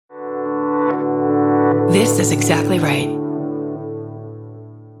This is exactly right.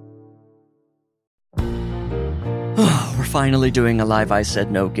 We're finally doing a live I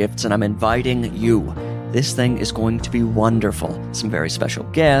Said No gifts, and I'm inviting you. This thing is going to be wonderful. Some very special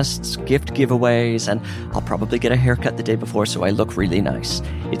guests, gift giveaways, and I'll probably get a haircut the day before so I look really nice.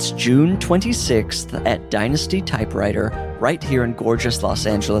 It's June 26th at Dynasty Typewriter, right here in gorgeous Los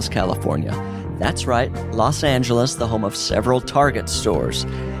Angeles, California. That's right, Los Angeles, the home of several Target stores.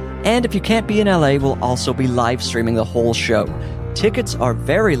 And if you can't be in LA, we'll also be live streaming the whole show. Tickets are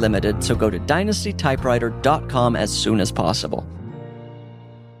very limited, so go to dynastytypewriter.com as soon as possible.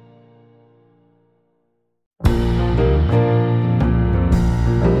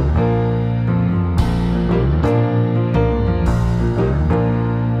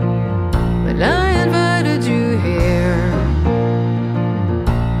 When I invited you here,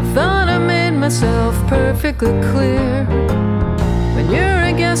 I thought I made myself perfectly clear. When you're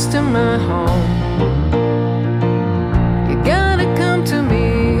a guest in my home, you gotta come to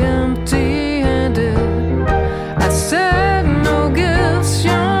me empty-handed. I said no gifts,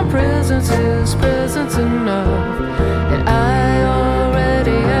 your presence is presence enough. And I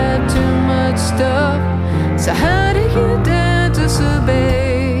already had too much stuff, so how do you dare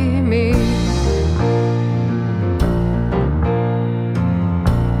disobey me?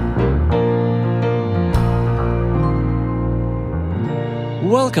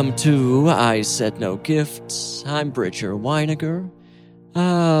 Welcome to I Said No Gifts. I'm Bridger Weiniger.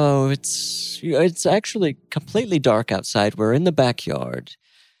 Oh, it's actually completely dark outside. We're in the backyard.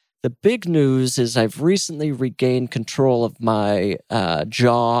 The big news is I've recently regained control of my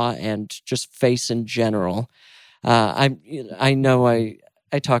jaw and just face in general. I know I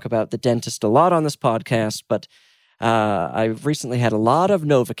talk about the dentist a lot on this podcast, but I've recently had a lot of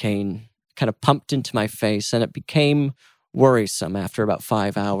Novocaine kind of pumped into my face, and it became worrisome after about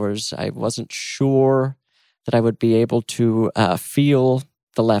 5 hours. I wasn't sure that I would be able to feel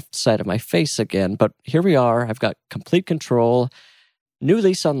the left side of my face again, but here we are. I've got complete control, new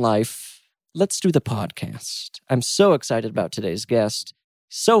lease on life. Let's do the podcast. I'm so excited about today's guest.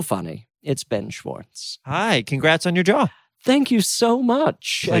 So funny. It's Ben Schwartz. Hi, congrats on your jaw. Thank you so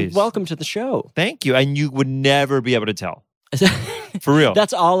much, Please. and welcome to the show. Thank you. And you would never be able to tell. For real.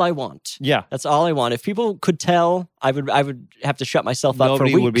 That's all I want. Yeah. That's all I want. If people could tell, I would have to shut myself up for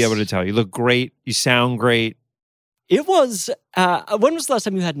weeks. Nobody would be able to tell. You look great. You sound great. It was, when was the last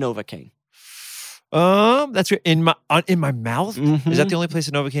time you had Novocaine? That's in my mouth. Mm-hmm. Is that the only place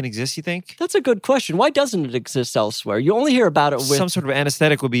that Novocaine exists, you think? That's a good question. Why doesn't it exist elsewhere? You only hear about it with Some sort of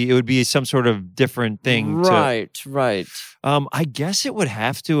anesthetic would be some sort of different thing. Right. I guess it would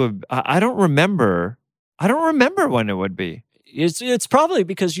have to have, I don't remember when it would be. It's probably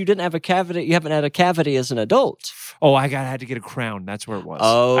because you didn't have a cavity. You haven't had a cavity as an adult. Oh, I had to get a crown. That's where it was.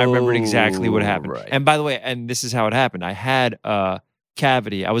 Oh, I remembered exactly what happened. right. And by the way, and this is how it happened. I had a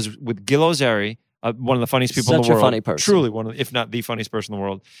cavity. I was with Gil Ozeri, one of the funniest people in the world. Such a funny person. Truly one of, if not the funniest person in the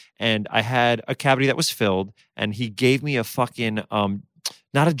world. And I had a cavity that was filled, and he gave me a fucking,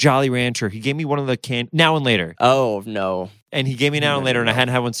 not a Jolly Rancher. He gave me one of the Now and Later. Oh, no. And he gave me Now and Later, and I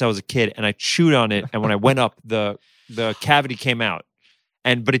hadn't had one since I was a kid, and I chewed on it, and when I went up, the cavity came out,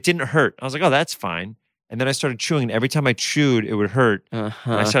 but it didn't hurt. I was like, oh, that's fine. And then I started chewing, and every time I chewed, it would hurt.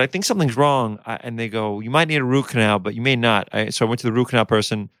 Uh-huh. And I said, I think something's wrong. And they go, you might need a root canal, but you may not. So I went to the root canal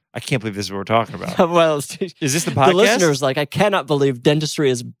person. I can't believe this is what we're talking about. Well, Is this the podcast? The listeners I cannot believe dentistry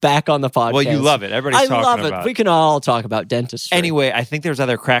is back on the podcast. Well, you love it. Everybody's talking about it. I love it. We can all talk about dentistry. Anyway, I think there was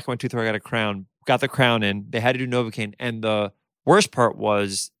either a crack in my tooth or I got a crown. Got the crown in. They had to do Novocaine. And the worst part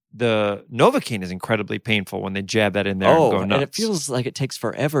was the Novocaine is incredibly painful when they jab that in there and go nuts. And it feels like it takes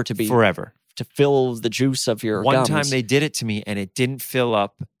forever to to fill the juice of your One gums. time they did it to me and it didn't fill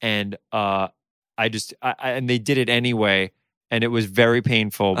up, and and they did it anyway, and it was very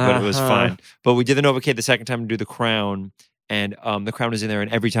painful, but it was fine. But we did the Novocaine the second time to do the crown, and the crown is in there,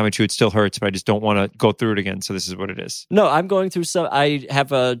 and every time I chew it still hurts, but I just don't want to go through it again, so this is what it is. No, I'm going through some. I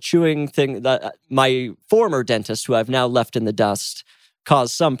have a chewing thing that my former dentist, who I've now left in the dust,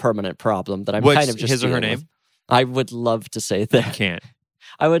 caused some permanent problem that I'm kind of just his or her dealing name? with. I would love to say that. I can't.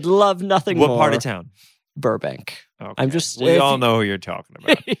 I would love nothing more. What part of town? Burbank. Okay. I'm just. We all know who you're talking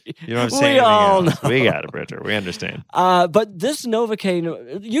about. You don't have to say We anything all else. know. We got it, Bridger. We understand. But this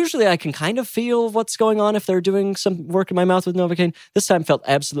Novocaine, usually I can kind of feel what's going on if they're doing some work in my mouth with Novocaine. This time felt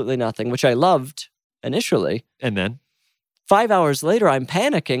absolutely nothing, which I loved initially. And then? 5 hours later, I'm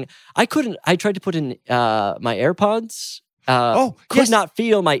panicking. I tried to put in my AirPods. Could not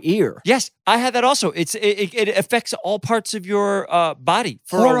feel my ear. Yes, I had that also. It affects all parts of your body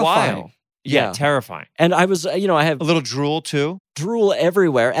for a while. Yeah, terrifying. And I was, I have a little drool too. Drool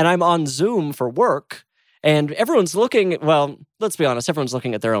everywhere, and I'm on Zoom for work, And everyone's looking, well, let's be honest, everyone's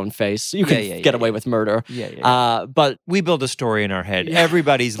looking at their own face. You can get away with murder. But we build a story in our head. Yeah.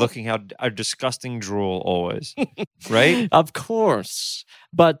 Everybody's looking at our disgusting drool always, right? Of course.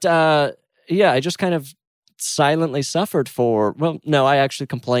 But I just kind of silently suffered for, well, no, I actually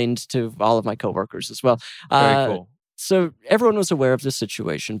complained to all of my coworkers as well. Very cool. So everyone was aware of the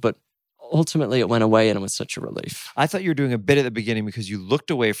situation, but ultimately it went away and it was such a relief. I thought you were doing a bit at the beginning because you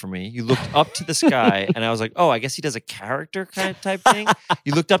looked away from me. You looked up to the sky and I was like, oh, I guess he does a character kind of type thing.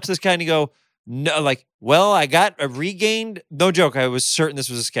 You looked up to the sky and you go, no, like, well, I regained, no joke, I was certain this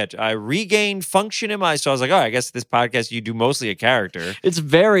was a sketch. I regained function in my, so I was like, oh, I guess this podcast, you do mostly a character. It's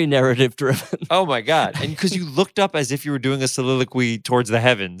very narrative driven. Oh my God. And because you looked up as if you were doing a soliloquy towards the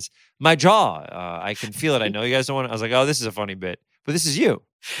heavens, my jaw, I can feel it. I know you guys don't want to, I was like, oh, this is a funny bit, but this is you.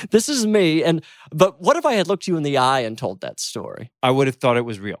 This is me. But what if I had looked you in the eye and told that story? I would have thought it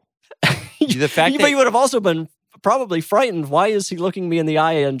was real. The fact but you would have also been probably frightened. Why is he looking me in the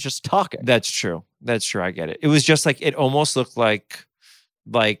eye and just talking? That's true. I get it. It was just like, it almost looked like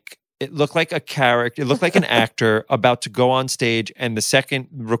it looked like a character. It looked like an actor about to go on stage, and the second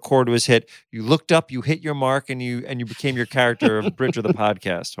record was hit, you looked up, you hit your mark, and you became your character of Bridger, the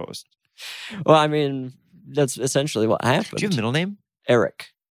podcast host. Well, I mean, that's essentially what happened. Do you have a middle name? Eric.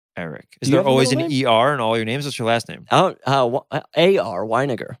 Is there always an ER in all your names? What's your last name? A.R.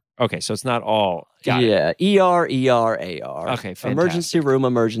 Weiniger. Okay, so it's not all. Got it. ER, AR. Okay, fantastic.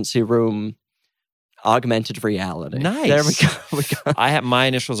 Emergency room, augmented reality. Nice. There we go. My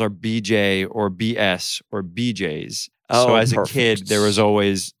initials are BJ or BS or BJs. So as perfect. a kid, there was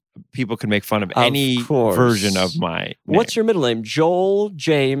always, people could make fun of any version of my name. What's your middle name? Joel,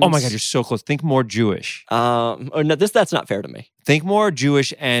 James. Oh my God, you're so close. Think more Jewish. No, that's not fair to me. Think more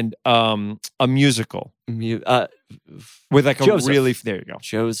Jewish and a musical. With like Joseph. There you go.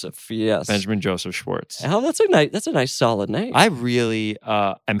 Joseph, yes. Benjamin Joseph Schwartz. Oh, that's a nice solid name. I really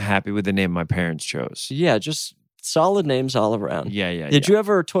am happy with the name my parents chose. Yeah, just solid names all around. Yeah. Did you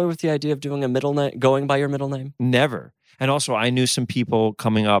ever toy with the idea of doing a middle name, going by your middle name? Never. And also, I knew some people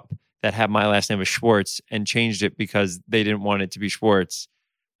coming up that had my last name as Schwartz and changed it because they didn't want it to be Schwartz,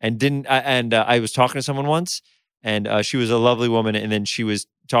 and I was talking to someone once, and she was a lovely woman, and then she was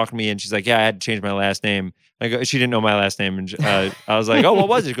talking to me, and she's like, "Yeah, I had to change my last name." I go, she didn't know my last name, and I was like, "Oh, what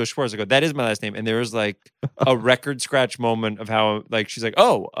was it?" She goes, Schwartz. I go, "That is my last name." And there was like a record scratch moment of how, like, she's like,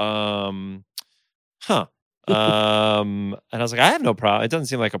 "Oh, huh." And I was like, "I have no problem. It doesn't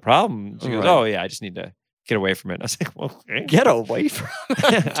seem like a problem." She goes, "Oh yeah, I just need to get away from it." And I was like, "Well, okay." Get away from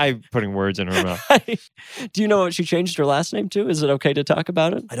it. I'm putting words in her mouth. Do you know what she changed her last name to? Is it okay to talk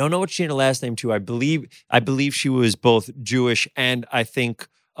about it? I don't know what she changed her last name to. I believe she was both Jewish and I think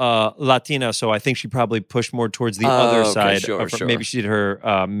Latina. So I think she probably pushed more towards the other side. Sure. Maybe she did her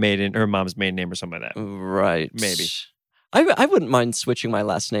her mom's maiden name or something like that. Right. Maybe. I wouldn't mind switching my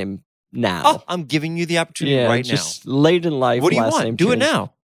last name now. Oh, I'm giving you the opportunity right just now. Late in life. What do you want? Do it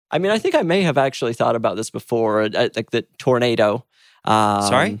now. I mean, I think I may have actually thought about this before, like the Tornado.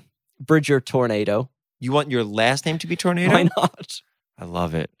 Sorry? Bridger Tornado. You want your last name to be Tornado? Why not? I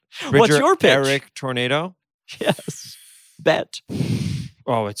love it. What's Bridger your pitch? Eric Tornado? Yes. Bet.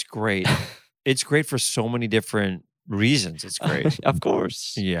 Oh, it's great. It's great for so many different reasons. It's great. Of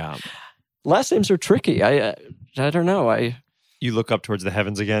course. Yeah. Last names are tricky. I don't know. You look up towards the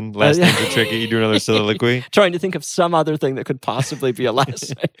heavens again. Last names are tricky. You do another soliloquy. Trying to think of some other thing that could possibly be a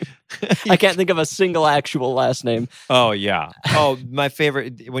last name. I can't think of a single actual last name. Oh, yeah. Oh, my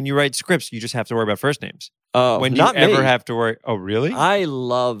favorite. When you write scripts, you just have to worry about first names. Oh, when not you ever me. have to worry. Oh, really? I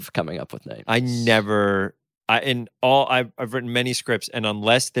love coming up with names. I've written many scripts, and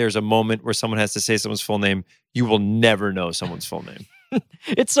unless there's a moment where someone has to say someone's full name, you will never know someone's full name.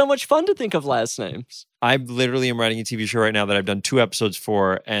 It's so much fun to think of last names. I literally am writing a TV show right now that I've done 2 episodes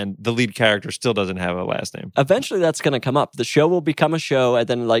for, and the lead character still doesn't have a last name. Eventually, that's going to come up. The show will become a show, and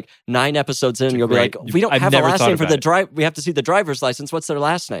then like 9 episodes in, you'll be like, "We don't have a last name for the drive. We have to see the driver's license. What's their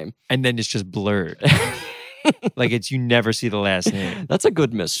last name?" And then it's just blurred. Like you never see the last name. That's a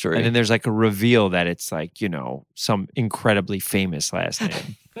good mystery. And then there's like a reveal that it's like, some incredibly famous last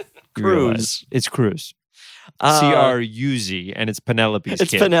name. Cruz. It's Cruz. Cruz, and it's Penelope's kid.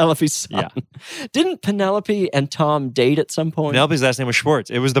 It's Penelope's son. Yeah. Didn't Penelope and Tom date at some point? Penelope's last name was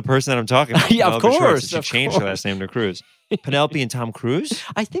Schwartz. It was the person that I'm talking about. Yeah, of Penelope course. Schwartz. She changed her last name to Cruz. Penelope and Tom Cruise?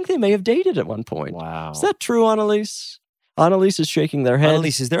 I think they may have dated at one point. Wow. Is that true, Annalise? Annalise is shaking their head.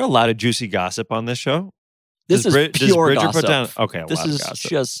 Annalise, is there a lot of juicy gossip on this show? This is pure Bridger gossip. Put down? Okay, this lot is of gossip.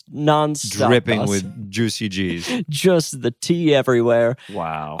 just nonstop dripping gossip. with juicy G's. Just the tea everywhere.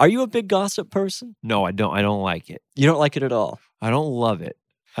 Wow. Are you a big gossip person? No, I don't. I don't like it. You don't like it at all? I don't love it.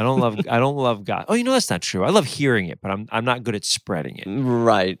 I don't love God. Oh, that's not true. I love hearing it, but I'm not good at spreading it.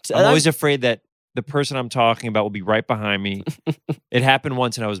 Right. I'm always afraid that the person I'm talking about will be right behind me. It happened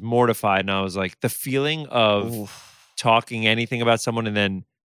once and I was mortified, and I was like, the feeling of talking anything about someone and then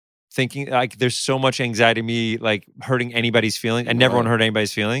thinking like there's so much anxiety in me, like hurting anybody's feelings. I never want to hurt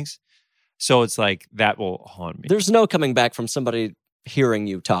anybody's feelings. So it's like that will haunt me. There's no coming back from somebody hearing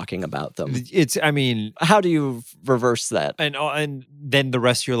you talking about them. How do you reverse that? And then the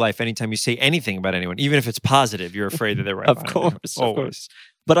rest of your life, anytime you say anything about anyone, even if it's positive, you're afraid that they're right. Of course.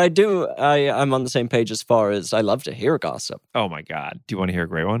 But I'm on the same page as far as I love to hear gossip. Oh my God. Do you want to hear a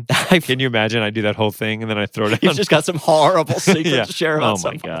great one? Can you imagine I do that whole thing and then I throw it out? You've just got some horrible secrets to share about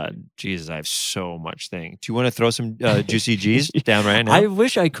my God. Jesus, I have so much thing. Do you want to throw some juicy G's down right now? I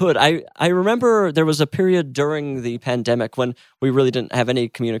wish I could. I remember there was a period during the pandemic when we really didn't have any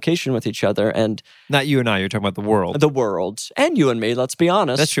communication with each other. And not you and I, you're talking about the world. The world. And you and me, let's be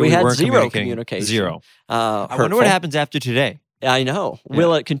honest. That's true. We had zero communication. Zero. I wonder what happens after today. I know. Yeah.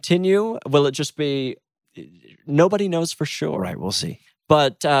 Will it continue? Will it just be... Nobody knows for sure. Right, we'll see.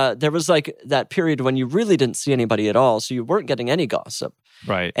 But there was like that period when you really didn't see anybody at all, so you weren't getting any gossip.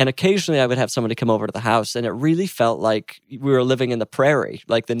 Right. And occasionally I would have somebody come over to the house, and it really felt like we were living in the prairie.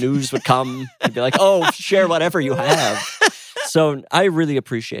 Like the news would come and be like, oh, share whatever you have. So I really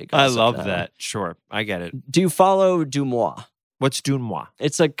appreciate gossip. I love that. Sure, I get it. Do you follow Dumois? What's Dumois?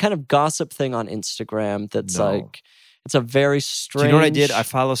 It's a kind of gossip thing on Instagram that's like... It's a very strange... Do you know what I did? I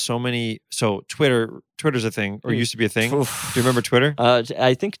follow so many... So Twitter's a thing, or used to be a thing. Oof. Do you remember Twitter?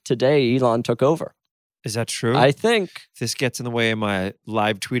 I think today Elon took over. Is that true? I think. If this gets in the way of my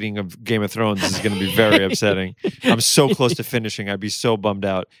live tweeting of Game of Thrones, this is going to be very upsetting. I'm so close to finishing. I'd be so bummed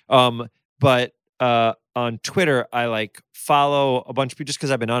out. But on Twitter, I like follow a bunch of people just because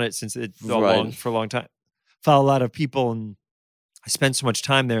I've been on it since for a long time. Follow a lot of people, and I spend so much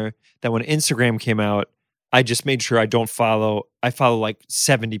time there that when Instagram came out, I just made sure I don't follow. I follow like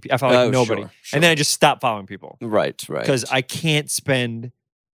 70 people. I follow like nobody. Sure. And then I just stop following people. Right. Because I can't spend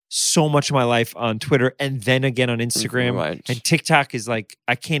so much of my life on Twitter and then again on Instagram. Right. And TikTok is like,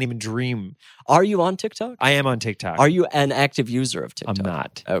 I can't even dream. Are you on TikTok? I am on TikTok. Are you an active user of TikTok? I'm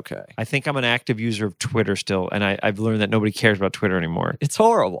not. Okay. I think I'm an active user of Twitter still. And I've learned that nobody cares about Twitter anymore. It's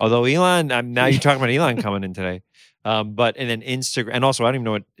horrible. Although Elon, now you're talking about Elon coming in today. And then Instagram. And also, I don't even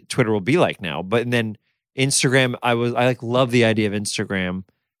know what Twitter will be like now. But and then Instagram, I like love the idea of Instagram,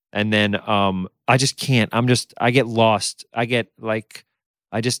 and then I just can't. I get lost. I get like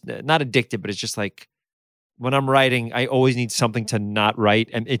not addicted, but it's just like when I'm writing, I always need something to not write,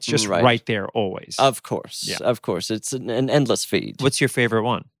 and it's just right there always. Of course, of course, it's an endless feed. What's your favorite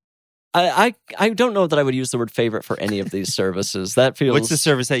one? I don't know that I would use the word favorite for any of these services. That feels... What's the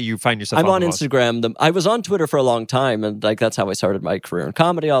service that you find yourself I'm on the Instagram. I was on Twitter for a long time, and like that's how I started my career in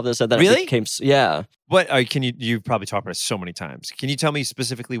comedy, all this. And then really? It became, yeah. What can you've probably talked about it so many times. Can you tell me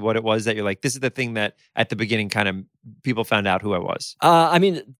specifically what it was that you're like, this is the thing that at the beginning kind of people found out who I was? I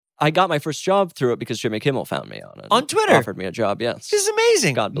mean, I got my first job through it because Jimmy Kimmel found me on it. On Twitter? Offered me a job, yes. This is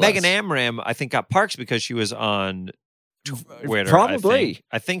amazing. God bless. Megan Amram, I think, got Parks because she was on... Twitter, probably.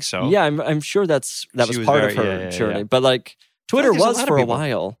 I think so. Yeah, I'm sure that was part of her journey. Yeah. But like Twitter was for a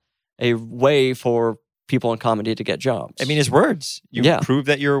while a way for people in comedy to get jobs. I mean, it's words. You prove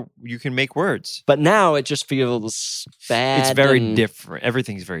that you can make words. But now it just feels bad. It's very different.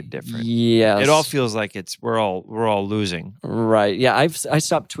 Everything's very different. Yes. It all feels like we're all losing. Right. Yeah. I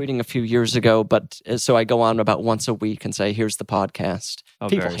stopped tweeting a few years ago, but so I go on about once a week and say, "Here's the podcast." Oh,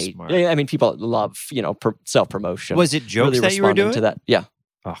 people very hate. Smart. I mean, people love self promotion. Was it jokes really that you were doing? To that? Yeah.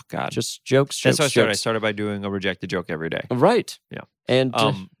 Oh God. Just jokes. That's how I started. I started by doing a rejected joke every day. Right. Yeah. And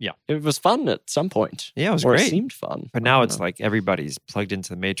it was fun at some point. Yeah, it was great. It seemed fun. But now it's like everybody's plugged into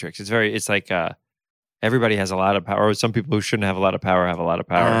the matrix. It's like everybody has a lot of power. Or some people who shouldn't have a lot of power have a lot of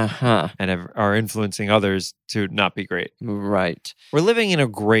power and are influencing others to not be great. Right. We're living in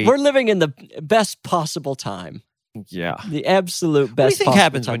the best possible time. Yeah. The absolute best. What do you think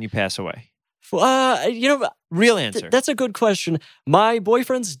happens time. when you pass away? Real answer. That's a good question. My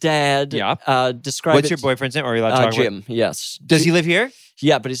boyfriend's dad described What's your boyfriend's name? Or are you allowed to talk Jim, about? yes. Does he live here?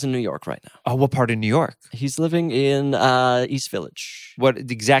 Yeah, but he's in New York right now. Oh, what part of New York? He's living in East Village. What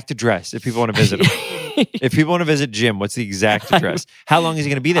the exact address if people want to visit him? If people want to visit Jim, what's the exact address? How long is he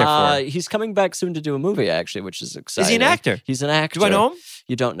going to be there for? He's coming back soon to do a movie, actually, which is exciting. Is he an actor? He's an actor. Do I know him?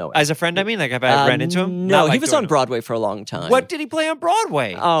 You don't know him. As a friend, I mean? Like, have I ran into him? No, he was on Broadway for a long time. What did he play on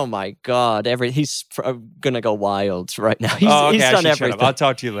Broadway? Oh, my God. He's going to go wild right now. He's done everything. I'll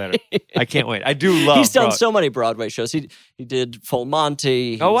talk to you later. I can't wait. I do love He's done so many Broadway shows. He did Full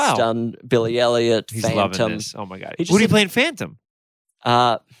Monty. He's done Billy Elliot, He's Phantom. loving this. Oh, my God. Who did he play in Phantom?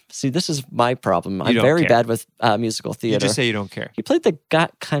 See, this is my problem. I'm don't very care. bad with musical theater. You just say you don't care. He played the guy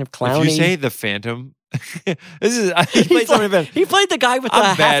kind of clowny. If you say the Phantom, he played somebody. He played the guy with the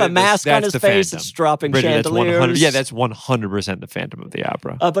I'm bad half at a this. mask on That's his the face Phantom. that's dropping Bridget, chandeliers. that's 100% the Phantom of the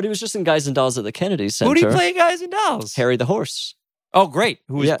Opera. But he was just in Guys and Dolls at the Kennedy Center. Who do you play, Guys and Dolls? Harry the Horse. Oh, great.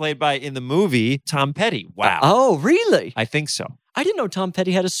 Who was Yeah. played by, in the movie, Tom Petty. Wow. Oh, really? I think so. I didn't know Tom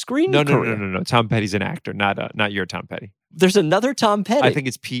Petty had a screen No. career. Tom Petty's an actor, not your Tom Petty. There's another Tom Petty. I think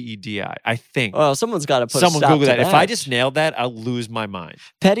it's Pedi. I think. Well, someone's got to put Someone a stop Google to that. If I just nailed that, I'll lose my mind.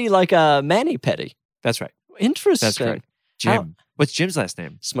 Petty like Manny Petty. That's right. Interesting. That's correct. Jim. What's Jim's last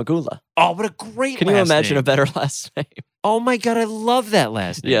name? Smagula. Oh, what a great Can you last imagine name. a better last name? Oh my God, I love that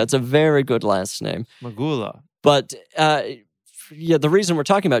last name. Yeah, it's a very good last name. Magula. But the reason we're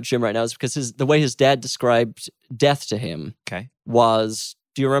talking about Jim right now is because the way his dad described death to him Okay. was,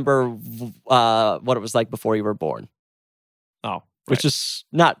 do you remember what it was like before you were born? Oh, Which is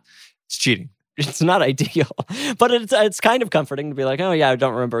not, it's cheating. it's not ideal. But it's kind of comforting to be like, oh yeah, I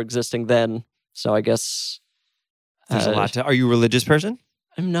don't remember existing then. So I guess There's a lot to. Are you a religious person?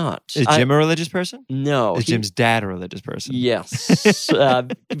 I'm not. Is Jim a religious person? No. Is Jim's dad a religious person? Yes.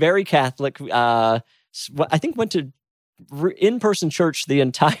 Very Catholic. I think went to in-person church the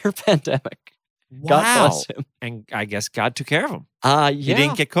entire pandemic. God Wow. bless him. And I guess God took care of him. Yeah. He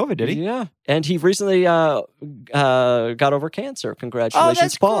didn't get COVID, did he? Yeah. And he recently got over cancer. Congratulations, Oh,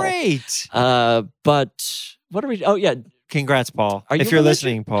 that's Paul. great. But what are we? Oh, yeah. Congrats, Paul. Are you if you're religious?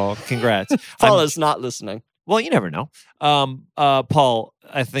 listening, Paul, congrats. Paul is not listening. Well, you never know. Paul,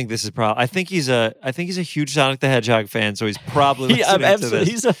 I think this is probably. I think he's a huge Sonic the Hedgehog fan, so he's probably listening to Absolutely. this.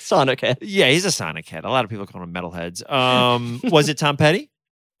 He's a Sonic head. Yeah, he's a Sonic head. A lot of people call him metalheads. Was it Tom Petty?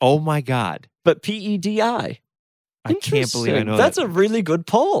 Oh my God! But Pedi. I can't believe I know That's that. a really good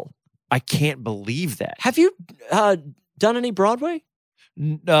poll. I can't believe that. Have you done any Broadway?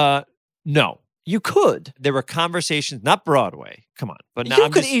 No. You could. There were conversations, not Broadway. Come on, but now You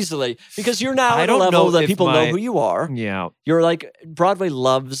I'm could just, easily, because you're now I at a don't level know that if people my- know who you are. Yeah, You're like, Broadway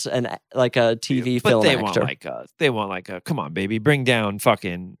loves like a TV but film they actor. want like a come on, baby, bring down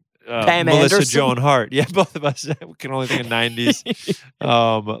fucking Pam Melissa Anderson. Joan Hart. Yeah, both of us we can only think of 90s.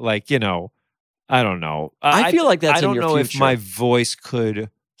 I don't know. I feel like that's I in don't your know if future. my voice could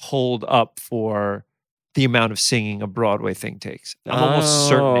hold up for the amount of singing a Broadway thing takes. I'm almost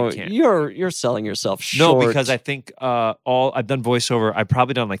certain it can't. You're selling yourself No, short. because I think I've done voiceover. I've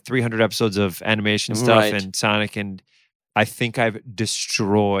probably done like 300 episodes of animation stuff Right. and Sonic, and I think I've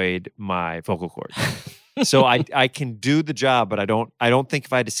destroyed my vocal cords. So I can do the job, but I don't think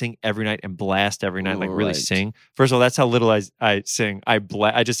if I had to sing every night and blast every night, like really Right. sing. First of all, that's how little I sing. I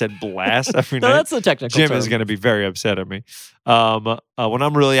just said blast every no, night. that's the technical Jim term. is going to be very upset at me. When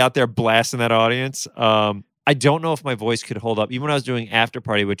I'm really out there blasting that audience, I don't know if my voice could hold up. Even when I was doing After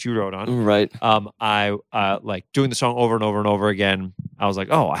Party, which you wrote on, Right. I like doing the song over and over and over again. I was like,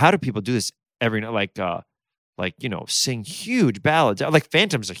 oh, how do people do this every night? Sing huge ballads. Like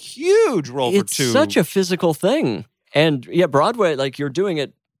Phantom's a huge role It's for two. such a physical thing. And yeah, Broadway, like you're doing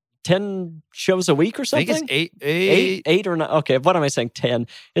it 10 shows a week or I something? think it's eight. Eight or 9. Okay, what am I saying? 10.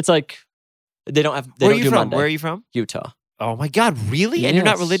 It's like they don't Where are don't you do from? Monday. Where are you from? Utah. Oh my God, really? And you're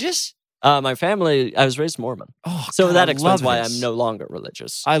not Yes. religious? My family, I was raised Mormon. Oh, So God, that I explains love why this. I'm no longer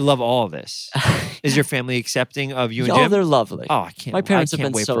religious. I love all of this. Is your family accepting of you and Oh, Jim? they're lovely. Oh, I can't. My parents I have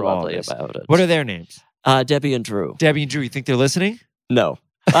can't been wait so for all lovely this. about it. What are their names? Debbie and Drew. Debbie and Drew. You think they're listening? No.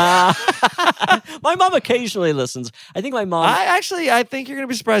 My mom occasionally listens. I think my mom. I think you're going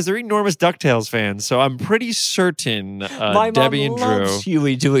to be surprised. They're enormous DuckTales fans, so I'm pretty certain my Debbie mom and Drew. loves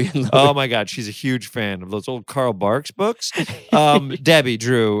Huey, Dewey, and Louie. Oh my God, she's a huge fan of those old Carl Barks books. Debbie,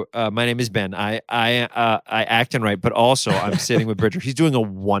 Drew, my name is Ben. I act and write, but also I'm sitting with Bridger. He's doing a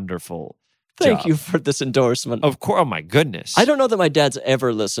wonderful Thank job. you for this endorsement. Of course. Oh my goodness. I don't know that my dad's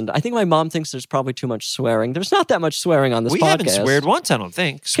ever listened. I think my mom thinks there's probably too much swearing. There's not that much swearing on this We podcast. haven't sweared once, I don't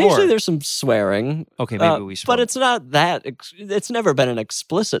think. Occasionally Swore. there's some swearing. Okay, maybe we swore. But it's not that. It's never been an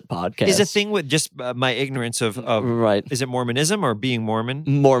explicit podcast. Is a thing with just my ignorance of Right. is it Mormonism or being Mormon?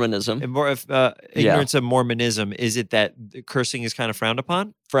 Mormonism. Ignorance of Mormonism, is it that cursing is kind of frowned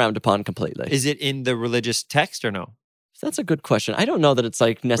upon? Frowned upon completely. Is it in the religious text or no? That's a good question. I don't know that it's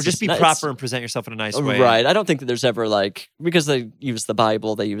like Or necessary. just be proper and present yourself in a nice way? Right. I don't think that there's ever like, because they use the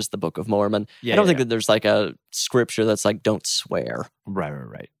Bible, they use the Book of Mormon. Yeah, I don't yeah. think that there's like a scripture that's like, don't swear.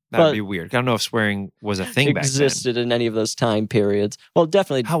 Right. That But- would be weird. I don't know if swearing was a thing back Existed in any of those time periods. Well,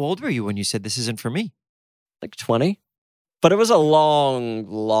 definitely then. How old were you when you said this isn't for me? like 20. But it was a long,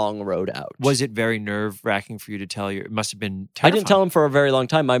 long road out. Was it very nerve-wracking for you to tell your... It must have been I terrifying. didn't tell him for a very long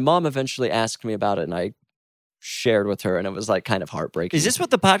time. My mom eventually asked me about it, and I shared with her, and it was like kind of heartbreaking. Is this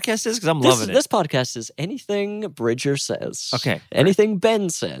what the podcast is? Because I'm loving it. This podcast is anything Bridger says. Okay. Anything Ben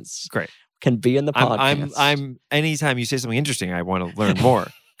says. Great. Can be in the podcast. I'm anytime you say something interesting, I want to learn more.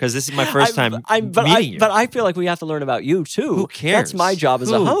 Because this is my first time meeting you. But I feel like we have to learn about you too. Who cares? That's my job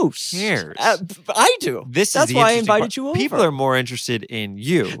as a host. Who cares? I do. That's why I invited you over. People are more interested in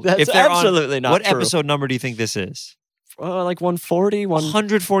you. That's absolutely not what true. What episode number do you think this is? Like 140,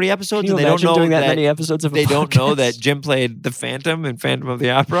 140 episodes, and they don't know doing that that many episodes of a they podcast? don't know that Jim played the Phantom in Phantom of the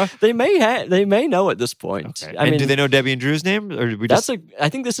Opera. They may know at this point. Okay. I mean, do they know Debbie and Drew's name? Or we I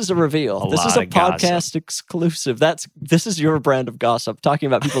think this is a reveal. This is a podcast exclusive. This is your brand of gossip, talking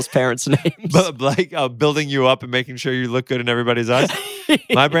about people's parents' names. But like building you up and making sure you look good in everybody's eyes.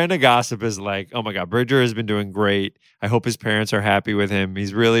 My brand of gossip is like, oh my God, Bridger has been doing great. I hope his parents are happy with him.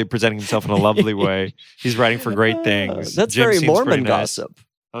 He's really presenting himself in a lovely way. He's writing for great things. That's Jim very seems Mormon pretty nice. gossip.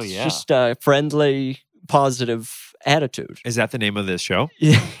 Oh yeah, it's just a friendly, positive attitude. Is that the name of this show?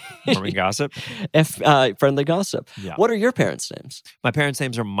 Yeah. Mormon gossip. Friendly gossip. Yeah. What are your parents' names? My parents'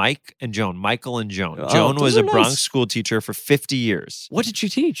 names are Mike and Joan. Michael and Joan. Oh, Joan was a nice. Bronx school teacher for 50 years. What did you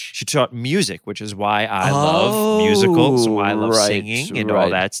teach? She taught music, which is why I love musicals, why I love singing and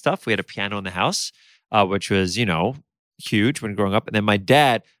all that stuff. We had a piano in the house, which was, huge when growing up. And then my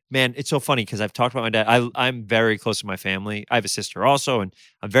dad, man, it's so funny because I've talked about my dad. I'm very close to my family. I have a sister also, and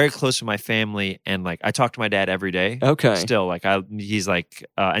I'm very close to my family. And like, I talk to my dad every day. Okay. Still, like, he's like,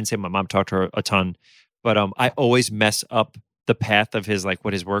 and say my mom talked to her a ton, but I always mess up the path of his, like,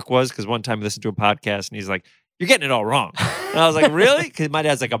 what his work was. Because one time I listened to a podcast and he's like, "You're getting it all wrong." And I was like, "Really?" Because my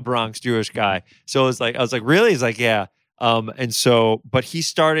dad's like a Bronx Jewish guy. So I was like, "Really?" He's like, "Yeah." And so, but he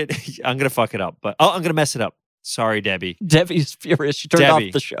started, I'm going to fuck it up, but I'm going to mess it up. Sorry, Debbie. Debbie's furious. She turned off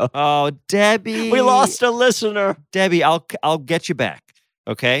the show. Oh, Debbie. We lost a listener. Debbie, I'll get you back.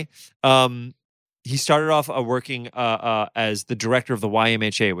 Okay. He started off working as the director of the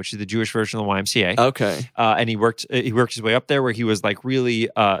YMHA, which is the Jewish version of the YMCA. Okay. And he worked his way up there where he was like really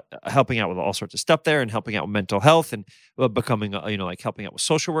helping out with all sorts of stuff there and helping out with mental health and becoming, like helping out with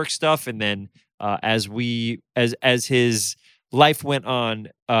social work stuff. And then as his life went on,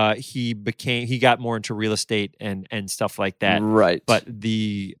 he got more into real estate and stuff like that. Right. But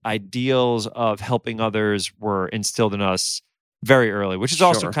the ideals of helping others were instilled in us very early, which is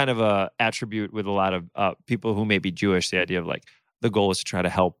also kind of a attribute with a lot of people who may be Jewish. The idea of like the goal is to try to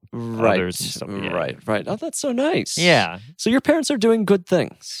help others and stuff. Yeah. Right. Oh, that's so nice. Yeah. So your parents are doing good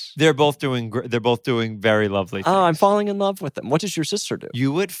things. They're both doing very lovely things. Oh, I'm falling in love with them. What does your sister do?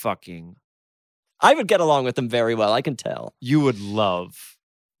 You would fucking... I would get along with them very well. I can tell. You would love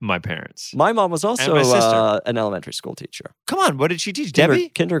my parents. My mom was also an elementary school teacher. Come on, what did she teach? Debbie?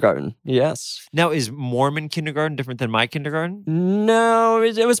 Kindergarten, yes. Now, is Mormon kindergarten different than my kindergarten? No,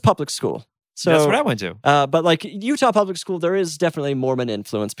 it was public school. So that's what I went to. But like Utah public school, there is definitely Mormon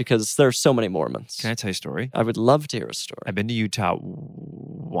influence because there's so many Mormons. Can I tell you a story? I would love to hear a story. I've been to Utah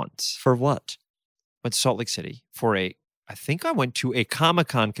once. For what? Went to Salt Lake City for I think I went to a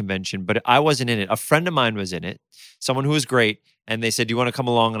Comic-Con convention, but I wasn't in it. A friend of mine was in it, someone who was great. And they said, "Do you want to come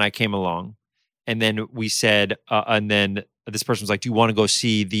along?" And I came along. And then we said, and then this person was like, "Do you want to go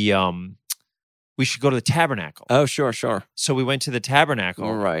see we should go to the Tabernacle." Oh, sure. So we went to the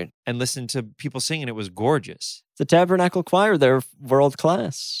Tabernacle right. and listened to people singing. It was gorgeous. The Tabernacle Choir, they're world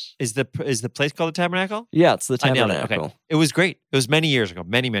class. Is the place called the Tabernacle? Yeah, it's the Tabernacle. I nailed it. Okay. It was great. It was many years ago.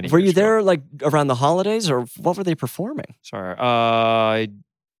 Many Were you years there ago. like around the holidays or what were they performing? Sorry. I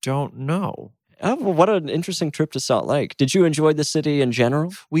don't know. Oh, well, what an interesting trip to Salt Lake. Did you enjoy the city in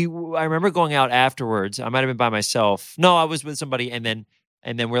general? I remember going out afterwards. I might have been by myself. No, I was with somebody, and then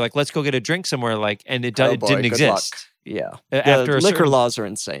we're like, "Let's go get a drink somewhere." Like, and it didn't exist. Luck. Yeah, After the liquor laws are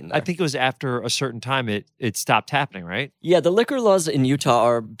insane there. I think it was after a certain time it stopped happening. Right? Yeah, the liquor laws in Utah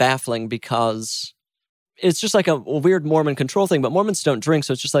are baffling because it's just like a weird Mormon control thing. But Mormons don't drink,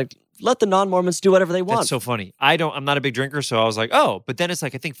 so it's just like let the non-Mormons do whatever they want. That's so funny. I'm not a big drinker, so I was like, oh. But then it's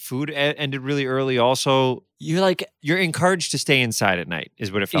like I think food ended really early. Also, you're encouraged to stay inside at night,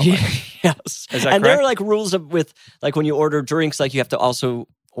 is what it felt like. Yes, is that and correct? there are like rules with like when you order drinks, like you have to also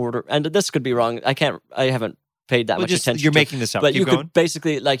order. And this could be wrong. I haven't paid that much attention. You're making this up. But Keep you going. could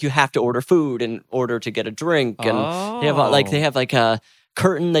basically like you have to order food in order to get a drink, and they have a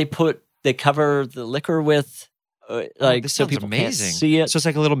curtain they cover the liquor with. This so sounds people amazing. can't see it. So it's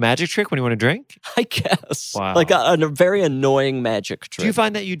like a little magic trick when you want to drink? I guess. Wow. Like a very annoying magic trick. Do you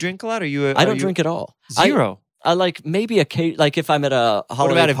find that you drink a lot? Or I don't drink at all. Zero. I like maybe like if I'm at a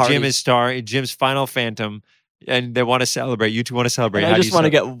holiday party. What about if Jim's Final Phantom and they want to celebrate? You two want to celebrate. I just want to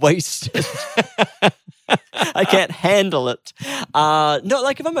get wasted. I can't handle it. No,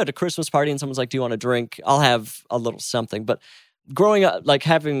 like if I'm at a Christmas party and someone's like, "Do you want a drink?" I'll have a little something. But growing up, like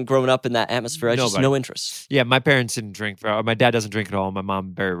having grown up in that atmosphere, I just no interest. Yeah, my parents didn't drink. My dad doesn't drink at all. My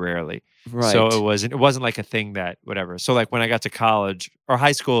mom very rarely. Right. So it wasn't like a thing that whatever. So like when I got to college or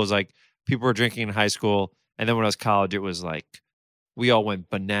high school, it was like people were drinking in high school, and then when I was college, it was like we all went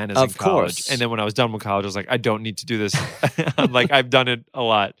bananas in college. Course. And then when I was done with college, I was like, I don't need to do this. I'm like, I've done it a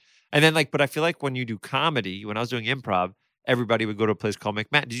lot. And then but I feel like when you do comedy, when I was doing improv, everybody would go to a place called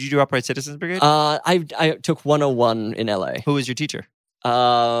McMahon. Did you do Upright Citizens Brigade? I took 101 in LA. Who was your teacher?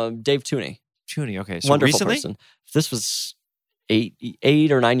 Dave Tooney. Tooney, okay. So wonderful recently? Person. This was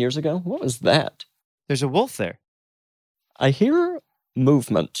 8 or 9 years ago. What was that? There's a wolf there. I hear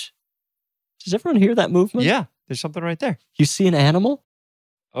movement. Does everyone hear that movement? Yeah, there's something right there. You see an animal?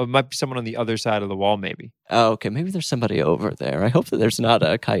 Oh, it might be someone on the other side of the wall, maybe. Oh, okay. Maybe there's somebody over there. I hope that there's not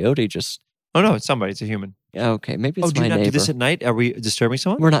a coyote just... Oh, no, it's somebody. It's a human. Okay, maybe it's do my you not neighbor. do this at night? Are we disturbing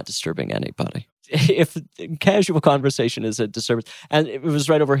someone? We're not disturbing anybody. If casual conversation is a disturbance, and it was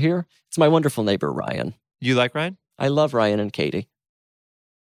right over here, it's my wonderful neighbor, Ryan. You like Ryan? I love Ryan and Katie.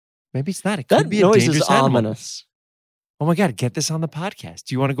 Maybe it's not. It That could be a noise dangerous is animal. ominous. Oh my God, get this on the podcast.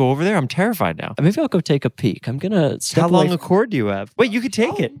 Do you want to go over there? I'm terrified now. Maybe I'll go take a peek. I'm going to step How long away a cord do you have? Wait, you could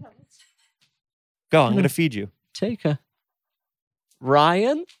take it. Go, I'm going to feed you. Take a...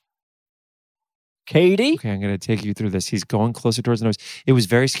 Ryan? Katie? Okay, I'm going to take you through this. He's going closer towards the nose. It was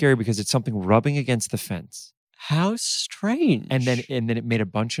very scary because it's something rubbing against the fence. How strange. And then it made a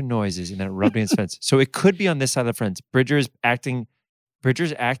bunch of noises and then it rubbed against the fence. So it could be on this side of the fence. Bridger's acting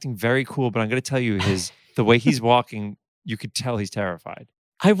very cool, but I'm going to tell you the way he's walking, you could tell he's terrified.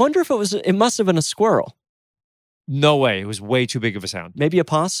 I wonder if it must have been a squirrel. No way. It was way too big of a sound. Maybe a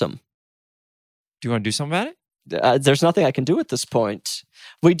possum. Do you want to do something about it? There's nothing I can do at this point.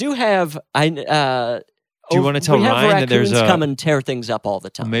 We do have... Do you want to tell Ryan that there's raccoons come and tear things up all the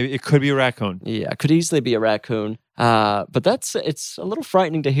time. Maybe it could be a raccoon. Yeah, it could easily be a raccoon. But it's a little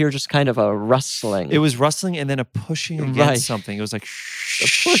frightening to hear just kind of a rustling. It was rustling and then a pushing against something. It was like the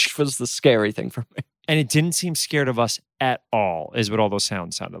push was the scary thing for me. And it didn't seem scared of us at all, is what all those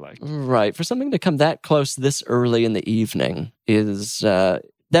sounds sounded like. Right. For something to come that close this early in the evening is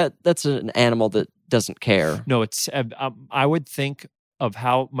that's an animal that doesn't care. No, it's I would think of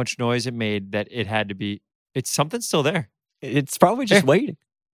how much noise it made that it had to be. It's something still there. It's probably just waiting.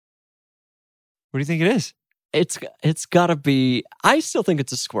 What do you think it is? It's got to be. I still think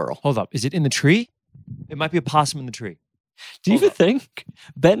it's a squirrel. Hold up. Is it in the tree? It might be a possum in the tree. Do you think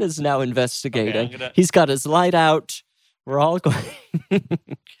Ben is now investigating? Okay, He's got his light out. We're all going.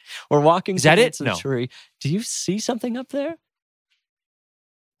 We're walking. Is that it? The tree. Do you see something up there?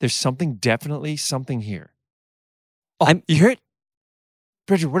 There's definitely something here. Oh, you hear it?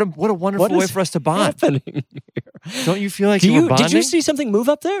 Bridget, what a wonderful way for us to bond. Happening here? Don't you feel like we're bonding? Did you see something move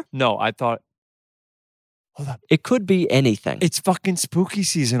up there? No, I thought. Hold up. It could be anything. It's fucking spooky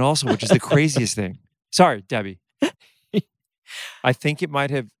season also, which is the craziest thing. Sorry, Debbie. I think it might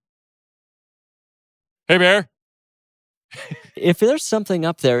have. Hey, Bear. If there's something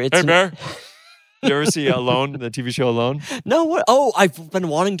up there, it's... Hey, Bear. You ever see Alone, the TV show Alone? No, what? Oh, I've been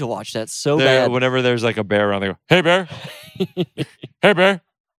wanting to watch that so bad. Whenever there's like a bear around, they go, hey, Bear. Hey, Bear.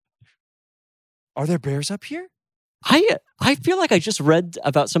 Are there bears up here? I feel like I just read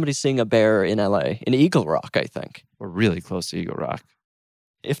about somebody seeing a bear in LA, in Eagle Rock, I think. We're really close to Eagle Rock.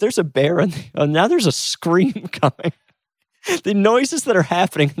 If there's a bear, now there's a scream coming. The noises that are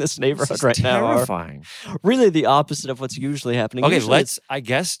happening in this neighborhood right now are terrifying. Really the opposite of what's usually happening. Okay, usually I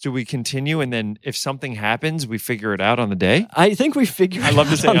guess, do we continue and then if something happens, we figure it out on the day? I think we figure it out. I love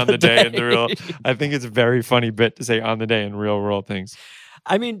to say on the day in the real. I think it's a very funny bit to say on the day in real world things.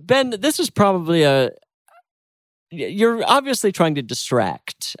 I mean, Ben, this is probably you're obviously trying to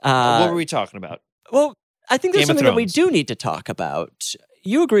distract. What were we talking about? Well, I think there's Game of something that we Thrones. do need to talk about.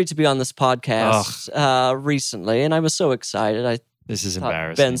 You agreed to be on this podcast recently, and I was so excited. This is thought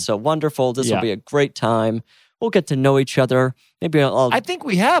embarrassing. Ben's so wonderful. This will be a great time. We'll get to know each other. Maybe I think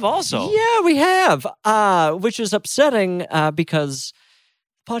we have also. Yeah, we have. Which is upsetting because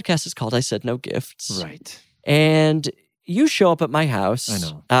the podcast is called I Said No Gifts. Right. And you show up at my house. I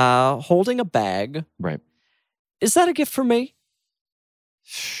know. Holding a bag. Right. Is that a gift for me?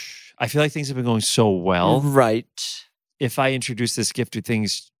 I feel like things have been going so well. Right. If I introduce this gift to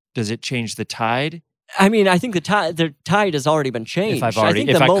things, does it change the tide? I mean, I think the tide has already been changed. I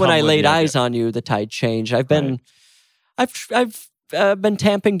think the moment I laid eyes on you, the tide changed. I've been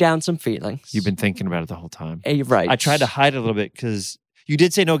tamping down some feelings. You've been thinking about it the whole time. Right. I tried to hide it a little bit because you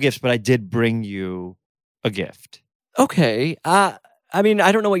did say no gifts, but I did bring you a gift. Okay. I mean,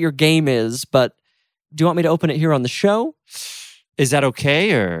 I don't know what your game is, but Do you want me to open it here on the show? Is that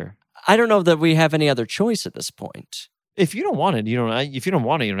okay, or I don't know that we have any other choice at this point. if you don't want it, you don't. If you don't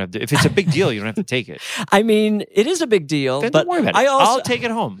want it, you don't have to. If it's a big deal, you don't have to take it. I mean, it is a big deal, Then but don't worry about it. I I'll take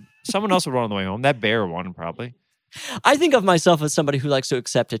it home. Someone else will run on the way home. That bear won probably. I think of myself as somebody who likes to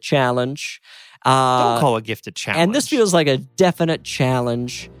accept a challenge. Don't call a gift a challenge. And this feels like a definite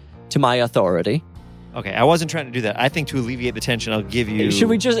challenge to my authority. Okay, I wasn't trying to do that. I think to alleviate the tension, I'll give you. Should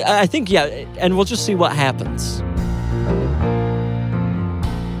we just, I think, yeah, and we'll just see what happens.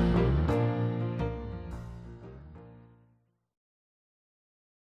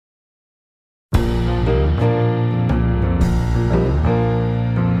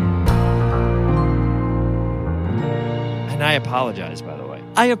 And I apologize, by the way.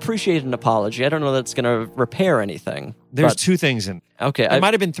 I appreciate an apology. I don't know that it's going to repair anything. There's but- 2 things in. Okay. It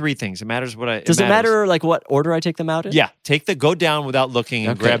might have been 3 things. It matters what I. Does it matters. matter like what order I take them out in? Yeah, go down without looking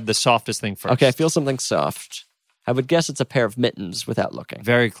and Okay. grab the softest thing first. Okay, I feel something soft. I would guess it's a pair of mittens without looking.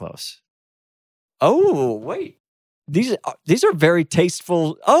 Very close. Oh, wait. These are very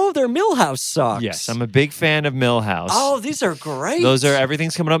tasteful. Oh, they're Millhouse socks. Yes, I'm a big fan of Millhouse. Oh, these are great. Those are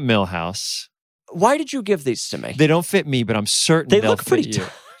everything's coming up Millhouse. Why did you give these to me? They don't fit me, but I'm certain They they'll look fit pretty you.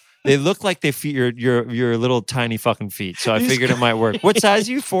 They look like they fit your little tiny fucking feet. So I figured it might work. What size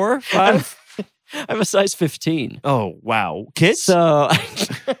are you? 4, 5? I'm a size 15. Oh wow, kids. So,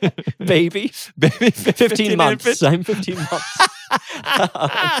 baby, Baby, 15 months. 15. I'm 15 months.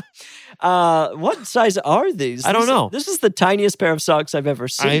 What size are these? I don't know. This is the tiniest pair of socks I've ever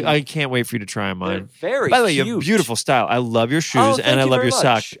seen. I can't wait for you to try on They're mine. very By the way, you cute. have beautiful style. I love your shoes Oh, thank and I you love very your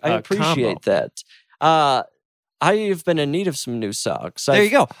much. sock. I appreciate combo. that. I've been in need of some new socks. There you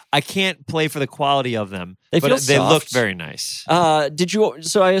go. I can't play for the quality of them, They but feel they soft. looked very nice. Did you?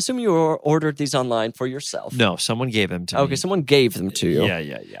 So I assume you ordered these online for yourself. No, someone gave them to me. Okay, someone gave them to you.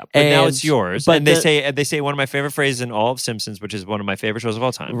 Yeah. But now And- it's yours. but And they say one of my favorite phrases in all of Simpsons, which is one of my favorite shows of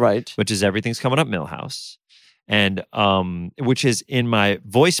all time, Right. which is everything's coming up Millhouse. And which is in my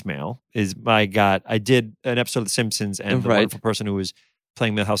voicemail is I did an episode of The Simpsons and the Right. wonderful person who was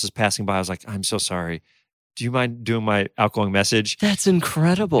playing Millhouse is passing by. I was like, I'm so sorry. Do you mind doing my outgoing message? That's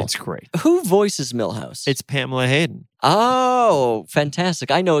incredible. It's great. Who voices Millhouse? It's Pamela Hayden. Oh,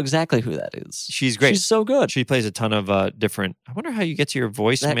 fantastic. I know exactly who that is. She's great. She's so good. She plays a ton of different. I wonder how you get to your That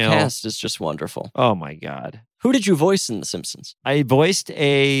voicemail. cast is just wonderful. Oh my God. Who did you voice in The Simpsons? I voiced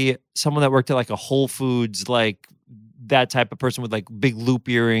someone that worked at like a Whole Foods, like that type of person with like big loop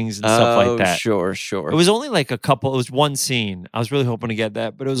earrings and stuff like that. Sure. It was only like it was one scene. I was really hoping to get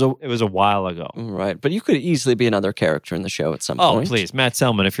that, but it was a while ago. Right. But you could easily be another character in the show at some Oh, point. please. Matt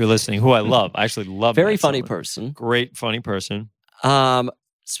Selman, if you're listening, who I love. I actually love Very Matt funny Selman. person. Great, funny person.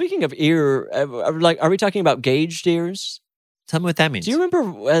 Speaking of ear, are we talking about gauged ears? Tell me what that means. Do you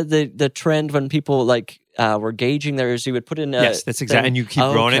remember the trend when people were gauging their ears? You would put in a Yes, that's exactly. thing- And you keep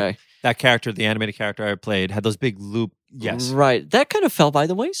growing okay. it. That character, the animated character I played, had those big loop. Yes. Right. That kind of fell by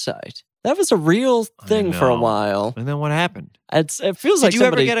the wayside. That was a real thing for a know. while. And then what happened? It feels like Did you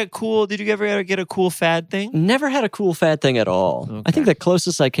ever somebody get a cool? Did you ever get a cool fad thing? never had a cool fad thing at all. I Okay. think the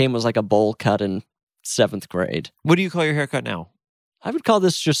closest I came was like a bowl cut in 7th grade. What do you call your haircut now? I would call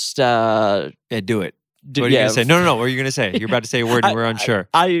this just Yeah, do it. What are you gonna say? No. What are you gonna say? You're about to say a word and we're unsure.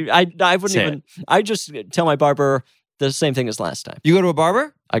 I wouldn't Say even. I just tell my barber the same thing as last time. You go to a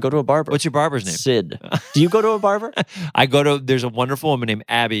barber? I go to a barber. What's your barber's name? Sid. Do you go to a barber? There's a wonderful woman named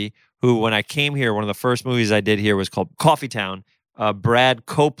Abby who, when I came here, one of the first movies I did here was called Coffee Town. Brad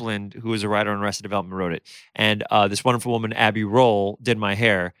Copeland, who was a writer on Arrested Development, wrote it. And this wonderful woman, Abby Roll, did my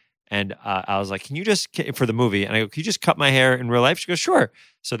hair. And I was like, for the movie, and I go, can you just cut my hair in real life? She goes, sure.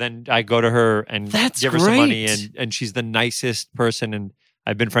 So then I go to her and That's give her some money, great. and she's the nicest person. And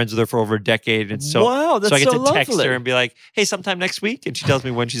I've been friends with her for over a decade. And so, Wow, that's so I get so to text lovely. her and be like, hey, sometime next week. And she tells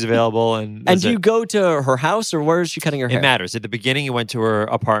me when she's available. And And that's do you it. go to her house or where is she cutting her It hair? matters. At the beginning, you went to her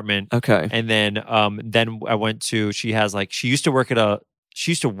apartment. Okay. And then I went to, she used to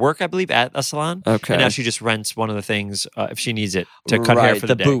work I believe, at a salon. Okay. And now she just rents one of the things if she needs it to cut right, hair for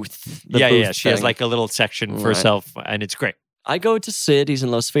the day. booth. The Yeah. booth She has thing. like a little section for Right. herself, and it's great. I go to Sid. He's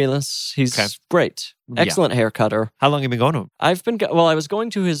in Los Feliz. He's Okay. great. Yeah. Excellent hair cutter. How long have you been going to him? I was going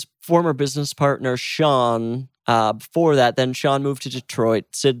to his former business partner, Sean, before that. Then Sean moved to Detroit.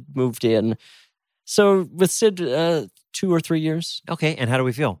 Sid moved in. So with Sid, 2 or 3 years. Okay. And how do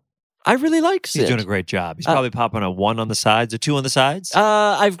we feel? I really like Sid. He's doing a great job. He's probably popping a 1 on the sides, a 2 on the sides.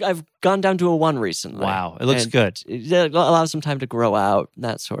 I've gone down to a 1 recently. Wow. It looks And good. It allows some time to grow out,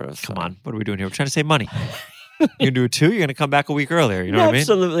 that sort of Come thing. on. What are we doing here? We're trying to save money. You're going to do a 2? You're going to come back a week earlier. You know what I mean?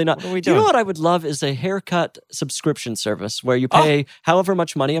 Absolutely not. What are we Do you know doing? what I would love is a haircut subscription service where you pay however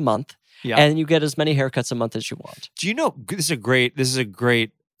much money a month Yeah. and you get as many haircuts a month as you want. Do you know this is a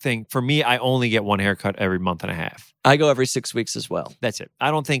great thing for me? I only get one haircut every month and a half. I go every 6 weeks as well. That's it.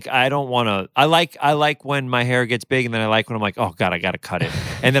 I don't want to. I like when my hair gets big, and then I like when I'm like, oh God, I got to cut it.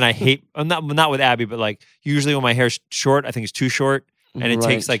 And then I hate. I'm not with Abby, but like usually when my hair's short, I think it's too short, and it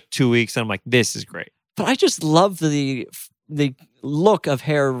takes like 2 weeks, and I'm like, this is great. But I just love the look of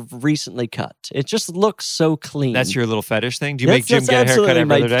hair recently cut. It just looks so clean. That's your little fetish thing? Do you make Jim get a haircut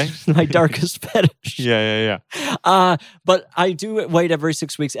every other day? My darkest fetish. Yeah. But I do wait every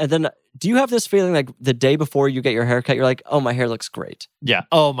 6 weeks. And then do you have this feeling like the day before you get your haircut, you're like, oh, my hair looks great. Yeah.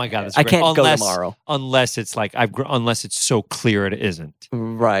 Oh my God. That's I great. can't go tomorrow. Unless it's like, unless it's so clear it isn't.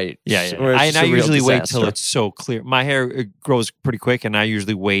 Right. Yeah. Or it's I a real usually wait disaster. till it's so clear. My hair it grows pretty quick, and I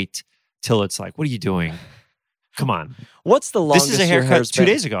usually wait till it's like, what are you doing? Come on. What's the longest This is a your haircut hair's 2 been?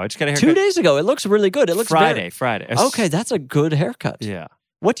 days ago. I just got a haircut 2 days ago. It looks really good. It looks Friday. Okay, that's a good haircut. Yeah.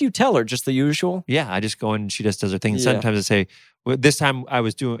 What do you tell her? Just the usual? Yeah, I just go in and she just does her thing. Yeah. Sometimes I say, well, this time I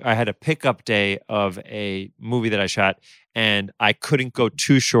had a pickup day of a movie that I shot, and I couldn't go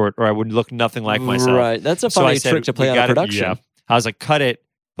too short or I would look nothing like myself. Right. That's a So I funny said, trick to play "We on a gotta-" production. Yeah. I was like, cut it,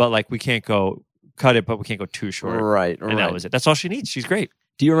 but like we can't go too short. Right. And that was it. That's all she needs. She's great.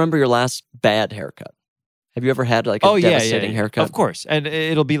 Do you remember your last bad haircut? Have you ever had like a devastating haircut? Of course. And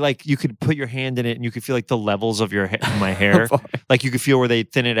it'll be like you could put your hand in it and you could feel like the levels of my hair. Like you could feel where they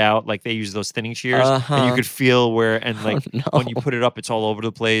thin it out, like they use those thinning shears. And you could feel where, and like when you put it up, it's all over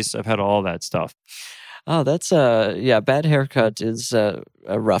the place. I've had all that stuff. Oh, that's bad haircut is a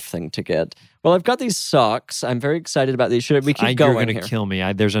rough thing to get. Well, I've got these socks. I'm very excited about these. Should we keep going You're here? going to kill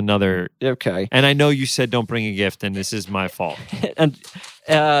me. There's another. Okay. And I know you said don't bring a gift, and this is my fault. And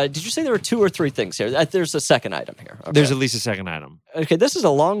did you say there were 2 or 3 things here? There's a second item here. Okay. There's at least a second item. Okay, this is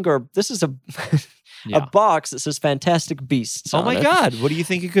a Yeah. a box that says Fantastic Beasts. Oh on my it. God! What do you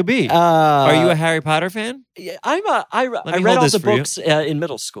think it could be? Are you a Harry Potter fan? Yeah, I me read hold all this the for you. books in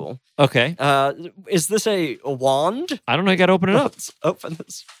middle school. Okay. Is this a wand? I don't know. I got to open it up. Let's open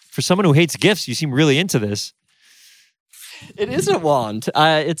this. For someone who hates gifts, you seem really into this. It is a wand.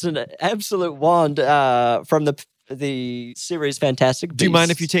 It's an absolute wand from the series Fantastic Beasts. Do you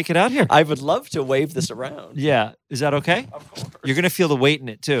mind if you take it out here? I would love to wave this around. Yeah. Is that okay? Of course. You're going to feel the weight in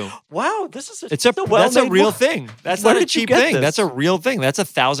it too. Wow, this is That's a real thing. That's Where not a did you cheap get thing. this? That's a real thing. That's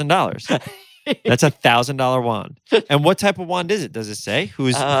 $1,000. That's $1,000 wand. And what type of wand is it? Does it say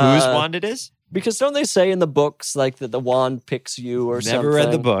whose wand it is? Because don't they say in the books like that the wand picks you or something? Never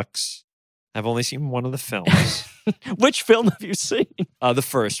read the books. I've only seen one of the films. Which film have you seen? The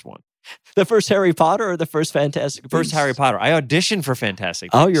first one. The first Harry Potter or the first Fantastic Beasts? First Harry Potter. I auditioned for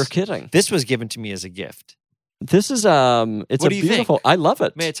Fantastic Beasts. Oh, you're kidding. This was given to me as a gift. This is it's What a do you beautiful. think? I love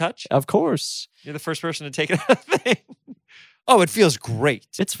it. May I touch? Of course. You're the first person to take it out of the thing. Oh, it feels great.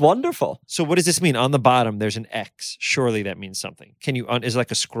 It's wonderful. So what does this mean? On the bottom, there's an X. Surely that means something. Can you? Is like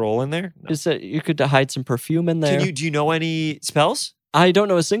a scroll in there? No. Is that you could hide some perfume in there? Do you know any spells? I don't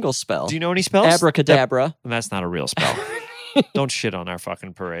know a single spell. Do you know any spells? Abracadabra. That's not a real spell. Don't shit on our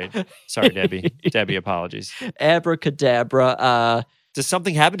fucking parade. Sorry, Debbie. Debbie, apologies. Abracadabra. Does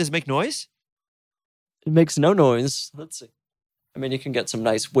something happen? Does it make noise? It makes no noise. Let's see. I mean, you can get some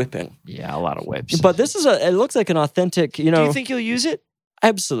nice whipping. Yeah, a lot of whips. But this is it looks like an authentic, Do you think you'll use it?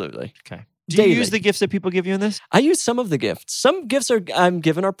 Absolutely. Okay. Do you Daily. use the gifts that people give you in this? I use some of the gifts. Some gifts I'm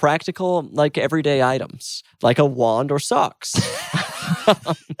given are practical, like everyday items, like a wand or socks.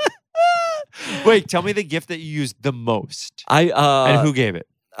 Wait, tell me the gift that you used the most. And who gave it?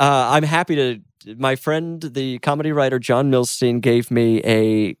 I'm happy to. My friend, the comedy writer John Milstein, gave me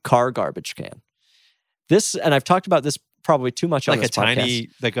a car garbage can. This, and I've talked about this probably too much on Like this podcast.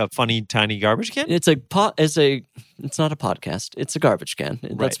 like a funny tiny garbage can? It's it's not a podcast. It's a garbage can.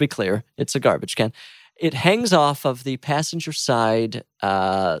 Let's be clear. It's a garbage can. It hangs off of the passenger side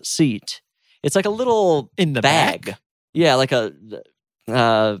seat. It's like a little In the bag. back? Yeah, like a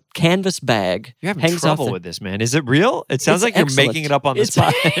canvas bag. You're having hangs trouble off with this, man. Is it real? It sounds It's like you're excellent. making it up on the It's-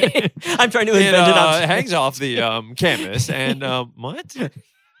 spot. I'm trying to It invent it on. hangs off the canvas and what?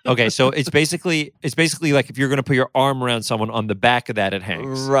 Okay, so it's basically like if you're going to put your arm around someone on the back of that, it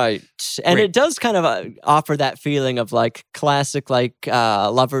hangs. Right. And Great. it does kind of offer that feeling of like classic, like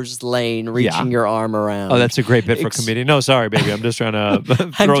Lover's Lane, reaching your arm around. Oh, that's a great bit for a comedian. No, sorry, baby. I'm just trying to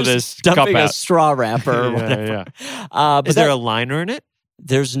I'm throw just this cup dumping a out. straw wrapper or Yeah, whatever. yeah. But Is there a liner in it?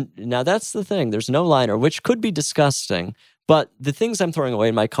 now that's the thing. There's no liner, which could be disgusting. But the things I'm throwing away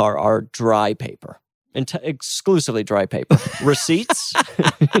in my car are dry paper. Exclusively dry paper. Receipts,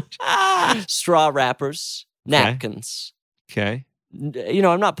 straw wrappers, napkins. Okay.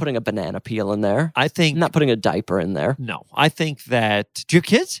 I'm not putting a banana peel in there. I think I'm not putting a diaper in there. no. I think that. Do you have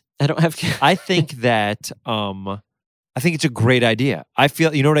kids? I don't have kids. I think that. I think it's a great idea. I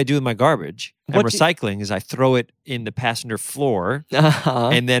feel. You know what I do with my garbage and What do you- recycling is I throw it in the passenger floor,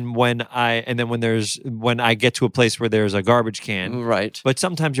 and then when I get to a place where there's a garbage can. Right. But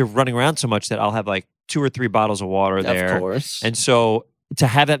sometimes you're running around so much that I'll have like 2 or 3 bottles of water there. Of course. And so to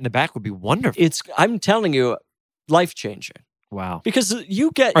have that in the back would be wonderful. I'm telling you, life changing. Wow. Because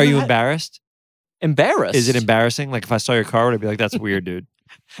you get. Are you embarrassed? Embarrassed? Is it embarrassing? Like if I saw your car, would I be like, that's weird, dude?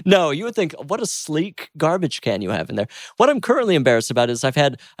 No, you would think, what a sleek garbage can you have in there. What I'm currently embarrassed about is I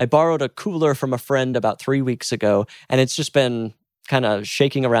borrowed a cooler from a friend about 3 weeks ago, and it's just been kind of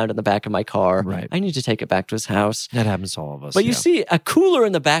shaking around in the back of my car. Right. I need to take it back to his house. That happens to all of us. But you yeah. see, a cooler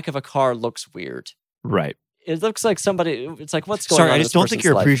in the back of a car looks weird. Right. It looks like somebody, it's like, what's going Sorry, on? I in just this don't think person's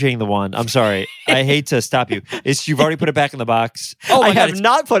you're life? appreciating the wand. I'm sorry. I hate to stop you. You've already put it back in the box. Oh, I my God, have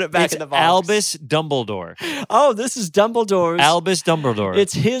not put it back it's in the box. Albus Dumbledore. Oh, this is Dumbledore's. Albus Dumbledore.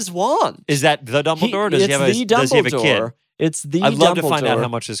 It's his wand. Is that the Dumbledore? Does he have a kid? It's the I'd love to Dumbledore. find out how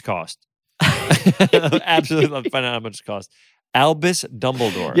much this cost. Absolutely love to find out how much it cost. Albus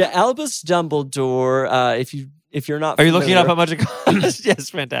Dumbledore. Yeah, Albus Dumbledore. If you're not, Are you looking familiar, up how much it costs? Yes,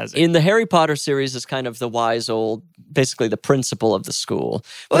 fantastic. in the Harry Potter series is kind of the wise old, basically the principal of the school.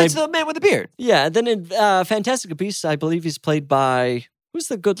 Well, But it's the man with the beard. yeah, then in Fantastic Beasts, I believe he's played by who's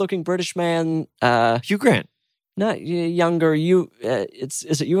the good-looking British man? Hugh Grant. Not younger.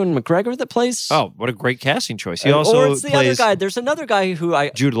 Is it Ewan McGregor that plays? Oh, what a great casting choice. He also or it's the other plays guy. There's another guy who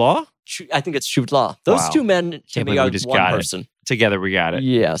Jude Law. I think it's Jude Law. Those Wow. two men to Can't me believe are we just one got it. person. Together, we got it.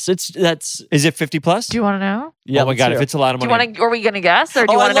 Yes, that's Is it 50 plus? Do you want to know? yeah. oh my let's God, hear if it. it's a lot of Do you money. want to? Are we going to guess, or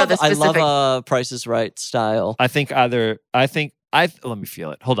do you Oh, want to know the I specific? love Price is Right style. I think let me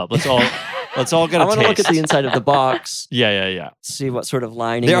feel it. Hold up. Let's all get a I want to taste. look at the inside of the box, Yeah. see what sort of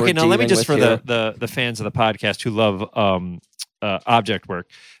lining. Okay, we're now let me dealing just for with the fans of the podcast who love object work.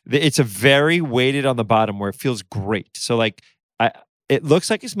 It's a very weighted on the bottom where it feels great. So like it looks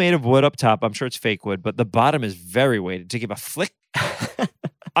like it's made of wood up top. I'm sure it's fake wood, but the bottom is very weighted to give a flick.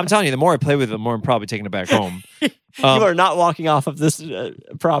 I'm telling you, the more I play with it, the more I'm probably taking it back home. you are not walking off of this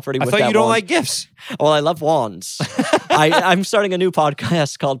property. I with thought that you don't wand. like gifts. Well, I love wands. I'm starting a new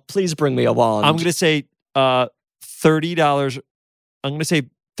podcast called "Please Bring Me a Wand." I'm going to say $30. I'm going to say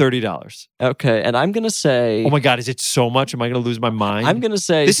 $30. Okay, and I'm going to say. Oh my God, is it so much? Am I going to lose my mind? I'm going to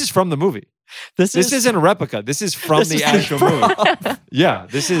say This is from the movie. this isn't a replica. This is from this the is actual movie. Yeah,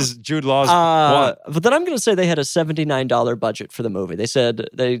 this is Jude Law's one. But then I'm going to say they had a $79 budget for the movie. They said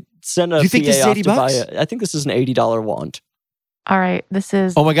they sent a You think PA this is off $80 to buy it. I think this is an $80 wand. All right, this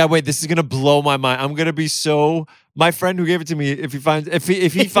is. Oh my God, wait, this is gonna blow my mind. I'm gonna be so my friend who gave it to me, if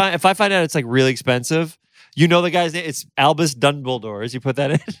I find out it's like really expensive, you know the guy's name? It's Albus Dumbledore. As you put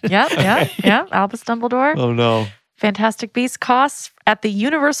that in? Yeah. Albus Dumbledore. Oh no. Fantastic Beasts costs at the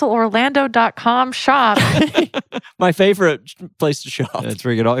UniversalOrlando.com shop My favorite place to shop. That's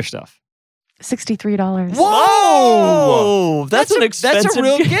where you get all your stuff. $63. Whoa! That's an expensive That's a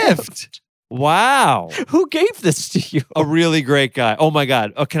real gift. Wow. Who gave this to you? A really great guy. Oh my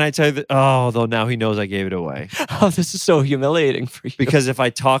God. Oh, can I tell you that? Oh, though now he knows I gave it away. Oh, this is so humiliating for you. Because if I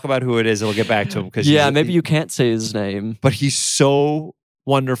talk about who it is, it'll get back to him. Yeah, maybe you can't say his name. But he's so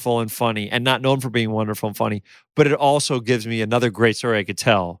wonderful and funny, and not known for being wonderful and funny. But it also gives me another great story I could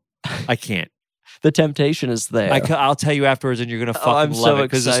tell. I can't. The temptation is there. I'll tell you afterwards, and you're gonna fucking I'm love so it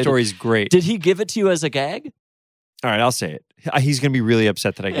because the excited. story's great. Did he give it to you as a gag? All right, I'll say it. He's gonna be really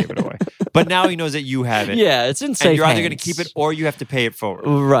upset that I gave it away. But now he knows that you have it. Yeah, it's in safe and you're either hands. gonna keep it or you have to pay it forward.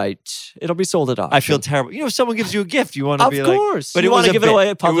 Right. It'll be sold at auction. I feel terrible. You know, if someone gives you a gift, you want to Of be like, course. but You it was wanna a give it bit. away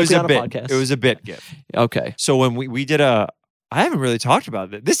It publicly was a on a bit. podcast. It was a bit gift. Okay. So when we did I haven't really talked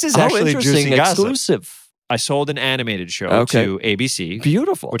about it. This is Oh, actually interesting. juicy gossip. Exclusive. I sold an animated show Okay. to ABC,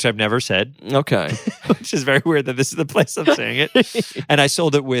 Beautiful. which I've never said, Okay. which is very weird that this is the place I'm saying it. And I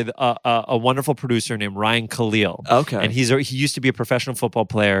sold it with a wonderful producer named Ryan Khalil. Okay. And he used to be a professional football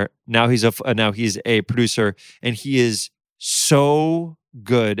player. Now he's a producer, and he is so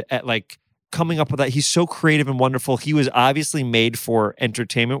good at like coming up with that. He's so creative and wonderful. He was obviously made for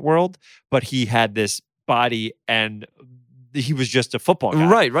entertainment world, but he had this body and he was just a football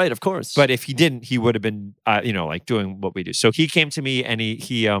guy. Right, of course. But if he didn't, he would have been, like doing what we do. So he came to me and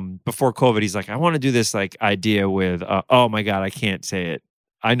he before COVID, he's like, I want to do this like idea with, oh my God, I can't say it.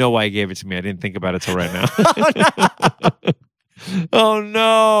 I know why he gave it to me. I didn't think about it till right now. Oh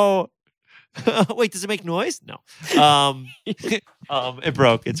no. Wait, does it make noise? No. It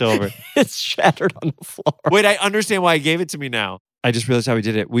broke. It's over. It's shattered on the floor. Wait, I understand why he gave it to me now. I just realized how we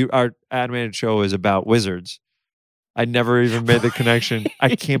did it. Our animated show is about wizards. I never even made the connection.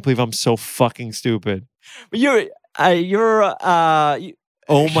 I can't believe I'm so fucking stupid. You're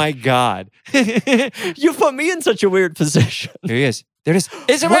Oh my God. you put me in such a weird position. Here he is. There it is.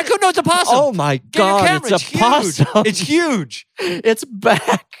 It's a What? raccoon. No, it's a possum. Oh my Get your God, camera. it's a possum. It's huge. It's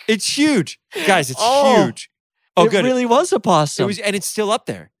back. It's huge. Guys, it's Oh, huge. Oh, it good. really was a possum. And it's still up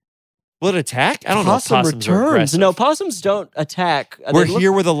there. Will it attack? I don't know. Possum Possums are returns. aggressive. No, possums don't attack. We're They look-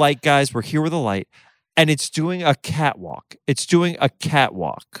 here with a light, guys. We're here with a light. And it's doing a catwalk. It's doing a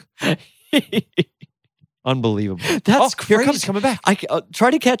catwalk. Unbelievable. That's Here it comes. crazy. Coming back. I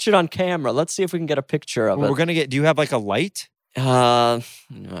try to catch it on camera. Let's see if we can get a picture of Well, it. we're going to get, do you have like a light?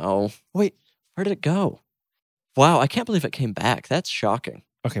 No. Wait, where did it go? Wow, I can't believe it came back. That's shocking.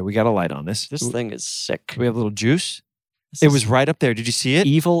 Okay, we got a light on this. This thing is sick. Do we have a little juice? This It is was right up there. Did you see it?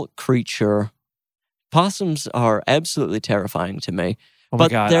 evil creature. Possums are absolutely terrifying to me, Oh my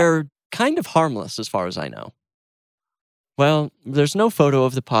but God. they're kind of harmless as far as I know. Well, there's no photo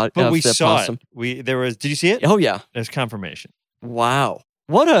of the But of we the saw possum. it. Did you see it? Oh yeah. There's confirmation. Wow.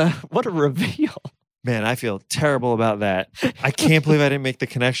 What a reveal. Man, I feel terrible about that. I can't believe I didn't make the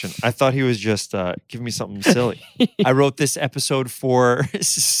connection. I thought he was just giving me something silly. I wrote this episode for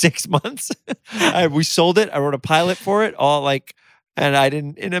 6 months. We sold it. I wrote a pilot for it, and I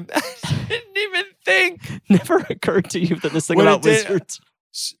didn't even think. Never occurred to you that this thing When about it did- wizards.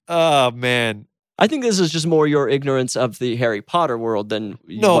 Oh man, I think this is just more your ignorance of the Harry Potter world than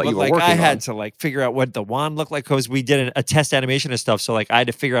no, what but you were like working I had on. to figure out what the wand looked like because we did a test animation and stuff. So I had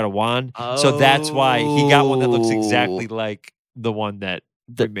to figure out a wand. So that's why he got one that looks exactly like the one that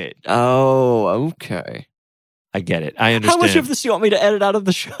we made. Oh, okay. I get it. I How understand. much of this do you want me to edit out of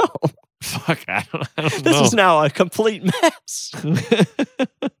the show? Fuck, I don't This know. is now a complete mess.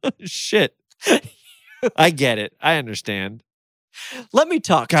 Shit. I get it. I understand. Let me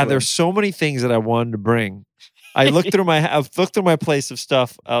talk. God, to there's him. so many things that I wanted to bring. I looked through my place of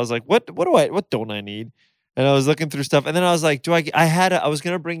stuff. I was like, what don't I need? And I was looking through stuff, and then I was like, I was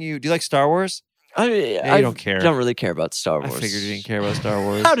gonna bring you. Do you like Star Wars? I don't care. Don't really care about Star I Wars. figured you didn't care about Star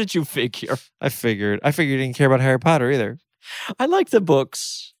Wars. How did you figure? I figured you didn't care about Harry Potter either. I like the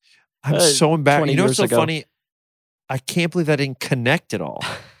books. I'm so embarrassed. 20 You know what's years so ago. funny? I can't believe I didn't connect at all.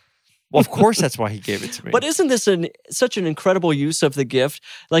 Well, of course that's why he gave it to me. But isn't this such an incredible use of the gift?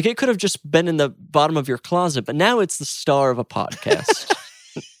 Like it could have just been in the bottom of your closet, but now it's the star of a podcast.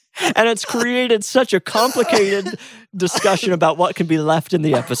 And it's created such a complicated discussion about what can be left in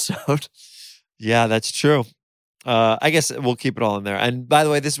the episode. Yeah, that's true. I guess we'll keep it all in there. And by the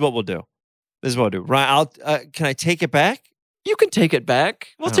way, this is what we'll do. Ryan, can I take it back? You can take it back.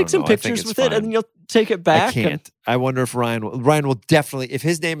 We'll I take don't some know. I think pictures it's with it, fine. and then you'll take it back. I can't. I wonder if Ryan will definitely, if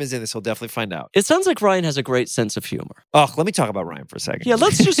his name is in this, he'll definitely find out. It sounds like Ryan has a great sense of humor. Oh, let me talk about Ryan for a second. Yeah,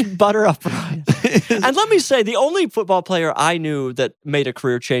 let's just butter up Ryan. And let me say, the only football player I knew that made a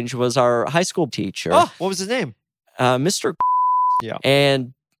career change was our high school teacher, Oh, what was his name? Mr. Yeah.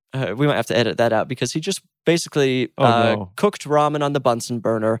 And we might have to edit that out because he just basically no. cooked ramen on the Bunsen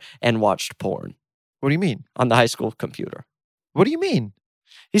burner and watched porn What do you mean? on the high school computer. What do you mean?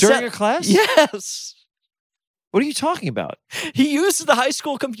 He During said, your class? Yes. What are you talking about? He used the high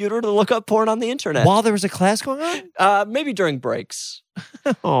school computer to look up porn on the internet. While there was a class going on? Maybe during breaks.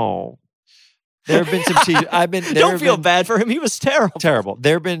 Oh. There have been some teachers. Don't feel bad for him. He was terrible. Terrible.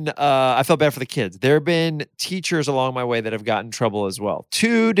 There have been, I felt bad for the kids. There have been teachers along my way that have gotten in trouble as well.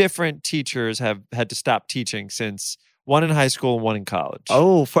 2 different teachers have had to stop teaching since, one in high school and one in college.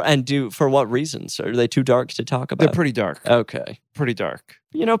 Oh, for what reasons? Are they too dark to talk about? They're pretty dark. Okay. Pretty dark.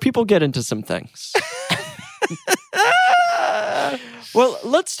 You know, people get into some things. Well,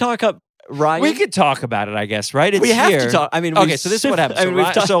 let's talk up Ryan. We could talk about it, I guess, right? It's We have here. to talk. I mean, Okay, so this is what happened. I mean, we've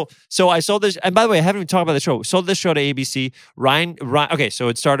talked- So I sold this, and by the way, I haven't even talked about the show. Sold this show to ABC. Ryan. Okay, so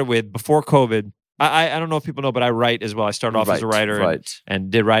it started with before COVID. I don't know if people know, but I write as well. I started off as a writer and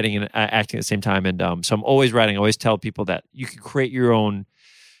did writing and acting at the same time. And so I'm always writing. I always tell people that you can create your own.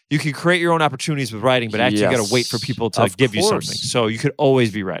 You can create your own opportunities with writing, but actually you got to wait for people to give you something. So you could always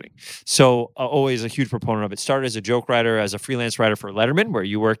be writing. So always a huge proponent of it. Started as a joke writer, as a freelance writer for Letterman, where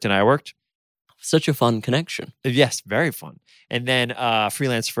you worked and I worked. Such a fun connection. Yes, very fun. And then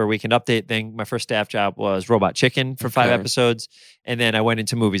freelance for a Weekend Update thing. My first staff job was Robot Chicken for 5 episodes. And then I went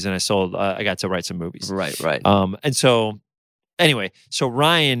into movies and I got to write some movies. Right. And so anyway, so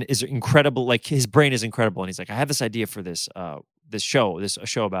Ryan is incredible. Like his brain is incredible. And he's like, I have this idea for this show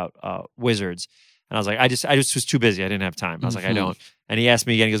about wizards. And I was like, I just was too busy. I didn't have time. I was like, I don't. And he asked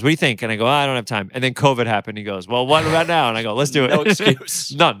me again, he goes, what do you think? And I go, I don't have time. And then COVID happened. He goes, well, what about now? And I go, let's do it. No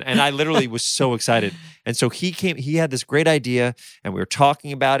excuse. None. And I literally was so excited. And so he had this great idea and we were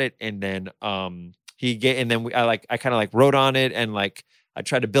talking about it. And then And then I kind of like wrote on it and like I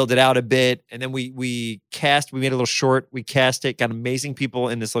tried to build it out a bit. And then we made a little short. We cast it, got amazing people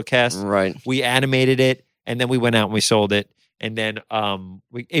in this little cast. Right. We animated it, and then we went out and we sold it. And then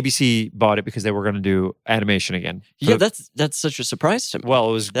ABC bought it because they were going to do animation again. Yeah, that's such a surprise to me. Well,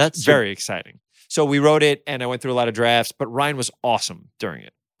 it was very exciting. So we wrote it, and I went through a lot of drafts, but Ryan was awesome during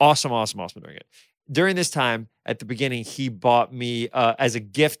it. Awesome during it. During this time, at the beginning, he bought me as a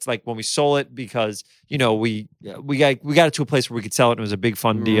gift, like when we sold it, because we got it to a place where we could sell it, and it was a big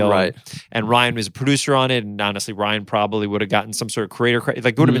fun deal. Right. And Ryan was a producer on it, and honestly, Ryan probably would have gotten some sort of creator credit.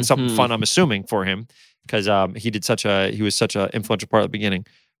 Like it would have been something fun, I'm assuming, for him, because he was such an influential part at the beginning.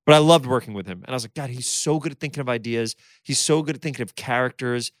 But I loved working with him, and I was like, God, he's so good at thinking of ideas. He's so good at thinking of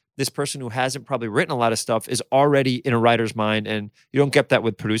characters. This person who hasn't probably written a lot of stuff is already in a writer's mind, and you don't get that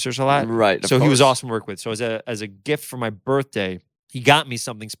with producers a lot. Right. So he was awesome to work with. So as a gift for my birthday, he got me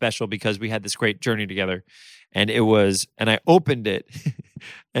something special because we had this great journey together. And I opened it,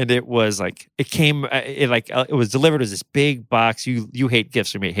 and it was like, it was delivered as this big box. You hate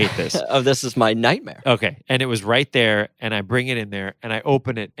gifts, you may hate this. Oh, this is my nightmare. Okay. And it was right there, and I bring it in there, and I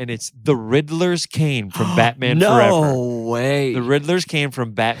open it, and it's the Riddler's cane from Batman Forever. No way. The Riddler's cane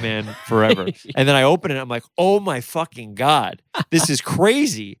from Batman Forever. And then I open it, I'm like, oh my fucking God, this is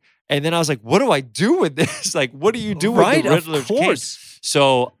crazy. And then I was like, what do I do with this? Like, what do you do with the Riddler's cane?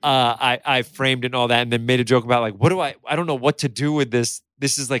 So I framed it and all that, and then made a joke about like, I don't know what to do with this.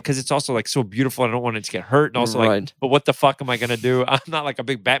 This is like, because it's also like so beautiful. I don't want it to get hurt. And also like, but what the fuck am I going to do? I'm not like a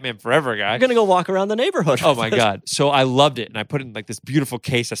big Batman Forever guy. I'm going to go walk around the neighborhood. Oh my God. So I loved it. And I put it in like this beautiful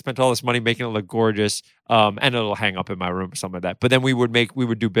case. I spent all this money making it look gorgeous. And it'll hang up in my room or something like that. But then we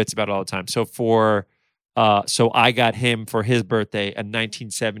would do bits about it all the time. So so I got him for his birthday a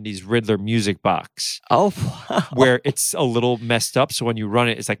 1970s Riddler music box. Oh, wow. Where it's a little messed up. So when you run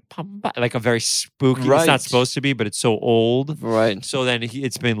it, it's like a very spooky. Right. It's not supposed to be, but it's so old. Right. So then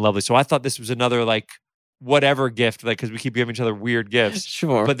it's been lovely. So I thought this was another like whatever gift, like because we keep giving each other weird gifts.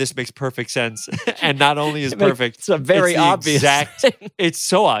 Sure. But this makes perfect sense. And not only is perfect, it's a very obvious. It's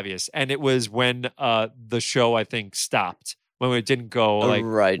so obvious. And it was when the show, I think, stopped. When it didn't go,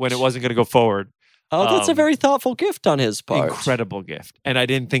 when it wasn't going to go forward. Oh, that's a very thoughtful gift on his part. Incredible gift. And I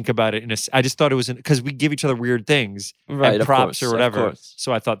didn't think about it I just thought it was because we give each other weird things, right, and props course, or whatever.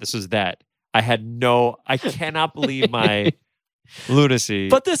 So I thought this was that. I cannot believe my lunacy.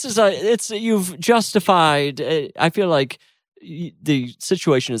 But this is you've justified. I feel like the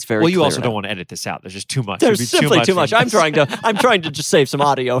situation is very. Well, you clear also now. don't want to edit this out. There's just too much. There's simply too much. I'm trying to just save some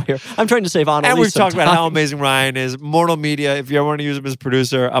audio here. I'm trying to save on. And we've talked about how amazing Ryan is. Mortal Media. If you ever want to use him as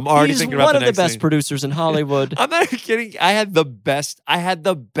producer, I'm already thinking about the next He's one of the best thing. producers in Hollywood. I'm not kidding. I had the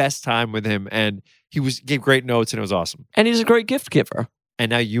best time with him, and he gave great notes, and it was awesome. And he's a great gift giver.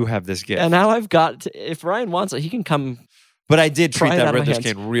 And now you have this gift. And now I've got. If Ryan wants it, he can come. But I did treat Try it that out of my Riddler's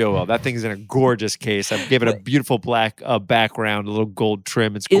hands. cane real well. That thing's in a gorgeous case. I've given it a beautiful black background, a little gold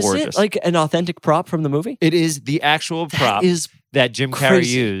trim. It's Is gorgeous. it like an authentic prop from the movie? It is the actual prop that Jim Carrey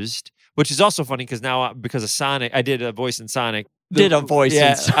crazy. used, which is also funny because now, because of Sonic, I did a voice in Sonic. Did a voice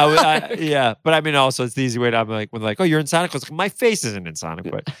in Sonic. Yeah. But I mean, also, it's the easy way to, I'm like, when they're like, oh, you're in Sonic? I was like, my face isn't in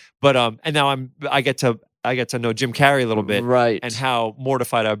Sonic. But and now I get to know Jim Carrey a little bit. Right. And how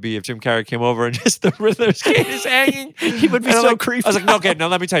mortified I'd be if Jim Carrey came over and just the Riddler's cane is hanging. He would be And I'm so like, creepy. I was like, no, okay, now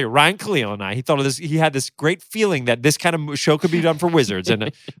let me tell you, Ryan Khalil and I, he thought of this, he had this great feeling that this kind of show could be done for wizards.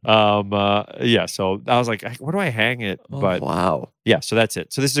 And yeah, so I was like, where do I hang it? But wow. Yeah, so that's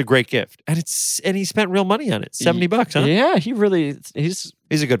it. So this is a great gift. And he spent real money on it. $70, huh? Yeah,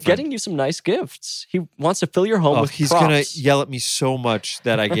 he's a good friend. Getting you some nice gifts. He wants to fill your home with He's props. going to yell at me so much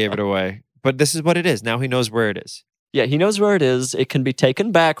that I gave it away. But this is what it is. Now he knows where it is. Yeah, he knows where it is. It can be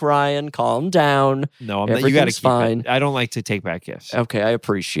taken back, Ryan. Calm down. No, you got to keep fine. it. I don't like to take back gifts. Okay, I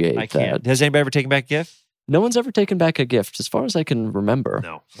appreciate I can't. Has anybody ever taken back a gift? No one's ever taken back a gift, as far as I can remember.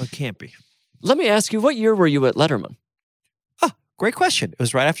 No, it can't be. Let me ask you, what year were you at Letterman? Great question. It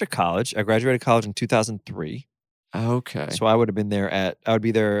was right after college. I graduated college in 2003. Okay. So I would have been there I'd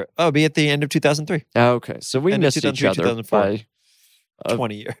be at the end of 2003. Okay, so we End of missed each 2003, other 2004. by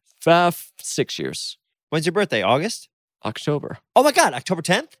 20 years. 6 years. When's your birthday? August? October. Oh my God, October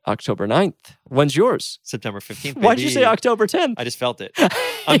 10th? October 9th. When's yours? September 15th. Why'd you say October 10th? I just felt it.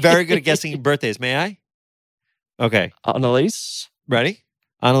 I'm very good at guessing birthdays. May I? Okay. Annalise? Ready?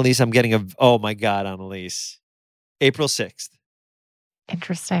 Annalise, I'm getting oh my God, Annalise. April 6th.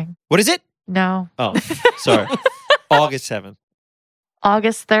 Interesting. What is it? No. Oh, sorry. August 7th.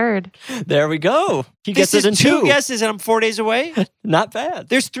 August 3rd. There we go. He gets This it in is two two. guesses and I'm 4 days away. Not bad.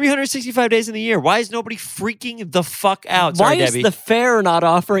 There's 365 days in the year. Why is nobody freaking the fuck out? Why Sorry, is Debbie. the fair not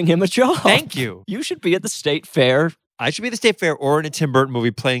offering him a job? Thank you. You should be at the state fair. I should be at the state fair or in a Tim Burton movie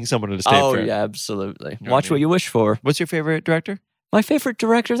playing someone at a state fair. Oh, yeah, absolutely. know Watch what I what you wish for. What's your favorite director? My favorite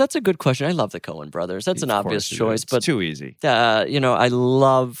director, that's a good question. I love the Coen brothers. That's an Of obvious course it choice. is. But, It's too easy. I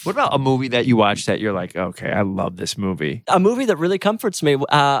love What about a movie that you watch that you're like, okay, I love this movie? a movie that really comforts me,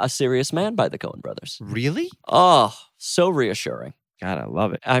 A Serious Man by the Coen brothers. Really? Oh, so reassuring. God, I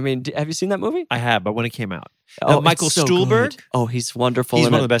love it. I mean, have you seen that movie? I have, but when it came out. Oh, No, Michael it's so Stuhlbarg? good. Oh, he's wonderful. He's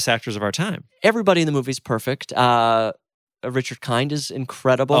in one of it. the best actors of our time. Everybody in the movie's perfect. Richard Kind is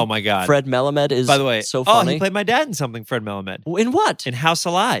incredible. Oh, my God. Fred Melamed is By the way, so oh, funny. he played my dad in something, Fred Melamed. In what? In House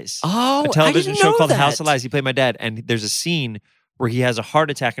of Lies. Oh, A television I didn't show know called that. House of Lies. He played my dad, and there's a scene where he has a heart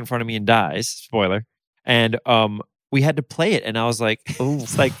attack in front of me and dies. Spoiler. And we had to play it, and I was like,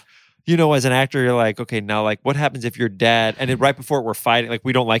 it's like, as an actor, you're like, okay, now like, what happens if your dad? And then right before it, we're fighting, like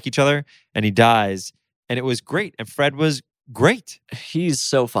we don't like each other, and he dies, and it was great, and Fred was great, He's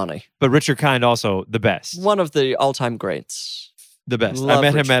so funny. but Richard Kind also the best, One of the all-time greats. the best. Love I met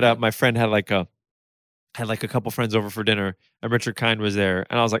him Richard at Kind. my friend had like a couple friends over for dinner, and Richard Kind was there,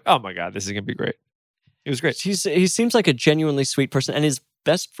 and I was like, oh my God, this is gonna be great. It was great. He seems like a genuinely sweet person, and his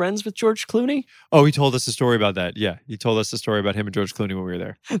best friends with George Clooney. Oh, he told us a story about that. Yeah, he told us a story about him and George Clooney when we were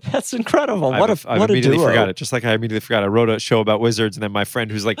there. That's incredible. I What a immediately duo. forgot it. Just like I immediately forgot. I wrote a show about wizards, and then my friend,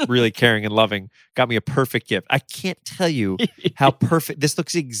 who's like really caring and loving, got me a perfect gift. I can't tell you how perfect this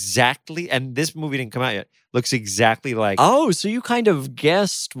looks exactly. And this movie didn't come out yet. Looks exactly like Oh, so you kind of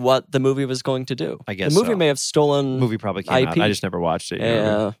guessed what the movie was going to do. I guess the movie so. may have stolen. the movie probably came out. IP. I just never watched it. You know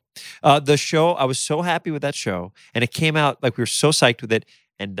what I mean? Yeah. The show, I was so happy with that show, and it came out like we were so psyched with it,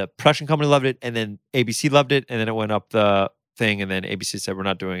 and the production company loved it, and then ABC loved it, and then it went up the thing, and then ABC said we're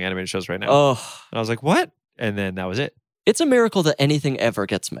not doing animated shows right now, Oh, and I was like, what? And then that was it. it's a miracle that anything ever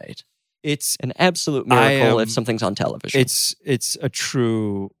gets made. It's An absolute miracle am- if something's on television. it's a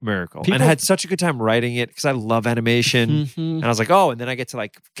true miracle, and People- I had such a good time writing it because I love animation, Mhm. and I was like, oh, and then I get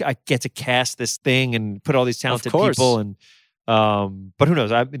to cast this thing and put all these talented course. people, and but who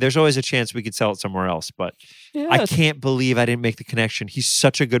knows? There's always a chance we could sell it somewhere else, but. Yeah, I can't believe I didn't make the connection. He's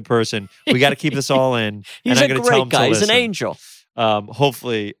such a good person. We got to keep this all in. he's and I'm a gonna tell him great guy. to He's an listen. angel.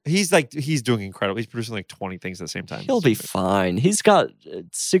 Hopefully, he's doing incredible. He's producing like 20 things at the same time. He'll be fine. He's got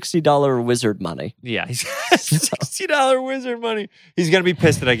 $60 wizard money. Yeah, he's $60 wizard money. He's gonna be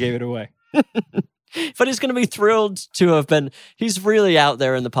pissed that I gave it away. But he's going to be thrilled to have been. He's really out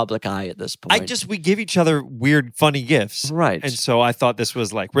there in the public eye at this point. We give each other weird, funny gifts. Right. And so I thought this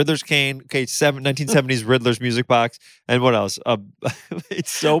was like Riddler's Cane, okay, 1970s Riddler's music box, and what else?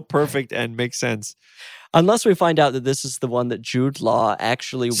 It's so perfect and makes sense. Unless we find out that this is the one that Jude Law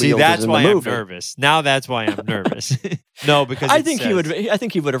actually wielded See, that's in why the I'm movie. nervous. Now that's why I'm nervous. No, because I it think he says- would. I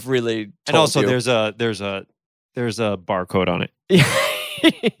think he would have really. Told And also, you. there's a barcode on it.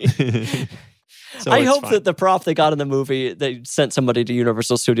 So I it's hope fine. that the prop they got in the movie, they sent somebody to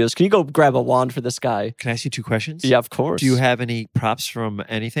Universal Studios. Can you go grab a wand for this guy? Can I ask you two questions? Yeah, of course. Do you have any props from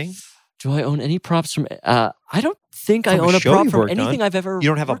anything? Do I own any props from? I don't think I From a own a show prop you've from worked on? anything I've ever. You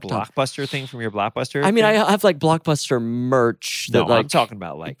don't have a worked on. Blockbuster thing from your Blockbuster? I mean, I thing? have like Blockbuster merch. That No, like, I'm talking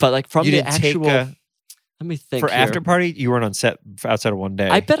about like. but like from you the didn't actual. take let me think for here. After Party. You weren't on set outside of one day.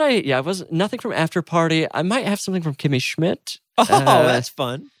 I bet I was nothing from After Party. I might have something from Kimmy Schmidt. Oh, Uh, that's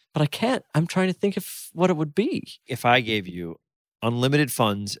fun. But I can't. I'm trying to think of what it would be. If I gave you unlimited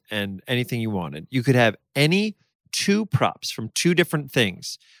funds and anything you wanted, you could have any two props from two different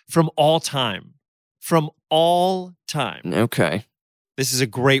things from all time. From all time. Okay. This is a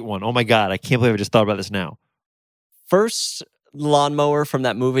great one. Oh my God. I can't believe I just thought about this now. First lawnmower from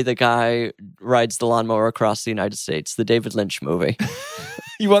that movie. The guy rides the lawnmower across the United States. The David Lynch movie.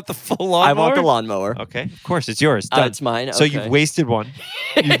 You want the full lawnmower? I want the lawnmower. Okay. Of course. It's yours. Done. It's mine. So Okay. you've wasted one.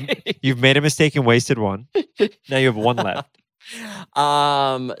 You've made a mistake and wasted one. Now you have one left.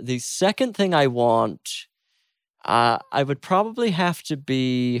 The second thing I want, I would probably have to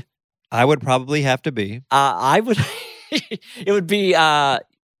be. I would probably have to be. I would. It would be.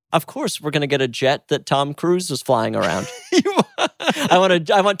 Of course, we're going to get a jet that Tom Cruise was flying around. I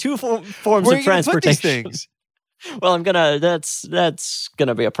want two forms Where of are you gonna put transportation. these things? Well, I'm gonna. That's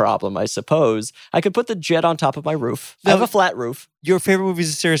gonna be a problem, I suppose. I could put the jet on top of my roof. I have No. a flat roof. Your favorite movie is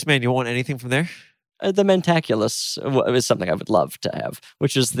A Serious Man. You want anything from there? The Mentaculus is something I would love to have,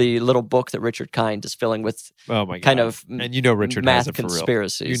 which is the little book that Richard Kind is filling with Oh my God. kind of And you know Richard math has it for real.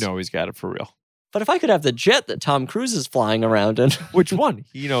 conspiracies. You know he's got it for real. But if I could have the jet that Tom Cruise is flying around in. Which one?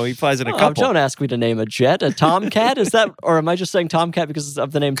 He flies in a Oh, couple. don't ask me to name a jet. A Tomcat? Is that, or am I just saying Tomcat because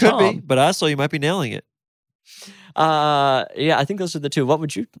of the name Could Tom? be, but also you might be nailing it. Yeah, I think those are the two. What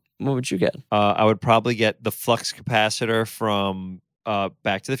would you get? I would probably get the flux capacitor from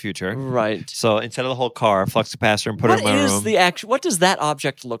Back to the Future. Right. So instead of the whole car, a flux capacitor and put it in my room. What does that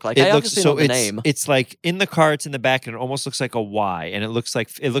object look like? It I looks obviously so know the it's name. it's like in the car, it's in the back, and it almost looks like a Y, and it looks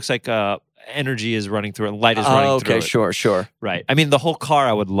like energy is running through it, and light is running through it. Sure. Right. I mean, the whole car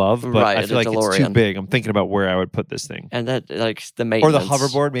I would love, but Right, I feel like it's too DeLorean. big. I'm thinking about where I would put this thing. And that, like, the Or maintenance. the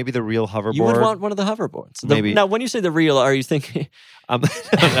hoverboard, maybe the real hoverboard. You would want one of the hoverboards. Maybe. Now, when you say the real, are you thinking...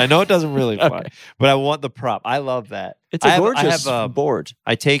 I know it doesn't really fly, Okay. but I want the prop. I love that. It's a gorgeous board.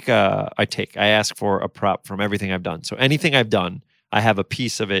 I ask for a prop from everything I've done. So anything I've done, I have a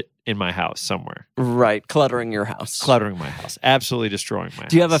piece of it in my house somewhere. Right. Cluttering your house. Cluttering my house. Absolutely destroying my house.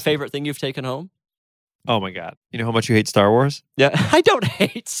 Do you have a favorite thing you've taken home? Oh my God. You know how much you hate Star Wars? Yeah. I don't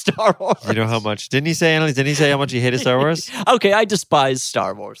hate Star Wars. You know how much? Didn't he say how much he hated Star Wars? Okay, I despise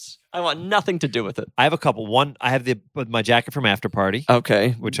Star Wars. I want nothing to do with it. I have a couple. One, I have my jacket from After Party.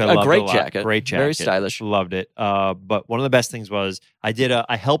 Okay. Which I loved great a lot. jacket. Great jacket. Very stylish. Loved it. But one of the best things was I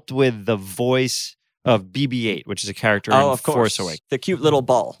helped with the voice of BB-8, which is a character in of course. Force Awakens. The cute little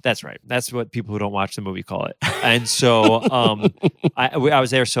ball. That's right. That's what people who don't watch the movie call it. And so I was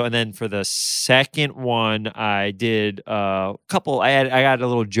there. So and then for the second one, I did a couple. I had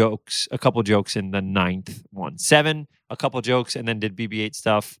a couple jokes in the 9th one. 7, a couple jokes, and then did BB-8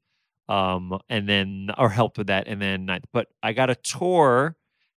 stuff. And then helped with that, and then 9th. But I got a tour,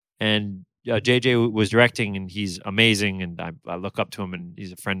 and JJ was directing, and he's amazing, and I look up to him, and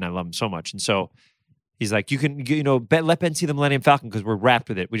he's a friend, and I love him so much, and so. He's like, let Ben see the Millennium Falcon because we're wrapped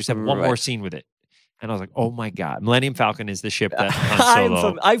with it. We just have one more scene with it. And I was like, oh my God. Millennium Falcon is the ship that Han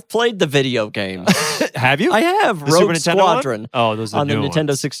Solo. I've played the video game. Have you? I have. The Super Rogue Nintendo Squadron. one? Oh, those are on the new Nintendo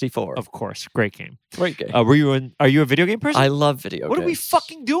ones. 64. Of course. Great game. Great game. Are you a video game person? I love video What games. are we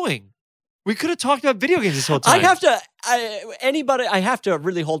fucking doing? We could have talked about video games this whole time. I have to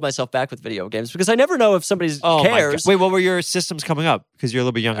really hold myself back with video games because I never know if somebody My God. cares. Wait, what were your systems coming up? Because you're a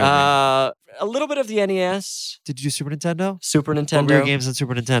little bit younger than me. A little bit of the NES. Did you do Super Nintendo? Super Nintendo. What were your games on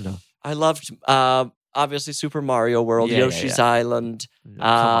Super Nintendo? I loved, obviously, Super Mario World, Yoshi's Island.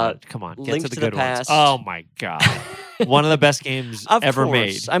 Come on. Get Link to the to the good ones. Past. Oh my God. One of the best games Of ever course.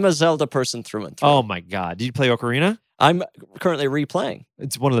 made. I'm a Zelda person through and through. Oh my God. Did you play Ocarina? I'm currently replaying.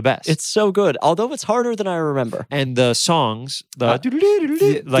 It's one of the best. It's so good, although it's harder than I remember. And the songs, they're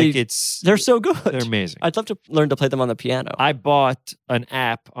so good. they're amazing. I'd love to learn to play them on the piano. I bought an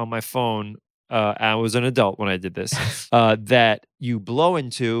app on my phone. I was an adult when I did this. That you blow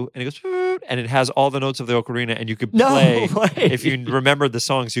into, and it goes, and it has all the notes of the ocarina, and you could play. No way. If you remembered the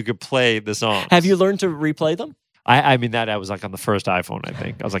songs, you could play the songs. Have you learned to replay them? I mean, that I was like on the first iPhone, I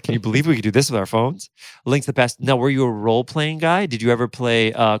think. I was like, can you believe we could do this with our phones? Link to the Past. Now, were you a role-playing guy? Did you ever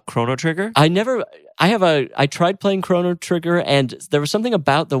play Chrono Trigger? I tried playing Chrono Trigger, and there was something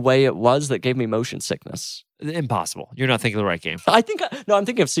about the way it was that gave me motion sickness. Impossible. You're not thinking of the right game. I'm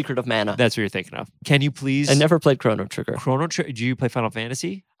thinking of Secret of Mana. That's what you're thinking of. Can you please? I never played Chrono Trigger. Do you play Final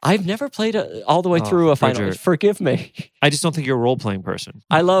Fantasy? I've never played all the way through a Final. Bridger. Forgive me. I just don't think you're a role-playing person.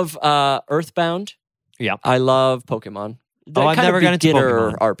 I love Earthbound. Yeah. I love Pokemon. I've never gotten into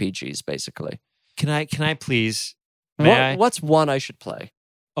beginner Pokemon. RPGs, basically. Can I please? May I? What's one I should play?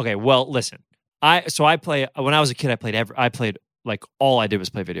 Okay, well, listen. I play when I was a kid. I played like all I did was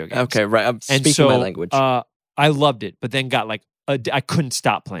play video games. Okay, right. I'm and speaking so, my language. I loved it, but then got like I couldn't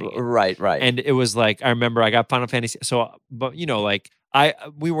stop playing it. Right. And it was like I remember I got Final Fantasy. So, but like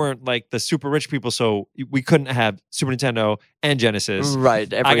we weren't like the super rich people, so we couldn't have Super Nintendo and Genesis.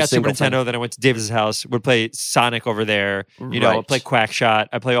 Right. I got Super thing. Nintendo, then I went to Davis's house, would play Sonic over there, Right. play Quackshot.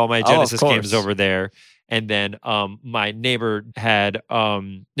 I play all my of Genesis course. games over there. And then my neighbor had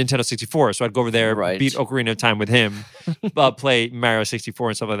Nintendo 64, so I'd go over there, Right. beat Ocarina of Time with him, play Mario 64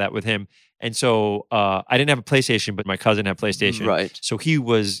 and stuff like that with him. And so I didn't have a PlayStation, but my cousin had PlayStation. Right. So he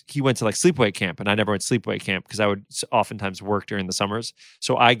went to like sleepaway camp, and I never went to sleepaway camp because I would oftentimes work during the summers.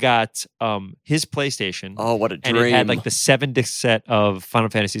 So I got his PlayStation. Oh, what a dream! And it had like the 7-disc set of Final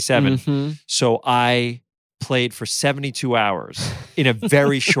Fantasy VII. Mhm. So I played for 72 hours in a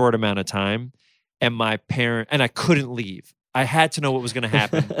very short amount of time. And I couldn't leave. I had to know what was going to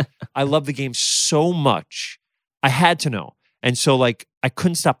happen. I love the game so much. I had to know. And so like I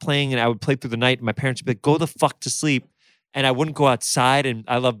couldn't stop playing, and I would play through the night, and my parents would be like, go the fuck to sleep. And I wouldn't go outside, and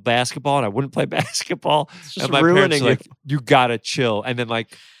I love basketball, and I wouldn't play basketball. It's just and my parents ruining were like, you gotta chill. And then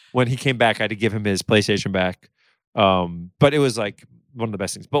like when he came back, I had to give him his PlayStation back. But it was like one of the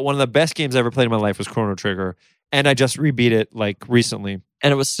best things. But one of the best games I ever played in my life was Chrono Trigger, and I just rebeat it like recently.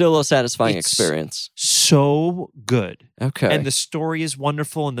 And it was still a satisfying It's experience. So good. Okay. And the story is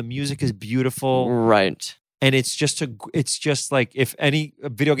wonderful, and the music is beautiful. Right. And it's just like, if any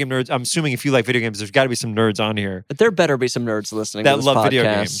video game nerds, I'm assuming if you like video games, there's got to be some nerds on here But there better be some nerds listening that to this love podcast. video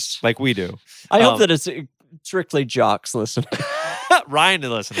games like we do. I hope that it's strictly jocks listening. Ryan is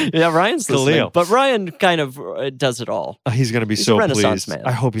listening. Yeah, Ryan's Khalil. listening. But Ryan kind of does it all. He's going to be He's so a Renaissance pleased. man.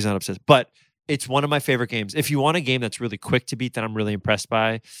 I hope he's not upset. But it's one of my favorite games. If you want a game that's really quick to beat that I'm really impressed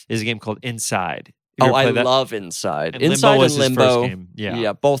by, is a game called Inside. You ever I played that? love Inside. And Inside Limbo was and his first Limbo. game.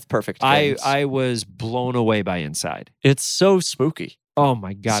 Yeah. Both perfect games. I was blown away by Inside. It's so spooky. Oh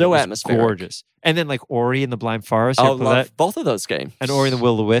my God. So it was atmospheric. gorgeous. And then like Ori and the Blind Forest. You Oh, ever play love that? both of those games. And Ori and the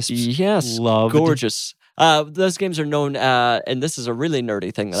Will of the Wisps. Yes. Loved. Gorgeous. Those games are known, and this is a really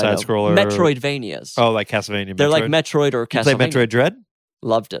nerdy thing that I know. Side-scroller. Metroidvanias. Oh, like Castlevania. They're Metroid. like Metroid or You Castlevania. play Metroid Dread?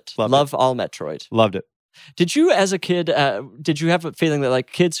 Loved it. Loved Love all Metroid. Loved it. Did you, as a kid, did you have a feeling that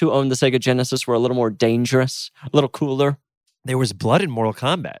like kids who owned the Sega Genesis were a little more dangerous, a little cooler? There was blood in Mortal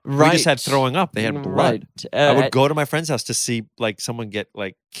Kombat. We Right. just had throwing up. They had blood. Right. I would go to my friend's house to see like someone get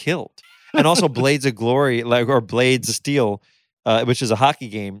like killed. And also Blades of Glory, like, or Blades of Steel, which is a hockey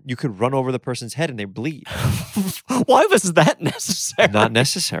game. You could run over the person's head and they bleed. Why was that necessary? Not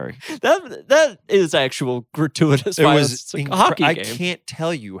necessary. That is actual gratuitous It violence. was It's like a hockey I game. can't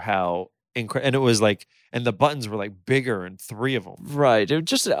tell you how and it was like, and the buttons were like bigger and 3 of them. Right. It was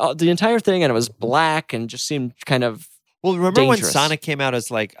just the entire thing, and it was black and just seemed kind of. Well, remember when Dangerous. Sonic came out as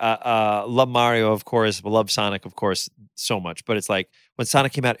like, love Mario, of course, but love Sonic, of course, so much. But it's like when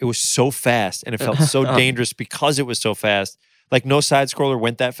Sonic came out, it was so fast and it felt so dangerous because it was so fast. Like no side scroller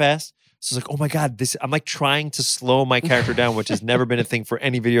went that fast. So it's like, oh my God, I'm like trying to slow my character down, which has never been a thing for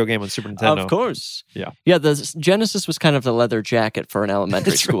any video game on Super Nintendo. Of course. Yeah. Yeah, the Genesis was kind of the leather jacket for an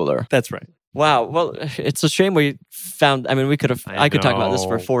elementary That's right. schooler. That's right. Wow. Well, it's a shame we found. I mean, we could have. I could talk about this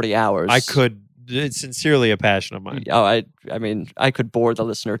for know. 40 hours. I could. It's sincerely a passion of mine. Oh, I mean, I could bore the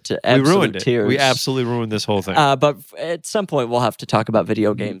listener to We absolute ruined it. tears. We absolutely ruined this whole thing. But at some point, we'll have to talk about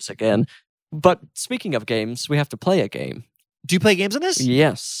video games again. But speaking of games, we have to play a game. Do you play games on this?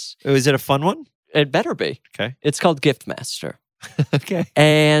 Yes, Is it a fun one? it better be. Okay. It's called Gift Master. Okay.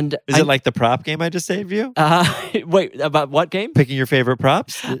 And Is it like the prop game I just saved you? wait, about what game? Picking your favorite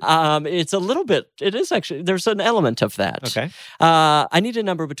props? It's a little bit. It is actually. There's an element of that. Okay. I need a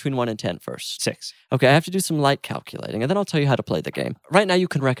number between 1 and 10 first. 6. Okay, I have to do some light calculating, and then I'll tell you how to play the game. Right now, you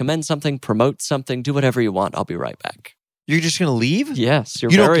can recommend something, promote something, do whatever you want. I'll be right back. You're just going to leave? Yes, you're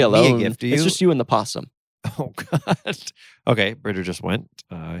You don't very give me a alone. gift, do It's you? just you and the possum. Oh, God. Okay, Bridger just went.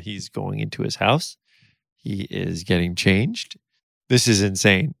 He's going into his house. He is getting changed. This is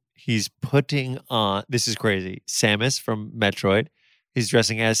insane. He's putting on, this is crazy, Samus from Metroid. He's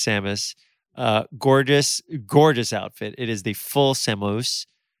dressing as Samus. Gorgeous, gorgeous outfit. It is the full Samus.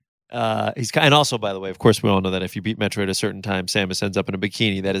 And also, by the way, of course, we all know that if you beat Metroid a certain time, Samus ends up in a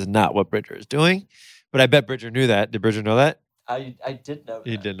bikini. That is not what Bridger is doing. But I bet Bridger knew that. Did Bridger know that? I did know that.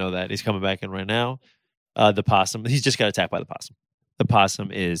 He didn't know that. He's coming back in right now. The possum, he's just got attacked by the possum. The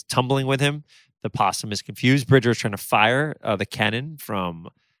possum is tumbling with him. The possum is confused. Bridger is trying to fire the cannon from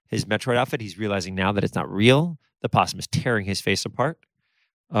his Metroid outfit. He's realizing now that it's not real. The possum is tearing his face apart.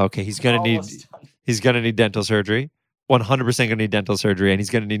 Okay, he's gonna need dental surgery. 100% gonna need dental surgery, and he's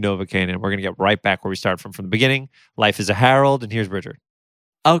gonna need Novocaine. And we're gonna get right back where we started from the beginning. Life is a Harold, and here's Bridger.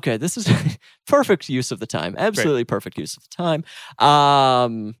 Okay, this is perfect use of the time. Absolutely perfect use of the time.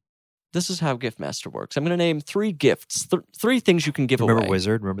 This is how Gift Master works. I'm going to name 3 gifts, 3 things you can give Remember away.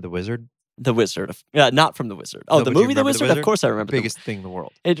 Wizard? Remember the Wizard? The Wizard. Not from The Wizard. Oh, No, the but you movie The remember Wizard? The Wizard? Of course I remember. Biggest thing in the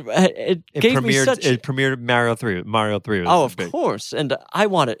world. It It gave me premiered. such... It premiered Mario 3. Mario 3 was Oh, of big. course. And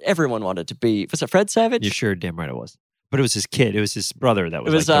everyone wanted to be... Was it Fred Savage? You sure damn right it was. But it was his kid. It was his brother that It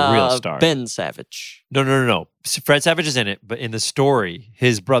was, was like the real star. Ben Savage. No. Fred Savage is in it, but in the story,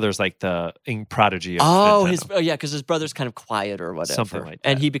 his brother's like the prodigy of Oh, Nintendo. yeah, because his brother's kind of quiet or whatever. Something like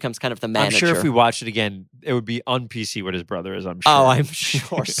And that. he becomes kind of the I'm manager. sure if we watched it again, it would be on PC what his brother is, I'm sure. Oh, I'm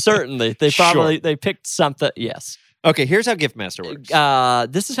sure. Certainly. They probably... They picked something... Yes. Okay, here's how Gift Master works.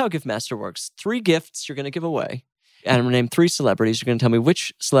 This is how Gift Master works. 3 gifts you're going to give away. And I'm going to name 3 celebrities. You're going to tell me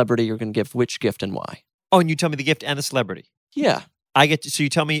which celebrity you're going to give which gift and why. Oh, and you tell me the gift and the celebrity. Yeah. I get to, so you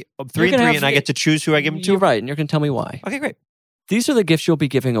tell me 3 You're and gonna 3, have- and I get to choose who I give them to? You're right. And you're going to tell me why. Okay, great. These are the gifts you'll be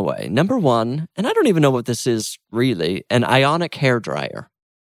giving away. Number 1, and I don't even know what this is really, an ionic hair dryer.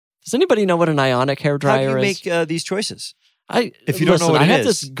 Does anybody know what an ionic hair How dryer do you is? make these choices? If you don't know what I it have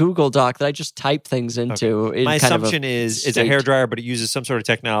is- this Google Doc that I just type things into. In My kind of assumption is it's a state. hair dryer, but it uses some sort of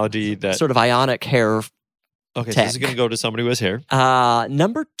technology that... sort of ionic hair Okay, so tech. this is going to go to somebody who has hair.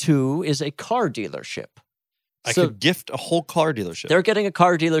 Number 2 is a car dealership. I So could gift a whole car dealership. they're getting a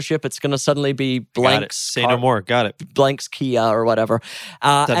car dealership. It's going to suddenly be Got it. Blank's Say no more. Got it. Blank's Kia or whatever.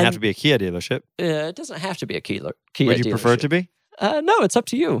 Doesn't and, have to be a Kia dealership. It doesn't have to be a Kia Would you prefer it to be? No, it's up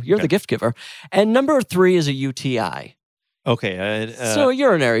to you. You're Okay. the gift giver. And number 3 is a UTI. Okay. So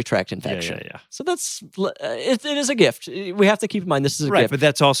urinary tract infection. Yeah. So that's it is a gift. We have to keep in mind this is a Right, gift. but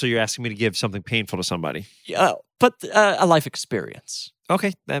that's also you're asking me to give something painful to somebody. But a life experience.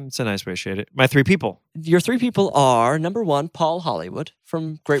 Okay, that's a nice way to shade it. My 3 people. Your 3 people are number 1, Paul Hollywood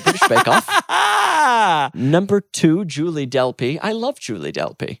from Great British Bake Off. Number 2, Julie Delpy. I love Julie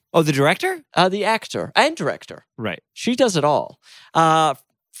Delpy. Oh, the director? The actor and director. Right. She does it all.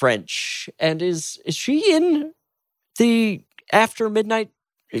 French. And is she in the After Midnight?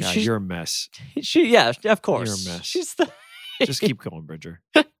 God, you're a mess. Yeah, of course. You're a mess. She's the Just keep going, Bridger.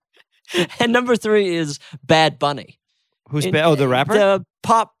 And number 3 is Bad Bunny. Who's the rapper? The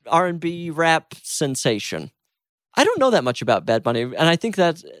pop R&B rap sensation. I don't know that much about Bad Bunny, and I think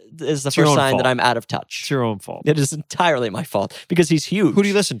that is the It's your first own sign fault. that I'm out of touch. It's your own fault. It is entirely my fault because he's huge. Who do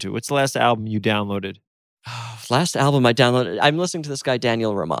you listen to? What's the last album you downloaded? Last album I downloaded, I'm listening to this guy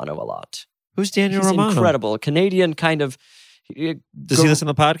Daniel Romano a lot. Who's Daniel He's Romano? incredible. Canadian kind of... Does he listen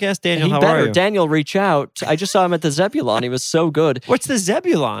to the podcast? Daniel, He how better. are you? Daniel, reach out. I just saw him at the Zebulon. He was so good. What's the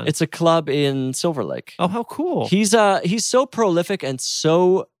Zebulon? It's a club in Silver Lake. Oh, how cool. He's so prolific and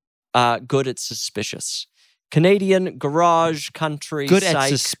so good at suspicious. Canadian garage country. Good at psych.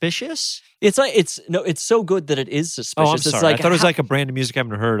 suspicious? It's so good that it is suspicious. Oh, I'm It's sorry. like I thought it was like a brand of music I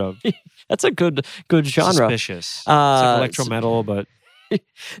haven't heard of. that's a good genre. Suspicious. It's like electro metal, but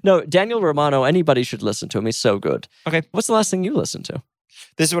No, Daniel Romano. Anybody should listen to him. He's so good. Okay. What's the last thing you listened to?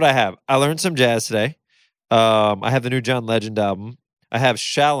 this is what I have. I learned some jazz today. I have the new John Legend album. I have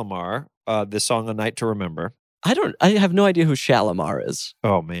Shalimar, this song "A Night to Remember." I have no idea who Shalimar is.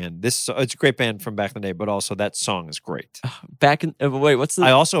 Oh man, it's a great band from back in the day, but also that song is great. Back in wait, what's the?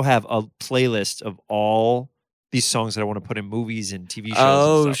 I also have a playlist of all these songs that I want to put in movies and TV shows.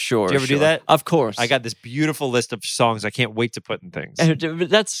 Oh, and stuff. sure. Do you ever do sure. that? Of course. I got this beautiful list of songs I can't wait to put in things.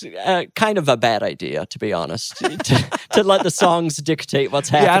 That's kind of a bad idea, to be honest. to let the songs dictate what's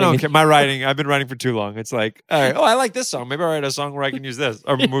happening. Yeah, I don't care. My writing, I've been writing for too long. It's like, all right, I like this song. Maybe I'll write a song where I can use this,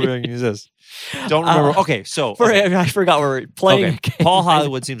 or a movie I can use this. Don't remember. Okay, so. I forgot we were playing. Okay. A game. Paul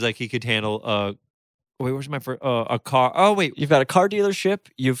Hollywood seems like he could handle wait, where's my first? A car. Oh, wait. You've got a car dealership.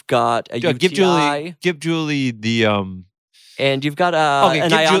 You've got a UTI. Give Julie the. And you've got an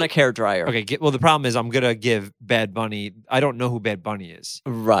give ionic hair dryer. Okay, well, the problem is I'm going to give Bad Bunny. I don't know who Bad Bunny is.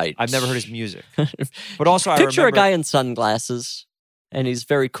 Right. I've never heard his music. But also, I Picture remember. a guy in sunglasses, and he's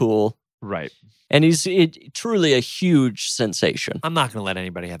very cool. Right. And he's truly a huge sensation. I'm not going to let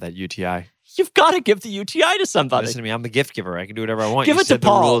anybody have that UTI. You've got to give the UTI to somebody. Listen to me. I'm the gift giver. I can do whatever I want. Give You it to said the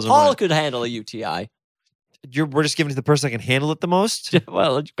Paul. rules and Paul what- could handle a UTI. We're just giving it to the person that can handle it the most?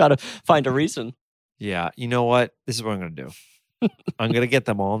 Well, you've got to find a reason. Yeah. You know what? This is what I'm going to do. I'm going to get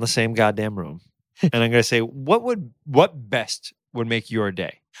them all in the same goddamn room. And I'm going to say, what best would make your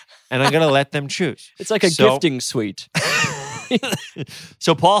day? And I'm going to let them choose. It's like a gifting suite.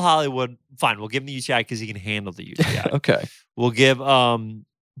 So Paul Hollywood, fine. We'll give him the UTI because he can handle the UTI. Okay. We'll give,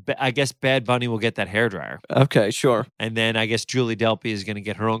 I guess Bad Bunny will get that hairdryer. Okay, sure. And then I guess Julie Delpy is going to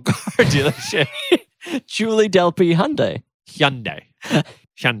get her own car dealership. Julie Delpy Hyundai. Hyundai.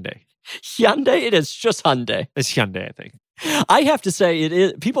 Hyundai? It is just Hyundai. It's Hyundai, I think. I have to say, it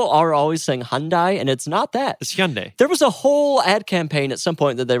is. People are always saying Hyundai, and it's not that. It's Hyundai. There was a whole ad campaign at some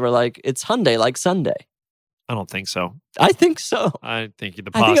point that they were like, it's Hyundai like Sunday. I don't think so. I think so. I think the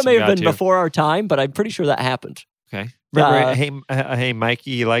I think it may have been to. before our time, but I'm pretty sure that happened. Okay. Remember, hey,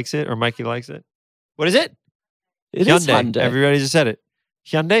 Mikey likes it, or Mikey likes it. What is it? It is Hyundai. Everybody just said it.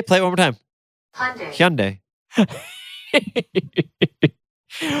 Hyundai. Play it one more time. Hyundai.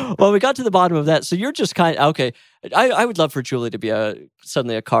 Well, we got to the bottom of that. So you're just okay. I would love for Julie to be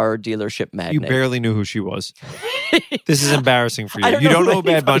suddenly a car dealership magnate. You barely knew who she was. This is embarrassing for you. I don't You know don't who know who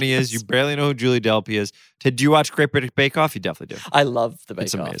Bad anybody Bunny is. is. You barely know who Julie Delpy is. Do you watch Great British Bake Off? You definitely do. I love the Bake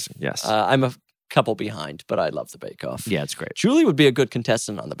It's Off. amazing. Yes. I'm a couple behind, but I love the Bake Off. Yeah, it's great. Julie would be a good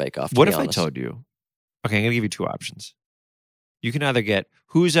contestant on the Bake Off. What if I told you? Okay, I'm gonna give you two options. You can either get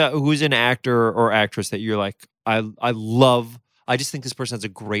who's an actor or actress that you're like, I love. I just think this person has a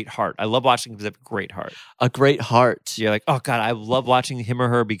great heart. I love watching because they have a great heart. A great heart. You're like, oh God, I love watching him or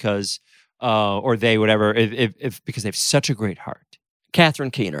her because, or they, whatever, if because they have such a great heart.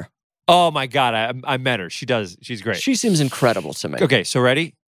 Catherine Keener. Oh my God, I met her. She's great. She seems incredible to me. Okay, so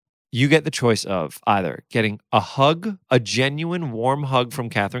ready? You get the choice of either getting a hug, a genuine warm hug from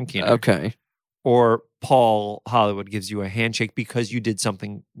Catherine Keener. Okay. Or Paul Hollywood gives you a handshake because you did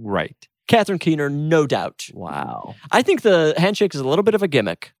something right. Catherine Keener, no doubt. Wow. I think the handshake is a little bit of a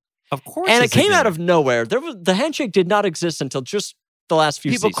gimmick. Of course. And it came out of nowhere. The handshake did not exist until just the last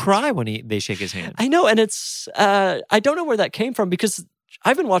few People seasons. cry when they shake his hand. I know, and it's I don't know where that came from because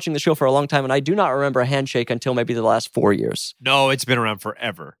I've been watching the show for a long time, and I do not remember a handshake until maybe the last 4 years. No, it's been around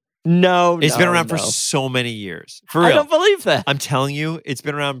forever. No, It's been around for so many years. For real. I don't believe that. I'm telling you, it's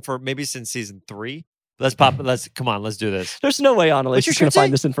been around for maybe since season 3. Come on, let's do this. There's no way Annalise is going to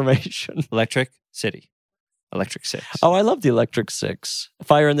find this information. Electric City. Electric 6. Oh, I love the Electric 6.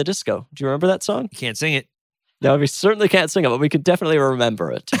 Fire in the Disco. Do you remember that song? You can't sing it. No, we certainly can't sing it, but we could definitely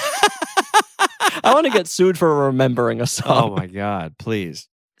remember it. I want to get sued for remembering a song. Oh my God, please.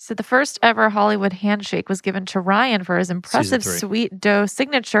 So the first ever Hollywood handshake was given to Ryan for his impressive Season 3. sweet dough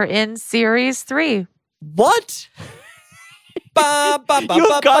signature in Series 3. What? You've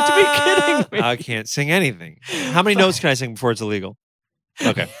got to be kidding me. I can't sing anything. How many notes can I sing before it's illegal?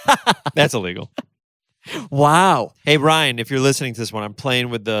 Okay. That's illegal. Wow. Hey, Ryan, if you're listening to this one,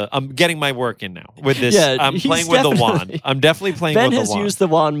 I'm getting my work in now with this. Yeah, I'm he's playing with the wand. definitely- I'm definitely playing Ben with the has wand. used the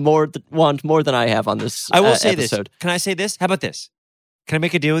wand more than I have on this I will say episode. this. Can I say this? How about this? Can I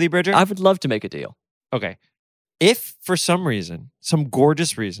make a deal with you, Bridger? I would love to make a deal. Okay. If for some reason, some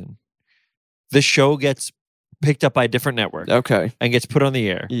gorgeous reason, the show gets picked up by a different network Okay. and gets put on the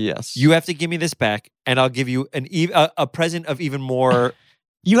air, Yes. you have to give me this back, and I'll give you a present of even more.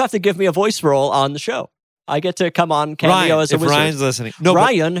 You have to give me a voice role on the show. I get to come on cameo Ryan, as a if wizard. Ryan's listening, no, but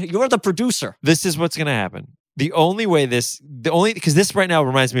Ryan, you're the producer. this is what's going to happen. Because this right now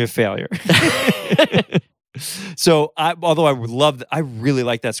reminds me of failure. So, although I would love, I really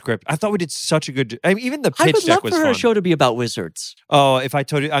like that script. I thought we did such a good. I mean, even the I pitch would deck love was for fun. a show to be about wizards. Oh, if I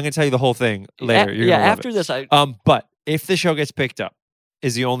told you, I'm going to tell you the whole thing later. You're yeah, gonna love after it. this, I But if the show gets picked up,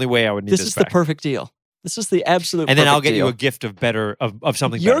 is the only way I would need this this is the back. perfect deal. This is the absolute And then I'll perfect get you deal. a gift of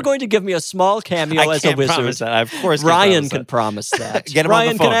something. You're better. going to give me a small cameo I as a can't wizard. promise that. I, of course, Ryan can can promise that. Get him on the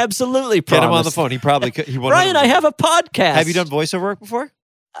Ryan phone. can absolutely promise. get him on the phone. He probably could. He Ryan, I have a podcast. Have you done voiceover work before?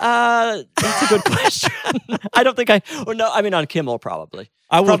 That's a good question. I don't think on Kimmel probably.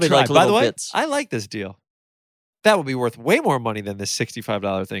 I will Probably try. like By little the way, bits. I like this deal. That would be worth way more money than this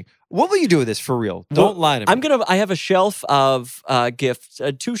 $65 thing. What will you do with this for real? Don't lie to me. I have a shelf of gifts,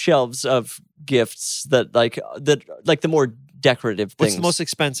 2 shelves of gifts that like the more decorative things. What's the most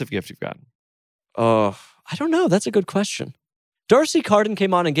expensive gift you've gotten? Oh, I don't know. That's a good question. Darcy Carden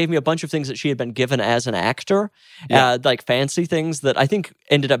came on and gave me a bunch of things that she had been given as an actor, Yeah. like fancy things that I think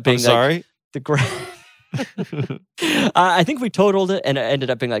ended up being I'm sorry. like the grand. I think we totaled it and it ended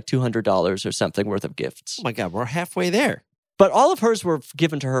up being like $200 or something worth of gifts. Oh my God, we're halfway there. But all of hers were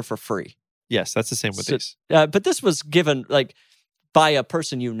given to her for free. Yes, that's the same with So- these. But this was given like by a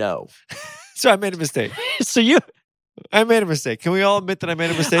person you know. So I made a mistake. So I made a mistake. Can we all admit that I made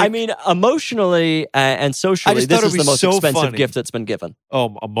a mistake? I mean, emotionally and socially, just this thought is it'd the be most so expensive funny. gift that's been given.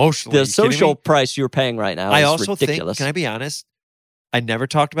 oh, emotionally. The you kidding social me? price you're paying right now I is also ridiculous. think, can I be honest? I never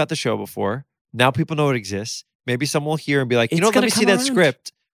talked about the show before. Now people know it exists. Maybe someone will hear and be like, It's let gonna me see come that around.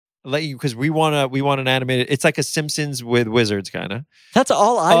 script. Let you because we want an animated. It's like a Simpsons with wizards kind of. That's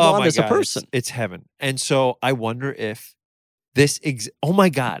all I want my as a God, person. It's heaven. And so I wonder if oh my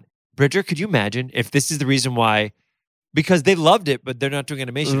God, Bridger, could you imagine if this is the reason why? Because they loved it, but they're not doing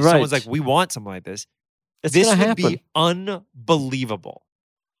animation. Right. Someone's like, we want something like this. It's This gonna would happen. be unbelievable.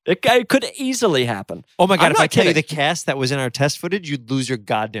 It could easily happen. Oh my God, I'm if I not tell you the kidding. cast that was in our test footage, you'd lose your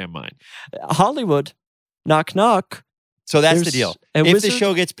goddamn mind. Hollywood, knock knock. So that's the There's deal. a If the wizard-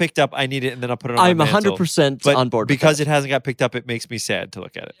 show gets picked up, I need it, and then I'll put it on I'm my mantle. 100% But on board with because that. it hasn't got picked up, it makes me sad to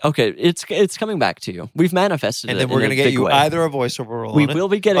look at it. Okay, it's coming back to you. We've manifested And it then we're in going a to get big you way. either a voiceover role We on it, will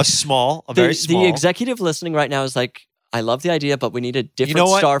be getting a very small. The executive listening right now is like, I love the idea, but we need a different know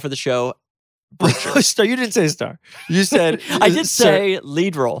what? star for the show. Star. You didn't say star. You said I did sir. say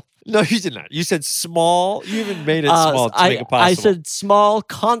lead role. No, you did not. You said small. You even made it small to make it possible. I said small,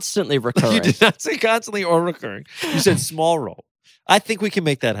 constantly recurring. You did not say constantly or recurring. You said small role. I think we can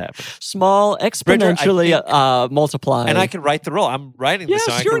make that happen. Small, exponentially multiplying. And I can write the role. I'm writing this,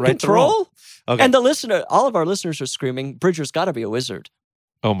 Yes, so I you're can in write the role. control. Okay. And all of our listeners are screaming, Bridger's got to be a wizard.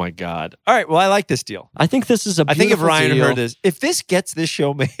 Oh my God. All right. Well, I like this deal. I think this is a I think if beautiful Ryan deal. heard this, if this gets this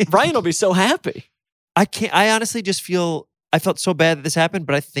show made, Ryan will be so happy. I honestly just I felt so bad that this happened,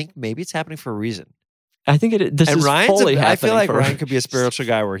 but I think maybe it's happening for a reason. I think this And is Ryan's fully happening. I feel like for- Ryan could be a spiritual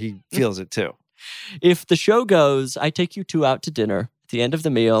guy where he feels it too. If the show goes, I take you 2 out to dinner. At the end of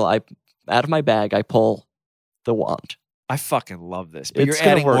the meal, out of my bag, I pull the wand. I fucking love this. But It's you're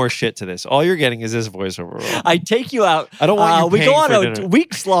gonna adding work. more shit to this. All you're getting is this voiceover role. I take you out. I don't want you We go paying on for a dinner.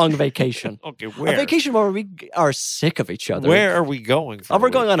 weeks-long vacation. Okay, A where? vacation where we are sick of each other. Where are we going? For Oh, we're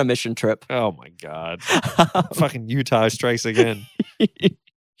a going week? on a mission trip. Oh my god! Fucking Utah strikes again.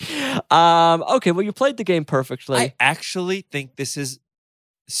 Okay, well, you played the game perfectly. I actually think this is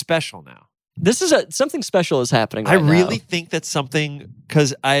special now. This is something special is happening I right really think that's something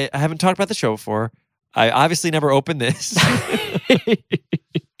because I haven't talked about the show before. I obviously never opened this. now.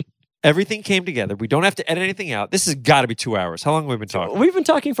 Everything came together. We don't have to edit anything out. This has got to be 2 hours. How long have we been talking? We've been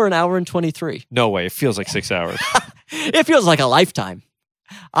talking for an hour and 23. No way. It feels like 6 hours. It feels like a lifetime.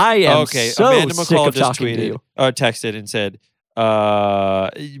 I am Okay. so Amanda sick McCall of just talking to tweeted you. or texted and said,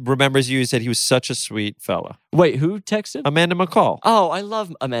 remembers you, said he was such a sweet fella. Wait, who texted? Amanda McCall. Oh, I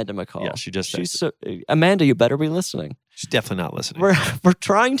love Amanda McCall. Yeah, she just She's texted. so, Amanda, you better be listening. She's definitely not listening. We're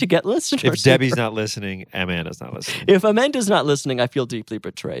trying to get listeners. If Debbie's here. not listening, Amanda's not listening. If Amanda's not listening, I feel deeply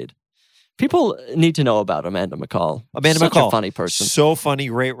betrayed. People need to know about Amanda McCall. Amanda Such McCall, a funny person. So funny,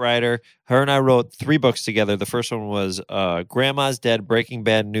 great writer. Her and I wrote 3 books together. The first one was Grandma's Dead, Breaking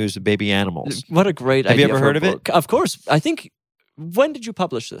Bad News of Baby Animals. What a great Have you idea ever for heard a of it? book. Of course. I think, when did you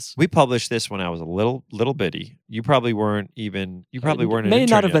publish this? We published this when I was a little bitty. You probably weren't even. You probably weren't. An May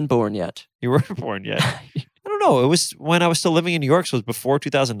intern not have yet. been born yet. You weren't born yet. I don't know. It was when I was still living in New York, so it was before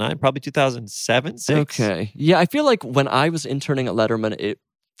 2009, probably 2007, 6. Okay. Yeah, I feel like when I was interning at Letterman,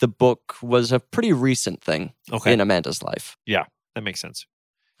 the book was a pretty recent thing Okay. in Amanda's life. That makes sense.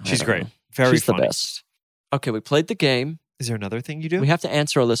 I She's don't great. know. Very She's funny. the best. Okay, we played the game. Is there another thing you do? We have to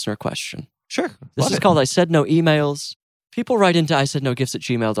answer a listener question. Sure. This Love is it. called I Said No Emails. People write into I Said No Gifts at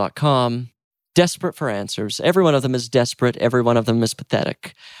gmail.com. Desperate for answers. Every one of them is desperate. Every one of them is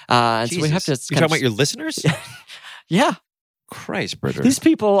pathetic. And so we have to. Jesus. You're talking about your listeners? Yeah. Christ, Bridger. These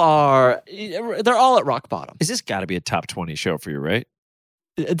people they're all at rock bottom. Is this got to be a top 20 show for you, right?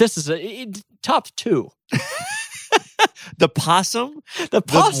 This is a top 2. The possum? The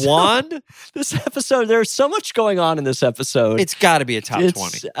The wand? This episode, there's so much going on in this episode. It's got to be a top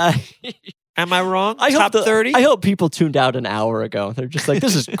It's- 20. Am I wrong? I top hope 30? I hope people tuned out an hour ago. They're just like,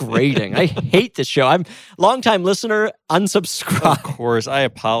 this is grating. I hate this show. I'm longtime listener, unsubscribe. Of course. I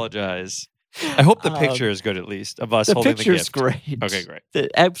apologize. I hope the picture is good at least of us The holding the picture's gift. great. Okay, great.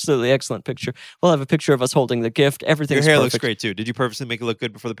 Absolutely excellent picture. We'll have a picture of us holding the gift. Everything's Your hair perfect. looks great too. Did you purposely make it look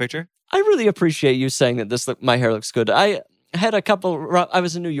good before the picture? I really appreciate you saying that my hair looks good. I had a couple. I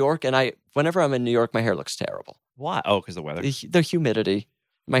was in New York, and whenever I'm in New York, my hair looks terrible. Why? Oh, because the weather. The humidity,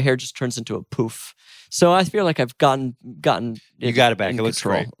 my hair just turns into a poof. So I feel like I've gotten. You got it back. in It looks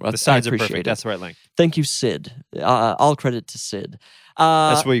control. great. I The sides are appreciate perfect. it. That's the right length. Thank you, Sid. All credit to Sid.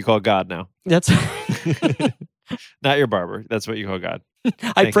 That's what you call God now. That's. Not your barber. That's what you call God. I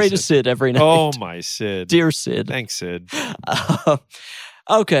Thank you, pray to Sid. Sid every night. Oh, my Sid. Dear Sid. Thanks, Sid.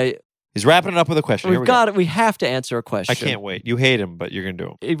 Okay, He's wrapping it up with a question. Here we've we go. got it. We have to answer a question. I can't wait. You hate him, but you're going to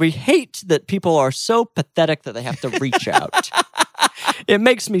do him. We hate that people are so pathetic that they have to reach out. It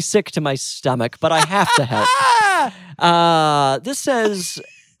makes me sick to my stomach, but I have to help. This says,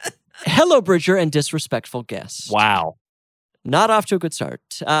 hello, Bridger and disrespectful guests. Wow. Not off to a good start.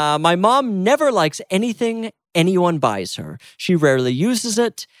 My mom never likes anything anyone buys her. She rarely uses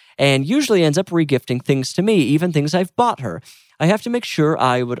it and usually ends up regifting things to me, even things I've bought her. I have to make sure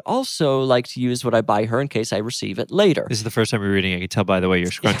I would also like to use what I buy her in case I receive it later. This is the first time you're reading. I can tell by the way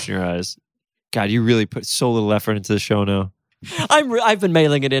you're scrunching your eyes. God, you really put so little effort into the show now. I've been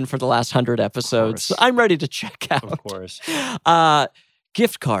mailing it in for the last 100 episodes. course. I'm ready to check out. Of course.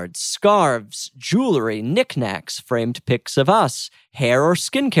 Gift cards, scarves, jewelry, knickknacks, framed pics of us, hair or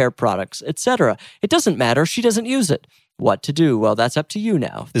skincare products, etc. It doesn't matter. She doesn't use it. What to do? Well, that's up to you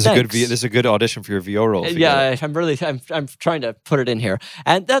now. This is a good audition for your VO role. if you get it. I'm trying to put it in here.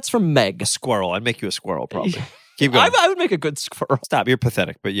 And that's from Meg. A squirrel. I'd make you a squirrel, probably. Keep going. I would make a good squirrel. Stop. You're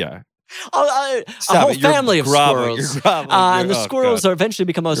pathetic, but yeah. A Stop whole it. You're family of groveling. squirrels. You're groveling. And the Oh, squirrels God. are eventually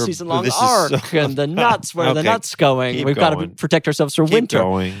become a season-long this is arc. so- And the nuts, where the Okay. nuts going. Keep We've got to going. protect ourselves from Keep winter.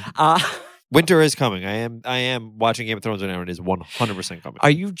 going. Uh, Winter is coming. I am watching Game of Thrones right now, and it is 100% coming. are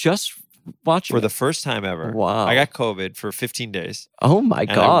you just watching For it? the first time ever. Wow. I got COVID for 15 days. Oh, my And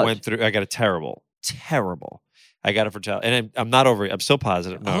God. I got a terrible. I got it for child. And I'm not over it. I'm still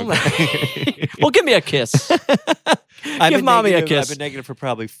positive. No, Oh I'm my- kidding. Well, give me a kiss. I've Give been mommy a negative- kiss. I've been negative for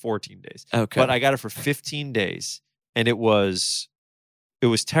probably 14 days. Okay. But I got it for 15 days. And it was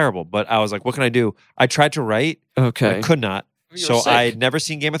terrible. But I was like, what can I do? I tried to write. Okay. I could not. You were So sick. I had never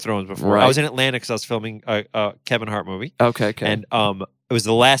seen Game of Thrones before. Right. I was in Atlanta because I was filming a Kevin Hart movie. Okay. And it was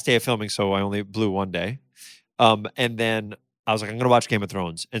the last day of filming, so I only blew one day. And then I was like, I'm going to watch Game of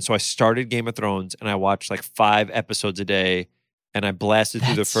Thrones. And so I started Game of Thrones and I watched like 5 episodes a day and I blasted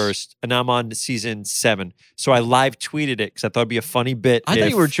through the first. And now I'm on season 7. So I live tweeted it because I thought it'd be a funny bit. I thought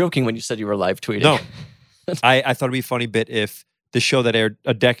you were joking when you said you were live tweeting. No. I thought it'd be a funny bit if the show that aired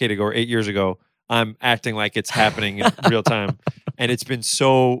a decade ago or 8 years ago, I'm acting like it's happening in real time. And it's been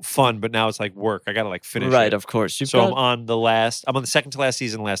so fun, but now it's like work. I got to like finish it. Right, of course. I'm on the second to last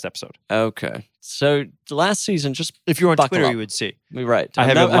season, last episode. Okay. So the last season, just if you were on Twitter, up. You would see. Right.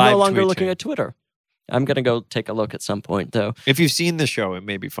 I'm no longer looking at Twitter. I'm going to go take a look at some point, though. If you've seen the show, it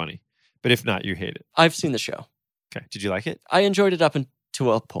may be funny. But if not, you hate it. I've seen the show. Okay. Did you like it? I enjoyed it up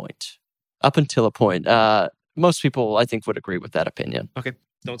until a point. Most people, I think, would agree with that opinion. Okay.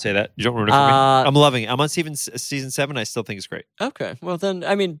 Don't say that. You don't ruin it for me. I'm loving it. I'm on season 7. I still think it's great. Okay. Well, then,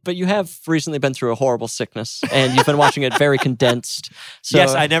 I mean, but you have recently been through a horrible sickness and you've been watching it very condensed. So,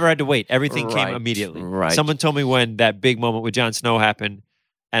 yes, I never had to wait. Everything came immediately. Right. Someone told me when that big moment with Jon Snow happened,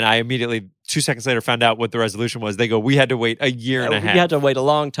 and I immediately, 2 seconds later, found out what the resolution was. They go, we had to wait a year and a half. We had to wait a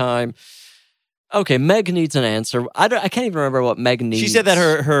long time. Okay, Meg needs an answer. I can't even remember what Meg needs. She said that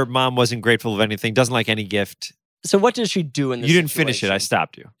her mom wasn't grateful of anything, doesn't like any gift. So what does she do in this You didn't situation? finish it. I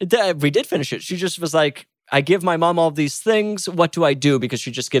stopped you. We did finish it. She just was like, I give my mom all these things. What do I do? Because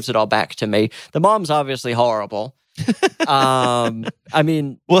she just gives it all back to me. The mom's obviously horrible. I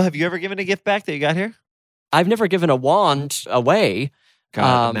mean... Well, have you ever given a gift back that you got here? I've never given a wand away.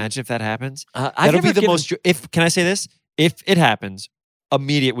 God, imagine if that happens. That'll be the most... Can I say this? If it happens,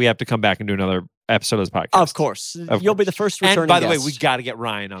 immediate, we have to come back and do another episode of this podcast. Of course. You'll be the first returning And by the way, guest. we got to get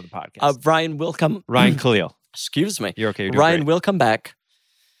Ryan on the podcast. Ryan will come... Ryan Khalil. Excuse me. You're okay. You're Ryan great. will come back.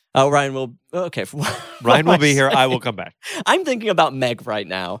 Ryan will... Okay. Ryan will be here. I will come back. I'm thinking about Meg right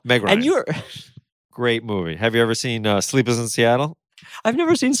now. Meg Ryan. And you're... Great movie. Have you ever seen Sleepless in Seattle? I've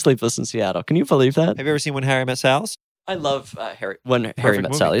never seen Sleepless in Seattle. Can you believe that? Have you ever seen When Harry Met Sal's? I love Harry Met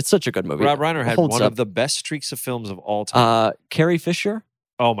movie. Sally. It's such a good movie. Rob Reiner had Holds one up. of the best streaks of films of all time. Carrie Fisher?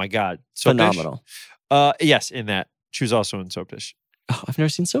 Oh my God. Soap Phenomenal. Dish? Yes, in that. She was also in Soap Dish. Oh, I've never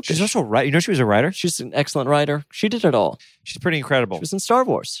seen Soap She's Dish. also right. You know she was a writer? She's an excellent writer. She did it all. She's pretty incredible. She was in Star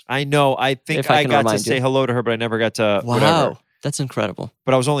Wars. I know. I think If I I can got to remind say you. hello to her, but I never got to Wow. whatever. That's incredible.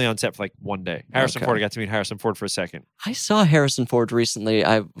 But I was only on set for like one day. Harrison Okay. Ford, I got to meet Harrison Ford for a second. I saw Harrison Ford recently.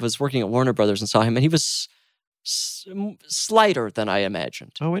 I was working at Warner Brothers and saw him, and he was slighter than I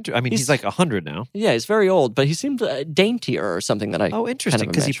imagined. Oh, I mean, he's like 100 now. Yeah, he's very old, but he seemed daintier or something that I Oh, interesting.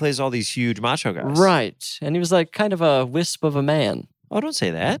 Because he imagined. plays all these huge macho guys. Right. And he was like kind of a wisp of a man. Oh, don't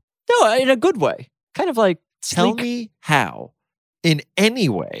say that. No, in a good way. Kind of like Tell sleek. me how, in any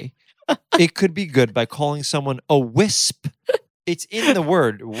way, it could be good by calling someone a wisp. It's in the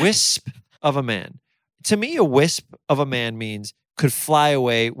word wisp of a man. To me, a wisp of a man means could fly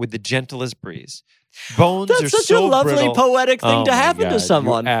away with the gentlest breeze. Bones are That's such so a lovely brittle. poetic thing Oh to my happen God, to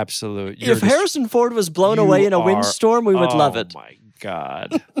someone. Absolute. If Harrison Ford was blown away in a windstorm, we would love it. Oh my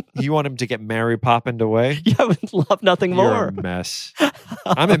God. You want him to get Mary Poppined away? Yeah, I would love nothing You're more. a mess.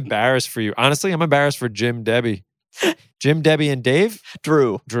 I'm embarrassed for you. Honestly, I'm embarrassed for Jim, Debbie. Jim, Debbie, and Dave?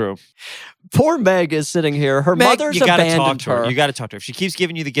 Drew. Poor Meg is sitting here. Her Meg, mother's you gotta talk abandoned to her. her. You got to talk to her. If she keeps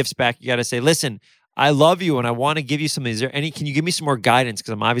giving you the gifts back, you got to say, listen, I love you and I want to give you something. Can you give me some more guidance?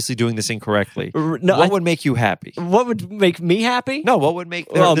 Because I'm obviously doing this incorrectly. No, what would make you happy? What would make me happy? No, what would make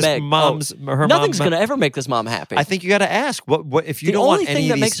this Meg. mom's her Nothing's mom? going to ever make this mom happy. I think you got to ask. What if you the don't only want any thing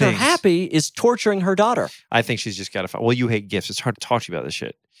that of these makes her things? happy is torturing her daughter. I think she's just got to find. Well, you hate gifts. It's hard to talk to you about this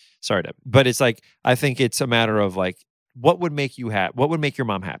shit. Sorry, Deb. But it's like, I think it's a matter of like, what would make you happy? What would make your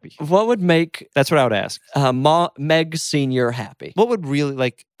mom happy? What would make That's what I would ask. Meg Senior happy? What would really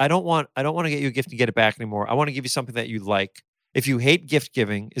like? I don't want to get you a gift and get it back anymore. I want to give you something that you like. If you hate gift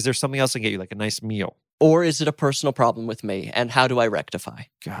giving, is there something else I can get you, like a nice meal? Or is it a personal problem with me? And how do I rectify?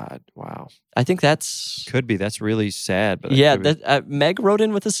 God, wow. I think that's... Could be. That's really sad. But Yeah, could be. Meg wrote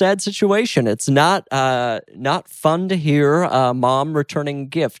in with a sad situation. It's not fun to hear mom returning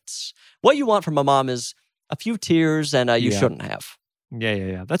gifts. What you want from a mom is a few tears, and you Yeah. shouldn't have.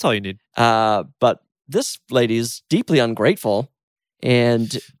 Yeah. That's all you need. But this lady is deeply ungrateful,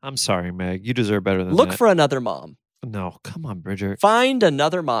 and I'm sorry, Meg. You deserve better than look that. for another mom. No, come on, Bridger. Find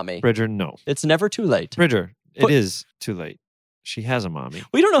another mommy. Bridger, no. It's never too late. Bridger, But- it is too late. She has a mommy.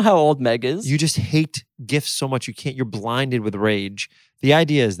 We don't know how old Meg is. You just hate gifts so much you're blinded with rage. The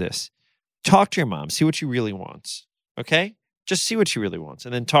idea is this. Talk to your mom. See what she really wants. Okay? Just see what she really wants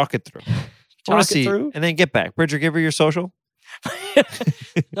and then talk it through. I wanna Talk it through? And then get back. Bridger, give her your social.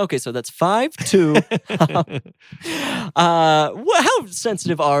 Okay, so that's 5'2". How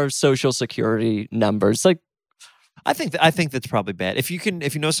sensitive are social security numbers? Like, I think that's probably bad. If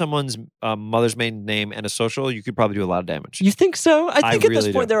you know someone's mother's maiden name and a social, you could probably do a lot of damage. You think so? I think at this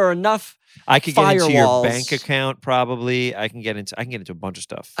really point do. there are enough. I could get into your firewalls. bank account. Probably, I can get into a bunch of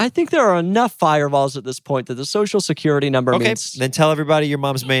stuff. I think there are enough firewalls at this point that the social security number Okay, means. then tell everybody your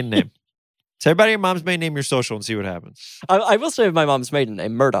mom's maiden name. Tell everybody your mom's maiden name, your social, and see what happens. I will say my mom's maiden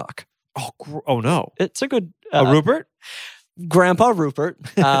name, Murdoch. Oh no, It's a good Rupert. Grandpa Rupert.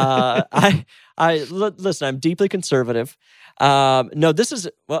 Listen. I'm deeply conservative. No, this is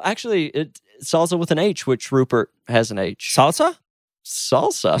actually it's also with an H, which Rupert has an H. Salsa.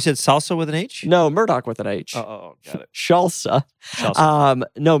 Salsa. You said salsa with an H. No, Murdoch with an H. Oh, got it. Shalsa.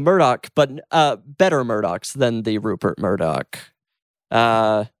 No, Murdoch, but better Murdochs than the Rupert Murdoch.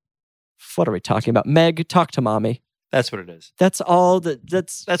 What are we talking about? Meg, talk to mommy. That's what it is. That's all.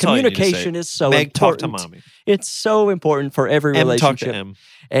 That's all you need to communication say. is so Meg, talk important. to mommy. It's so important for every M, talk relationship. to M.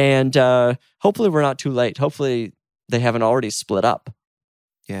 And hopefully we're not too late. Hopefully they haven't already split up.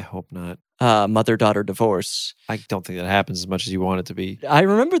 Yeah, hope not. Mother-daughter divorce. I don't think that happens as much as you want it to be. I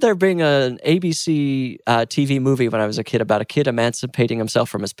remember there being an ABC TV movie when I was a kid about a kid emancipating himself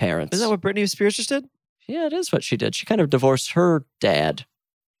from his parents. Isn't that what Britney Spears just did? Yeah, it is what she did. She kind of divorced her dad.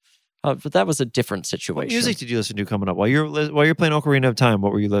 But that was a different situation. What music did you listen to coming up? While you're playing Ocarina of Time,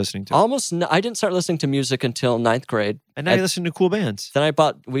 what were you listening to? I didn't start listening to music until 9th grade. And now you're listening to cool bands. Then I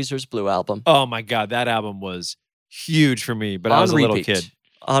bought Weezer's Blue album. Oh my God, that album was huge for me, but I was a little kid.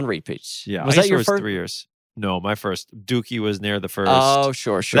 On repeat. Yeah. Was that your first? 3 years? No, my first. Dookie was near the first. Oh,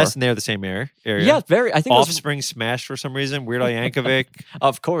 sure. That's near the same area. Yeah, very. I think Offspring smashed for some reason. Weird Al Yankovic.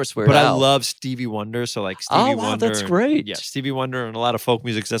 Of course, Weird But Al. I love Stevie Wonder. So like Stevie Wonder. That's great. Yeah, Stevie Wonder and a lot of folk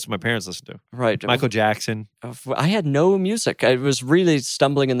music. 'Cause that's what my parents listened to. Right. Michael Jackson. I had no music. I was really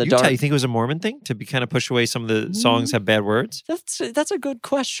stumbling in the dark. You think it was a Mormon thing to be kind of push away some of the songs have bad words? That's a good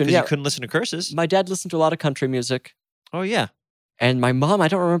question. Because Yeah. you couldn't listen to curses. My dad listened to a lot of country music. Oh yeah. And my mom, I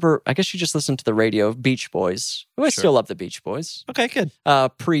don't remember. I guess she just listened to the radio. Beach Boys. I Sure. still love the Beach Boys. Okay, good.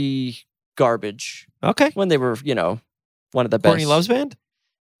 Pre-garbage. Okay. When they were, one of the best. Courtney Love's band?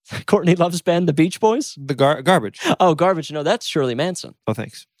 Courtney Love's band, the Beach Boys? The garbage. Oh, garbage. No, that's Shirley Manson. Oh,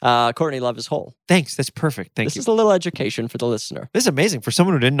 thanks. Courtney Love is whole. Thanks. That's perfect. Thank This you. is a little education for the listener. This is amazing for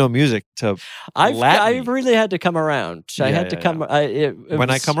someone who didn't know music to I've Latin. really had to come around. I Yeah, had to yeah, come. When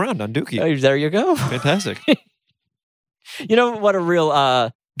I come around on Dookie. There you go. Fantastic. You know what a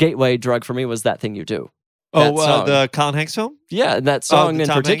real gateway drug for me was That Thing You Do. That song. The Colin Hanks film? Yeah, and that song the in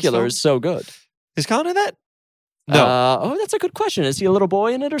Tom Hanks particular song? is so good. Is Colin in that? No. That's a good question. Is he a little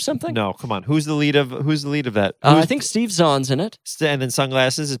boy in it or something? No, come on. Who's the lead of that? I think Steve Zahn's in it. And then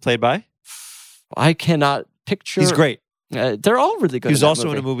Sunglasses is played by? I cannot picture. He's great. They're all really good. He was in that also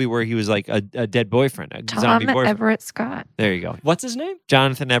movie. in a movie where he was like a dead boyfriend, a Tom zombie boyfriend. Everett Scott. There you go. What's his name?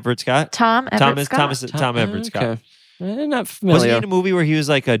 Jonathan Everett Scott. Tom Everett Scott. Tom Everett Scott. Okay. Not familiar. Was he in a movie where he was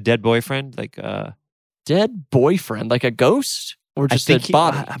like a dead boyfriend? Like dead boyfriend, like a ghost, or just a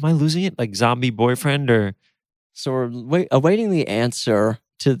body? Am I losing it? Like zombie boyfriend or? So we're awaiting the answer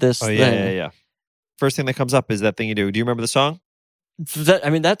to this thing. Yeah. First thing that comes up is That Thing You Do. Do you remember the song?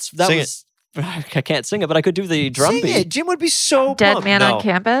 That Sing was. I can't sing it, but I could do the drum Sing beat. it. Jim would be so Dead pumped. Man No. on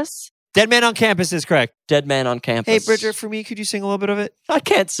Campus. Dead Man on Campus is correct. Dead Man on Campus. Hey, Bridger, for me, could you sing a little bit of it? I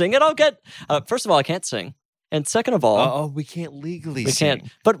can't sing it. I'll get. First of all, I can't sing, and second of all, We can't legally we sing.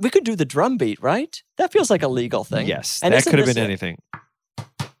 can't. But we could do the drum beat, right? That feels like a legal thing. Yes, And that isn't could have this been it? anything.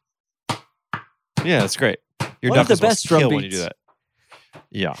 Yeah, that's great. Your One of the knuckles will best drum kill when you beats. do that.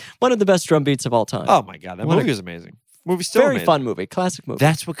 Yeah. One of the best drum beats of all time. Oh my God, that What movie a- was amazing. Movie still Very amazing. fun movie, classic movie.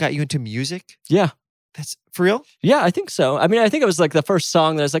 That's what got you into music? Yeah. That's for real? Yeah, I think so. I mean, I think it was like the first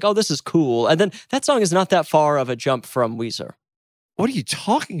song that I was like, oh, this is cool. And then that song is not that far of a jump from Weezer. What are you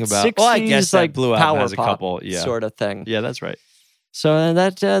talking about? 60s, Well, I guess that like Blue Album power has a pop couple. Yeah. sort of thing. Yeah, that's right. So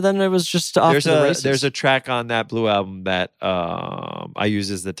that then it was just off to the races. There's a track on that Blue Album that I use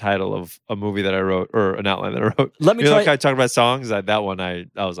as the title of a movie that I wrote or an outline that I wrote. Let me You know, try. like I talked about songs. That one I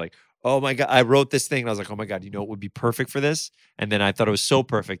was like, oh my God, I wrote this thing and I was like, oh my God, you know what would be perfect for this? And then I thought it was so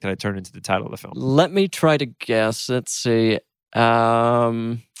perfect that I turned it into the title of the film. Let me try to guess. Let's see.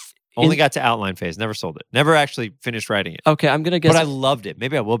 Only got to outline phase, never sold it. Never actually finished writing it. Okay, I'm gonna guess. But I loved it.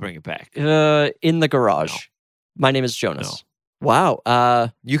 Maybe I will bring it back. In the garage. No. My name is Jonas. No.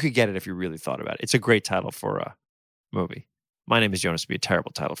 Wow. You could get it if you really thought about it. It's a great title for a movie. My Name is Jonas would be a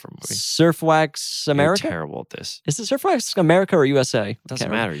terrible title for a movie. Surfwax America. You're terrible at this. Is it Surfwax America or USA? Doesn't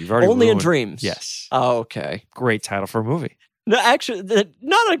Can't matter. You've already Only in ruined- Dreams. Yes. Oh, okay. Great title for a movie. No, actually,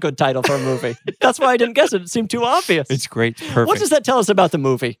 not a good title for a movie. That's why I didn't guess it. It seemed too obvious. It's great. It's perfect. What does that tell us about the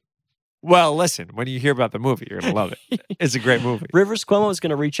movie? Well, listen, when you hear about the movie, you're going to love it. It's a great movie. Rivers Cuomo is going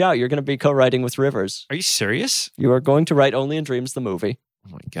to reach out. You're going to be co-writing with Rivers. Are you serious? You are going to write Only in Dreams, the movie.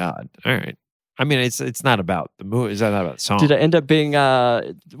 Oh my God. All right. I mean, it's not about the movie. It's not about the song. Did it end up being,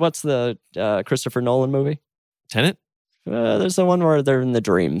 what's the Christopher Nolan movie? Tenet? There's the one where they're in the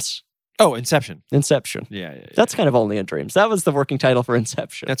dreams. Oh, Inception. Inception. Yeah. That's kind of Only in Dreams. That was the working title for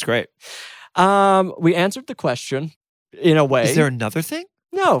Inception. That's great. We answered the question in a way. Is there another thing?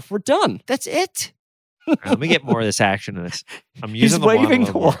 No, we're done. That's it. All right, let me get more of this action in this. I'm He's using the wand waving a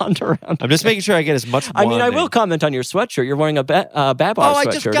the little more. wand around. I'm just making sure I get as much I mean, I wanding. will comment on your sweatshirt. You're wearing a Babar sweatshirt. I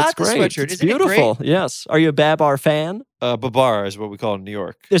just got it's the great. sweatshirt. It's Isn't it beautiful. Yes. Are you a Babar fan? Babar is what we call it in New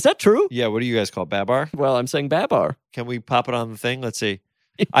York. Is that true? Yeah, what do you guys call it? Babar? Well, I'm saying Babar. Can we pop it on the thing? Let's see.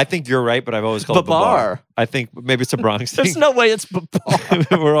 I think you're right, but I've always called Babar. it Babar. I think maybe it's a Bronx There's thing. no way it's Babar.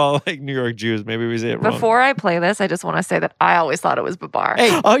 We're all like New York Jews. Maybe we say it wrong. Before I play this, I just want to say that I always thought it was Babar.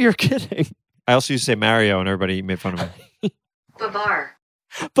 Hey, Oh, you're kidding. I also used to say Mario, and everybody made fun of me. Babar.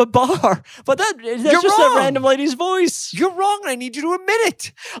 Babar. But that's You're just wrong. a random lady's voice. You're wrong, and I need you to admit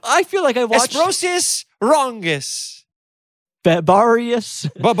it. I feel like I watched Esprosis wrongus. Babarius.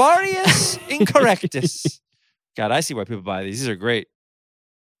 Barbarius incorrectus. God, I see why people buy these. These are great.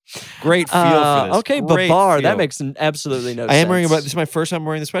 Great feel for this. Okay, Great Babar. feel. That makes absolutely no sense. I am wearing this is my first time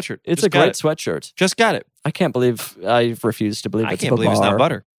wearing the sweatshirt. It's Just a got great it. sweatshirt. Just got it. I can't believe I refuse to believe I it's can't believe it's Babar. not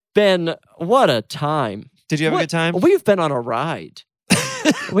butter. Ben, what a time. Did you have a What- good time? We've been on a ride.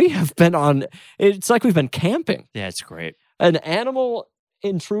 We have been on, it's like we've been camping. Yeah, it's great. An animal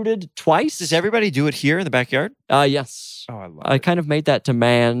intruded twice. Does everybody do it here in the backyard? Yes. Oh, I love I it. kind of made that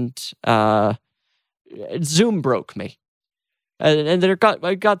demand. Zoom broke me. And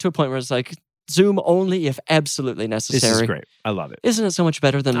I got to a point where it's like, Zoom only if absolutely necessary. This is great. I love it. Isn't it so much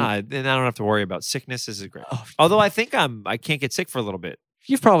better than... And I don't have to worry about sickness. This is great. Oh, Although I think I can't get sick for a little bit.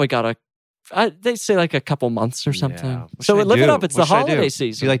 you've probably got they say like a couple months or something. Yeah. What So should I live it do? up. It's What the should I do? holiday Do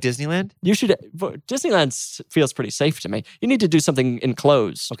season. you like Disneyland? You should. Disneyland feels pretty safe to me. You need to do something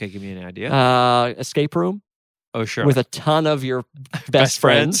enclosed. Okay, give me an idea. Escape room Oh, sure. with a ton of your best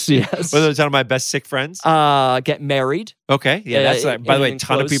friends. Yes. With a ton of my best sick friends. Get married. Okay. Yeah, that's in by the way, an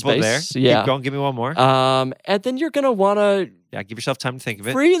ton of enclosed people space. there. Yeah. Keep going. Give me one more. And then you're gonna want to Yeah, give yourself time to think of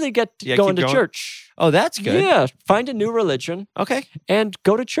it. really get Yeah, going keep to going. church. Oh, that's good. Yeah, find a new religion Okay, and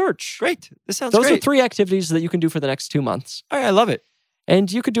go to church. great. This sounds Those great. are 3 activities that you can do for the next 2 months. All right, I love it. And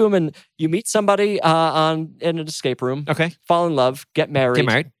you could do them in, you meet somebody in an escape room, Okay, fall in love, get married, get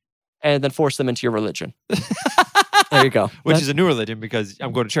married. and then force them into your religion. There you go. Which is a new religion because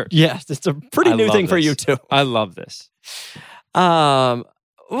I'm going to church. Yes, it's a pretty I new love thing for this. you too. I love this.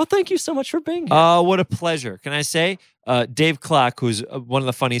 Well, thank you so much for being here. What a pleasure. Can I say, Dave Clark, who's one of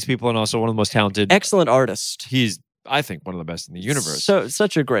the funniest people and also one of the most talented. Excellent artist. He's, I think, one of the best in the universe. So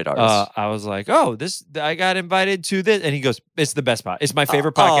such a great artist. I was like, oh, I got invited to this. And he goes, it's the best podcast. It's my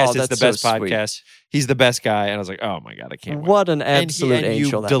favorite podcast. It's the that's so best sweet. podcast. He's the best guy. And I was like, oh my God, I can't wait. What an absolute and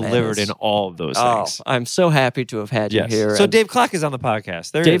angel you that man delivered is. in all of those Oh, things. I'm so happy to have had you Yes. here. So and Dave Clark is on the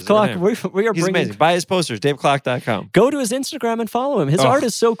podcast. There he Dave is, Clark, right there. we are He's bringing. amazing. Buy his posters, daveclark.com. Go to his Instagram and follow him. His Oh. art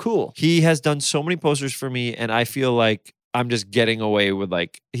is so cool. He has done so many posters for me, and I feel like I'm just getting away with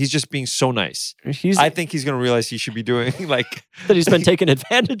he's just being so nice. I think he's going to realize he should be doing that he's been taken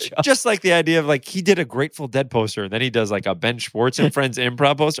advantage of. just like the idea of he did a Grateful Dead poster, and then he does a Ben Schwartz and Friends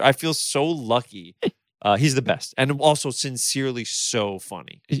improv poster. I feel so lucky. He's the best, and also sincerely so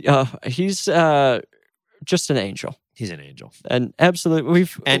funny. He's just an angel, He's an angel. and absolutely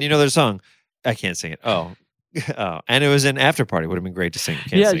And there's a song. I can't sing it. Oh, and it was an after party. Would have been great to sing.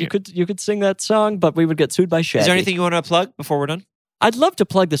 Can't yeah, sing you it. could sing that song, but we would get sued by Shaggy. Is there anything you want to plug before we're done? I'd love to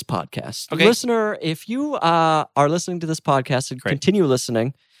plug this podcast. Okay. Listener, if you are listening to this podcast and Great. continue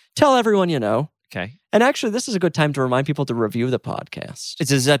listening, tell everyone you know. Okay. And actually, this is a good time to remind people to review the podcast.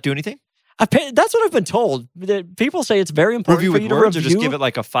 Does that do anything? That's what I've been told. That people say it's very important Review for with you to words, review. or just give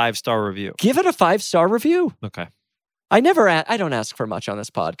it a 5-star review? Give it a 5-star review. Okay. I don't ask for much on this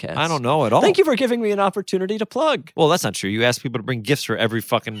podcast. I don't know at all. Thank you for giving me an opportunity to plug. Well, that's not true. You ask people to bring gifts for every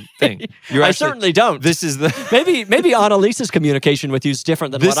fucking thing. I certainly don't. This is the maybe Annalise's communication with you is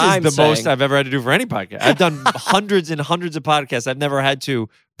different than this what I'm is the saying. most I've ever had to do for any podcast. I've done hundreds and hundreds of podcasts. I've never had to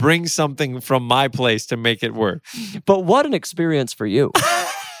bring something from my place to make it work. But what an experience for you.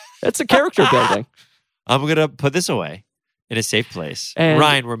 It's a character building. I'm gonna put this away in a safe place. And-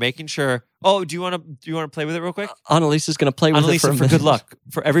 Ryan, we're making sure. Oh, do you want to play with it real quick? Annalise is going to play with Annalisa, it for good luck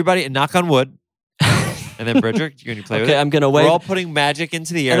for everybody, and knock on wood. And then Bridget, you're gonna play with it. Okay, I'm going to wait. We're all putting magic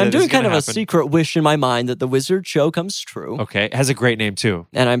into the air. And I'm that this doing is kind gonna of a happen. secret wish in my mind that the Wizard Show comes true. Okay, it has a great name too.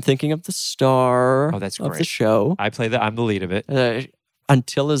 And I'm thinking of the star Oh, that's of the great. show. I'm the lead of it.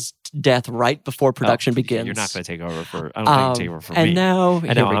 until his death right before production begins. You're not going to take over for. I don't think you can take over for and me. Now,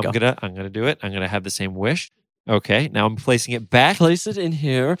 and now I'm gonna do it. I'm gonna have the same wish. Okay, now I'm placing it back. Place it in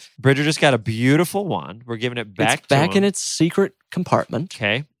here. Bridger just got a beautiful wand. We're giving it back. It's back to him. in its secret compartment.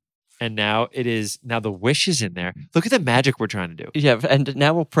 Okay, and now it is. Now the wish is in there. Look at the magic we're trying to do. Yeah, and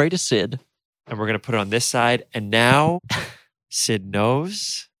now we'll pray to Sid. And we're gonna put it on this side. And now Sid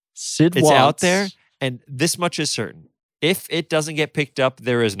knows. Sid it's wants. out there, and this much is certain. If it doesn't get picked up,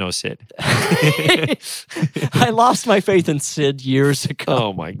 there is no Sid. I lost my faith in Sid years ago.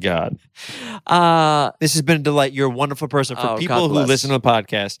 Oh my God. This has been a delight. You're a wonderful person. For people who listen to the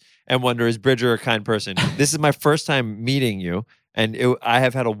podcast and wonder, is Bridger a kind person? This is my first time meeting you, and I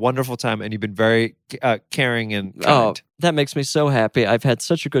have had a wonderful time, and you've been very caring and kind. Oh, that makes me so happy. I've had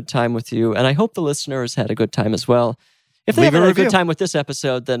such a good time with you, and I hope the listeners had a good time as well. If they haven't had a good time with this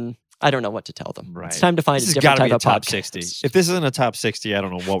episode, then I don't know what to tell them. Right. It's time to find a different type of top podcast. 60. If this isn't a top 60, I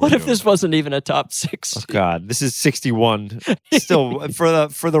don't know what we're What doing. if this wasn't even a top 60? Oh God, this is 61. Still, for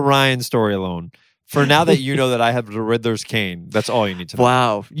the Ryan story alone. For now that you know that I have the Riddler's cane, that's all you need to know.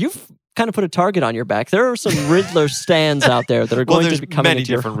 Wow. You've kind of put a target on your back. There are some Riddler stands out there that are going to be coming many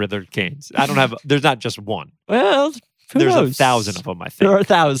into different Riddler canes. There's not just one. Well, there's knows? 1,000 of them, I think. There are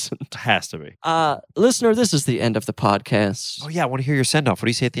 1,000. It has to be. Listener, this is the end of the podcast. Oh, yeah. I want to hear your send off. What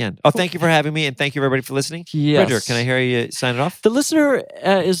do you say at the end? Oh, thank you for having me, and thank you, everybody, for listening. Yes. Bridger, can I hear you sign it off? The listener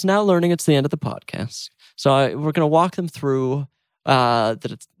is now learning it's the end of the podcast. So we're going to walk them through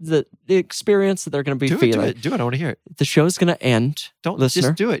the experience that they're going to be feeling. Do it. I want to hear it. The show's going to end. Listener.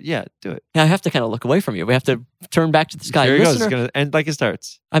 Just do it. Yeah, do it. Yeah, I have to kind of look away from you. We have to turn back to the sky. Here it Listener, goes. It's going to end like it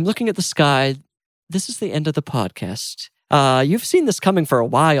starts. I'm looking at the sky. This is the end of the podcast. You've seen this coming for a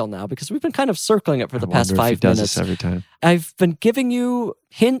while now because we've been kind of circling it for the past 5 minutes. Does this every time. I've been giving you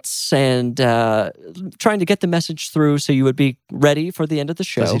hints and trying to get the message through so you would be ready for the end of the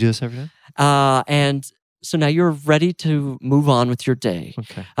show. Does he do this every time? And so now you're ready to move on with your day.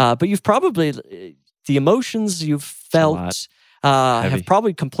 Okay. But you've probably, the emotions you've felt have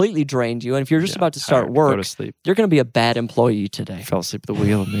probably completely drained you. And if you're just about to start work, go to sleep. you're going to be a bad employee today. I fell asleep at the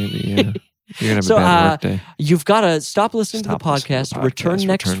wheel, maybe, yeah. You're going to have a bad work day. You've got to stop listening to the podcast, return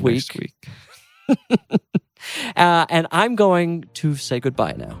next week. And I'm going to say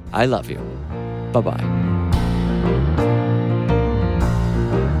goodbye now. I love you. Bye-bye.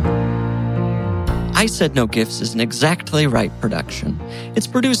 I Said No Gifts is an Exactly Right production. It's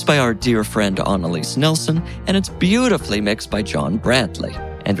produced by our dear friend Annalise Nelson, and it's beautifully mixed by John Bradley.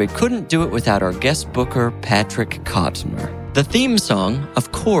 And we couldn't do it without our guest booker, Patrick Kottner. The theme song,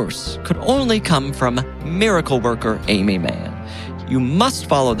 of course, could only come from miracle worker Amy Mann. You must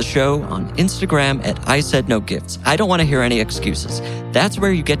follow the show on Instagram at I Said No Gifts. I don't want to hear any excuses. That's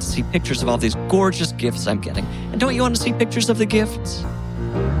where you get to see pictures of all these gorgeous gifts I'm getting. And don't you want to see pictures of the gifts?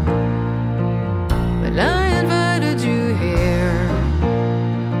 When I invited you here,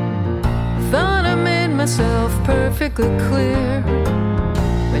 thought I made myself perfectly clear.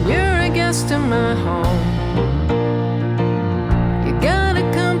 When you're a guest in my home, you gotta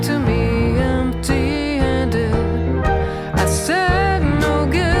come to me empty-handed. I said no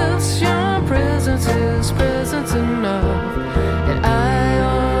gifts, your presence is presence enough. And I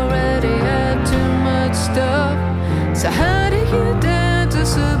already had too much stuff. So how do you dare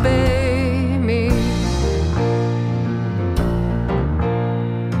disobey me?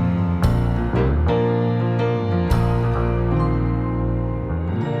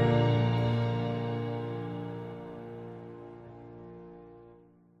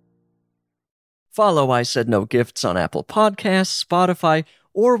 Follow I Said No Gifts on Apple Podcasts, Spotify,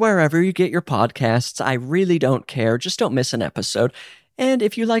 or wherever you get your podcasts. I really don't care. Just don't miss an episode. And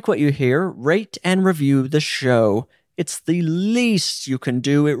if you like what you hear, rate and review the show. It's the least you can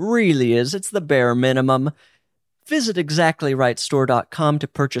do. It really is. It's the bare minimum. Visit exactlyrightstore.com to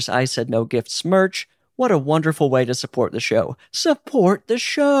purchase I Said No Gifts merch. What a wonderful way to support the show. Support the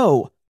show!